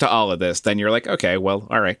answers to all of this, then you're like, okay, well,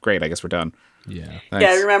 all right, great. I guess we're done. Yeah. Thanks.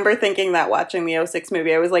 Yeah, I remember thinking that watching the 06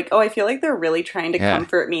 movie, I was like, oh, I feel like they're really trying to Yeah.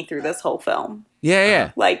 comfort me through this whole film.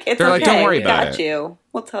 Yeah. Like, it's They're okay, like, don't worry we about got it. you.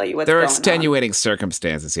 We'll tell you what's There are going on. extenuating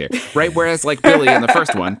circumstances here, right? Whereas like Billy in the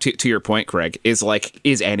first one, to your point, Craig, is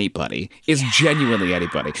anybody, is genuinely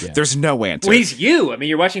anybody. There's no answer. Well, he's you. I mean,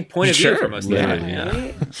 you're watching point of Sure, view for most of the time.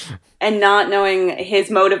 literally, Yeah. And not knowing his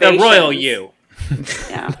The motivation. royal you.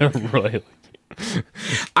 Yeah. Royally.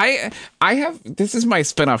 I have, this is my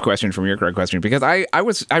spin-off question from your Craig question, because I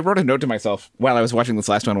wrote a note to myself while I was watching this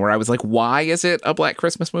last one where I was like, why is it a Black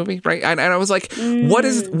Christmas movie, right? And I was like, what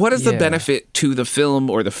is the Yeah. benefit to the film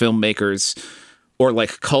or the filmmakers or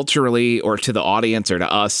like culturally or to the audience or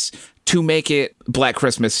to us to make it Black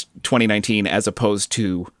Christmas 2019 as opposed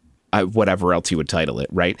to whatever else you would title it,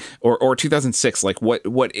 right? Or 2006, like what?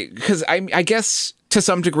 Because I guess to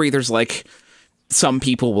some degree there's like some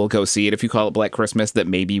people will go see it if you call it Black Christmas that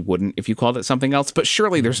maybe wouldn't if you called it something else. But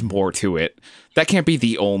surely there's more to it. That can't be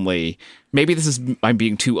the only. Maybe I'm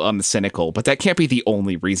being too uncynical, but that can't be the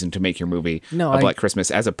only reason to make your movie No, a Black Christmas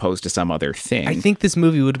as opposed to some other thing. I think this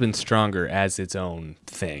movie would have been stronger as its own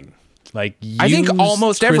thing. Like I think use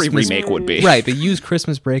almost every Christmas- remake would be. Right, but use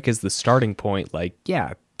Christmas Break as the starting point. Like,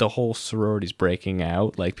 yeah, the whole sorority's breaking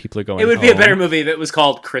out. Like, people are going It would be a home. better movie if it was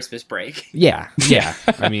called Christmas Break. Yeah.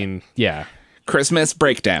 I mean, yeah. Christmas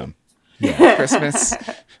breakdown. Yeah,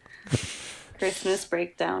 Christmas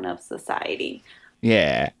breakdown of society.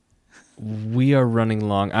 Yeah. We are running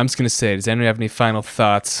long. I'm just going to say, does anyone have any final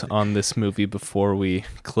thoughts on this movie before we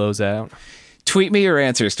close out? Tweet me your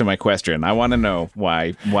answers to my question. I want to know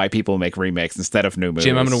why people make remakes instead of new movies.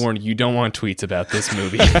 Jim, I'm going to warn you, you don't want tweets about this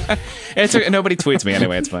movie. Nobody tweets me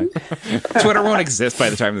anyway. It's fine. Twitter won't exist by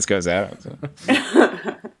the time this goes out. So.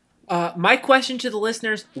 My question to the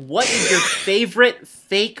listeners, what is your favorite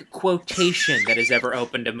fake quotation that has ever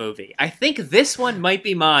opened a movie? I think this one might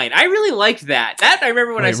be mine. I really liked that. I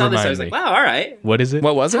remember when I saw this, I was like, wow, all right. What is it?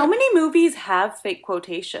 What was it? How many movies have fake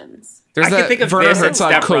quotations? I can think of Werner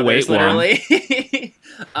Herzog Kuwait, literally.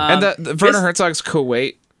 And the Werner Herzog's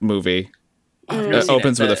Kuwait movie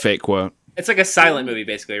opens with a fake quote. It's like a silent movie,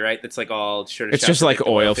 basically, right? That's like all short. It's just like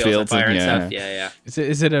oil fields and stuff. Yeah.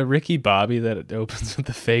 Is it a Ricky Bobby that it opens with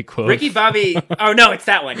the fake quote? Ricky Bobby. Oh no, it's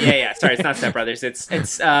that one. Yeah. Sorry, it's not Step Brothers. It's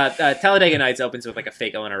Talladega Nights opens with like a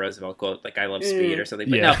fake Eleanor Roosevelt quote, like "I love speed" or something.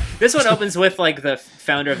 But no, this one opens with like the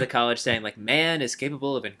founder of the college saying like, "Man is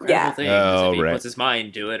capable of incredible things. If he puts his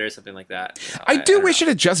mind to it," or something like that. I do wish it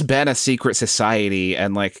had just been a secret society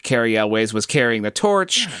and like Carrie Elways was carrying the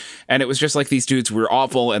torch, and it was just like these dudes were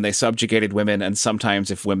awful and they subjugated women, and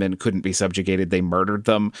sometimes if women couldn't be subjugated, they murdered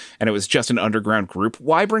them, and it was just an underground group.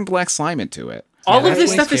 Why bring Black Slime into it? All of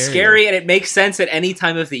this stuff is scary, and it makes sense at any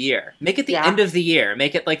time of the year. Make it the end of the year.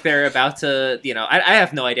 Make it like they're about to, I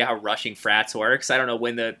have no idea how rushing frats works. I don't know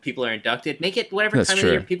when the people are inducted. Make it whatever time of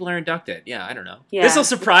the year people are inducted. Yeah, I don't know. Yeah. This will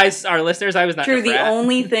surprise our listeners. I was not true. The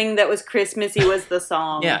only thing that was Christmassy was the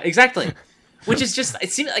song. Yeah, exactly. Which is just,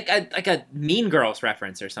 it seemed like a Mean Girls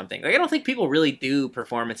reference or something. Like, I don't think people really do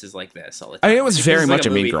performances like this all the time. I mean, it was very much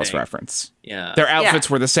a Mean Girls reference. Yeah. Their outfits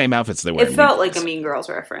were the same outfits they were. It felt like a Mean Girls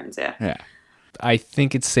reference, yeah. Yeah. I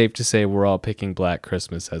think it's safe to say we're all picking Black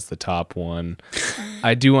Christmas as the top one.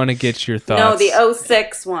 I do want to get your thoughts. No, the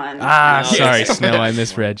 06 one. Sorry, Snow, I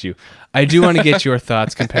misread you. I do want to get your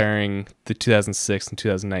thoughts comparing the 2006 and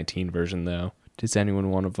 2019 version, though. Does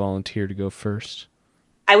anyone want to volunteer to go first?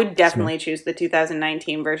 I would definitely choose the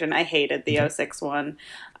 2019 version. I hated the 06 one.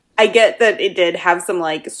 I get that it did have some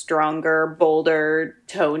like stronger, bolder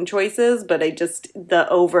tone choices, but the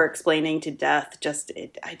over explaining to death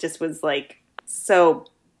I just was like so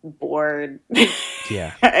bored.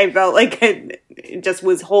 Yeah. I felt like it just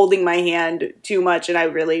was holding my hand too much, and I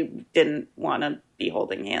really didn't want to be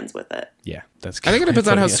holding hands with it. Yeah, that's I think it depends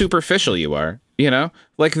on how superficial you are.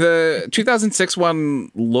 Like the 2006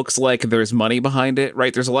 one looks like there's money behind it,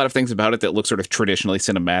 right? There's a lot of things about it that look sort of traditionally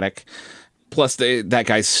cinematic. Plus, that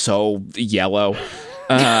guy's so yellow.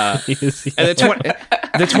 And the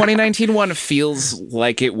 2019 one feels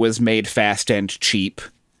like it was made fast and cheap.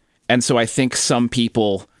 And so I think some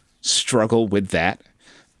people struggle with that.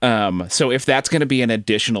 So if that's going to be an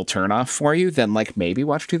additional turnoff for you, then like maybe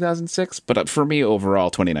watch 2006. But for me, overall,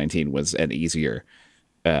 2019 was an easier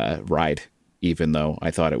ride, even though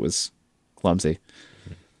I thought it was clumsy.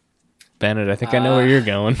 Bennett, I think I know where you're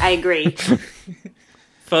going. I agree.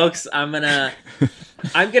 Folks, I'm gonna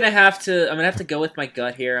have to go with my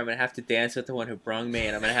gut here. I'm gonna have to dance with the one who brung me,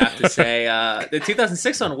 and I'm gonna have to say the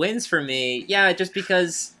 2006 one wins for me. Yeah, just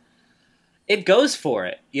because it goes for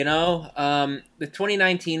it, The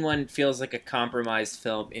 2019 one feels like a compromised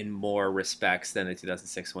film in more respects than the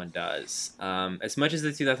 2006 one does. As much as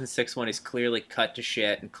the 2006 one is clearly cut to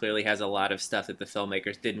shit and clearly has a lot of stuff that the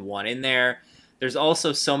filmmakers didn't want in there, there's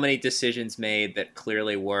also so many decisions made that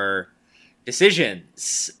clearly were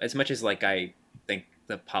decisions. As much as like I think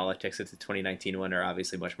the politics of the 2019 one are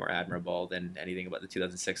obviously much more admirable than anything about the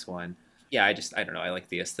 2006 one. Yeah, I don't know. I like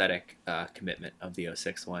the aesthetic commitment of the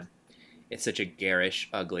 06 one. It's such a garish,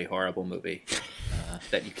 ugly, horrible movie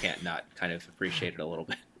that you can't not kind of appreciate it a little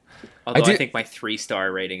bit. Although I think my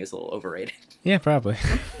 3-star rating is a little overrated. Yeah, probably.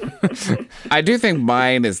 I do think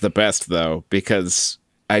mine is the best, though, because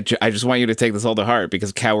I just want you to take this all to heart,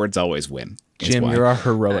 because cowards always win. Jim, you're our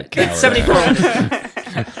heroic coward. 74.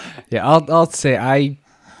 Yeah, I'll say I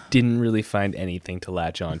didn't really find anything to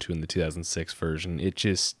latch onto in the 2006 version. It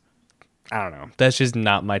just, I don't know. That's just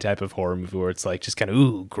not my type of horror movie where it's like just kind of,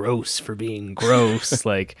 ooh, gross for being gross.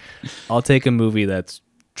 Like, I'll take a movie that's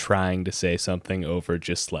trying to say something over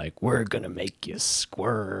just like, we're going to make you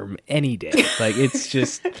squirm any day. Like, it's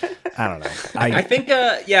just, I don't know. I think,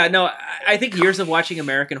 I think years of watching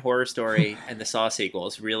American Horror Story and the Saw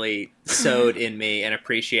sequels really sowed in me an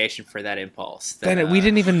appreciation for that impulse. Bennett, we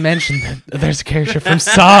didn't even mention that there's a character from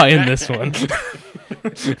Saw in this one.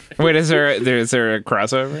 Wait, is there a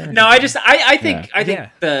crossover? No, I think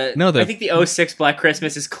the 06 Black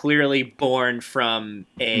Christmas is clearly born from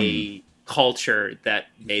a culture that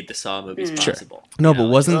made the Saw movies possible. No, but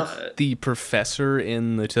wasn't the professor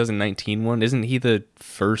in the 2019 one, isn't he the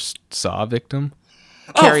first Saw victim?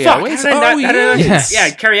 Cary Elwes? Yeah,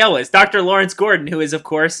 Cary Elwes. Dr. Lawrence Gordon, who is, of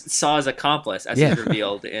course, Saw's accomplice, as is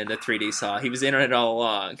revealed in the 3D Saw. He was in it all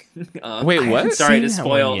along. Wait, what? Sorry to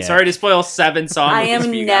spoil 7 Saw movies. I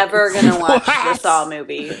am never going to watch the Saw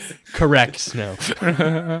movies. Correct, no.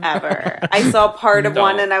 Ever. I saw part of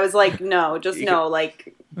one and I was like, no, just no,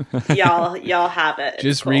 like... y'all have it.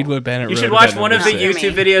 Just read what Bennett wrote. You should watch one of the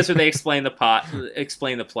YouTube videos where they explain the plot.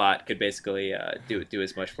 Explain the plot could basically do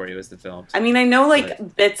as much for you as the films. I mean, I know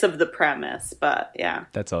like bits of the premise, but yeah.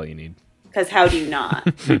 That's all you need. Because how do you not?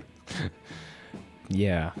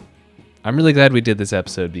 Yeah. I'm really glad we did this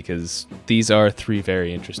episode because these are 3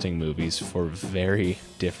 very interesting movies for very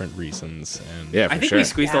different reasons. And yeah, I think we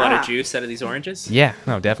squeezed a lot of juice out of these oranges. Yeah,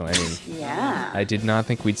 no, definitely. I mean, I did not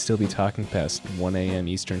think we'd still be talking past 1 a.m.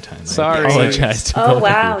 Eastern time. Sorry. I apologize to both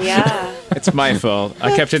of you. Yeah. It's my fault.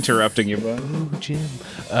 I kept interrupting you, bud. Oh, Jim.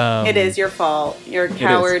 It is your fault. You're a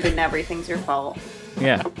coward and everything's your fault.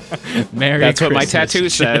 Yeah. Merry That's Christmas, what my tattoo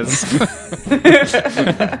Jim. says.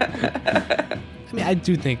 I mean, I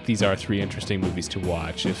do think these are 3 interesting movies to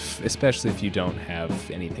watch, especially if you don't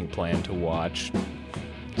have anything planned to watch.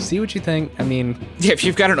 See what you think. I mean... Yeah, if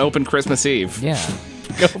you've got an open Christmas Eve. Yeah.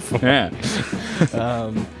 Go for it.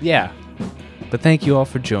 Yeah. But thank you all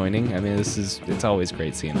for joining. I mean, it's always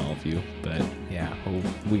great seeing all of you. But yeah,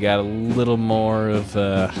 we got a little more of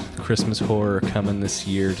Christmas horror coming this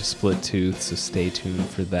year to Split Tooth, so stay tuned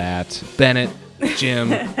for that. Bennett, Jim,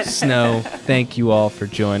 Snow, thank you all for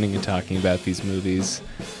joining and talking about these movies.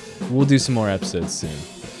 We'll do some more episodes soon.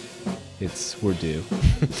 We're due.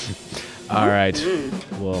 All right.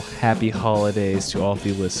 Well, happy holidays to all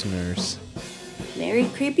the listeners. Merry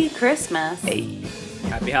creepy Christmas. Hey.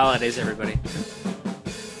 Happy holidays, everybody.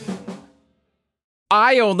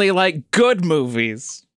 I only like good movies.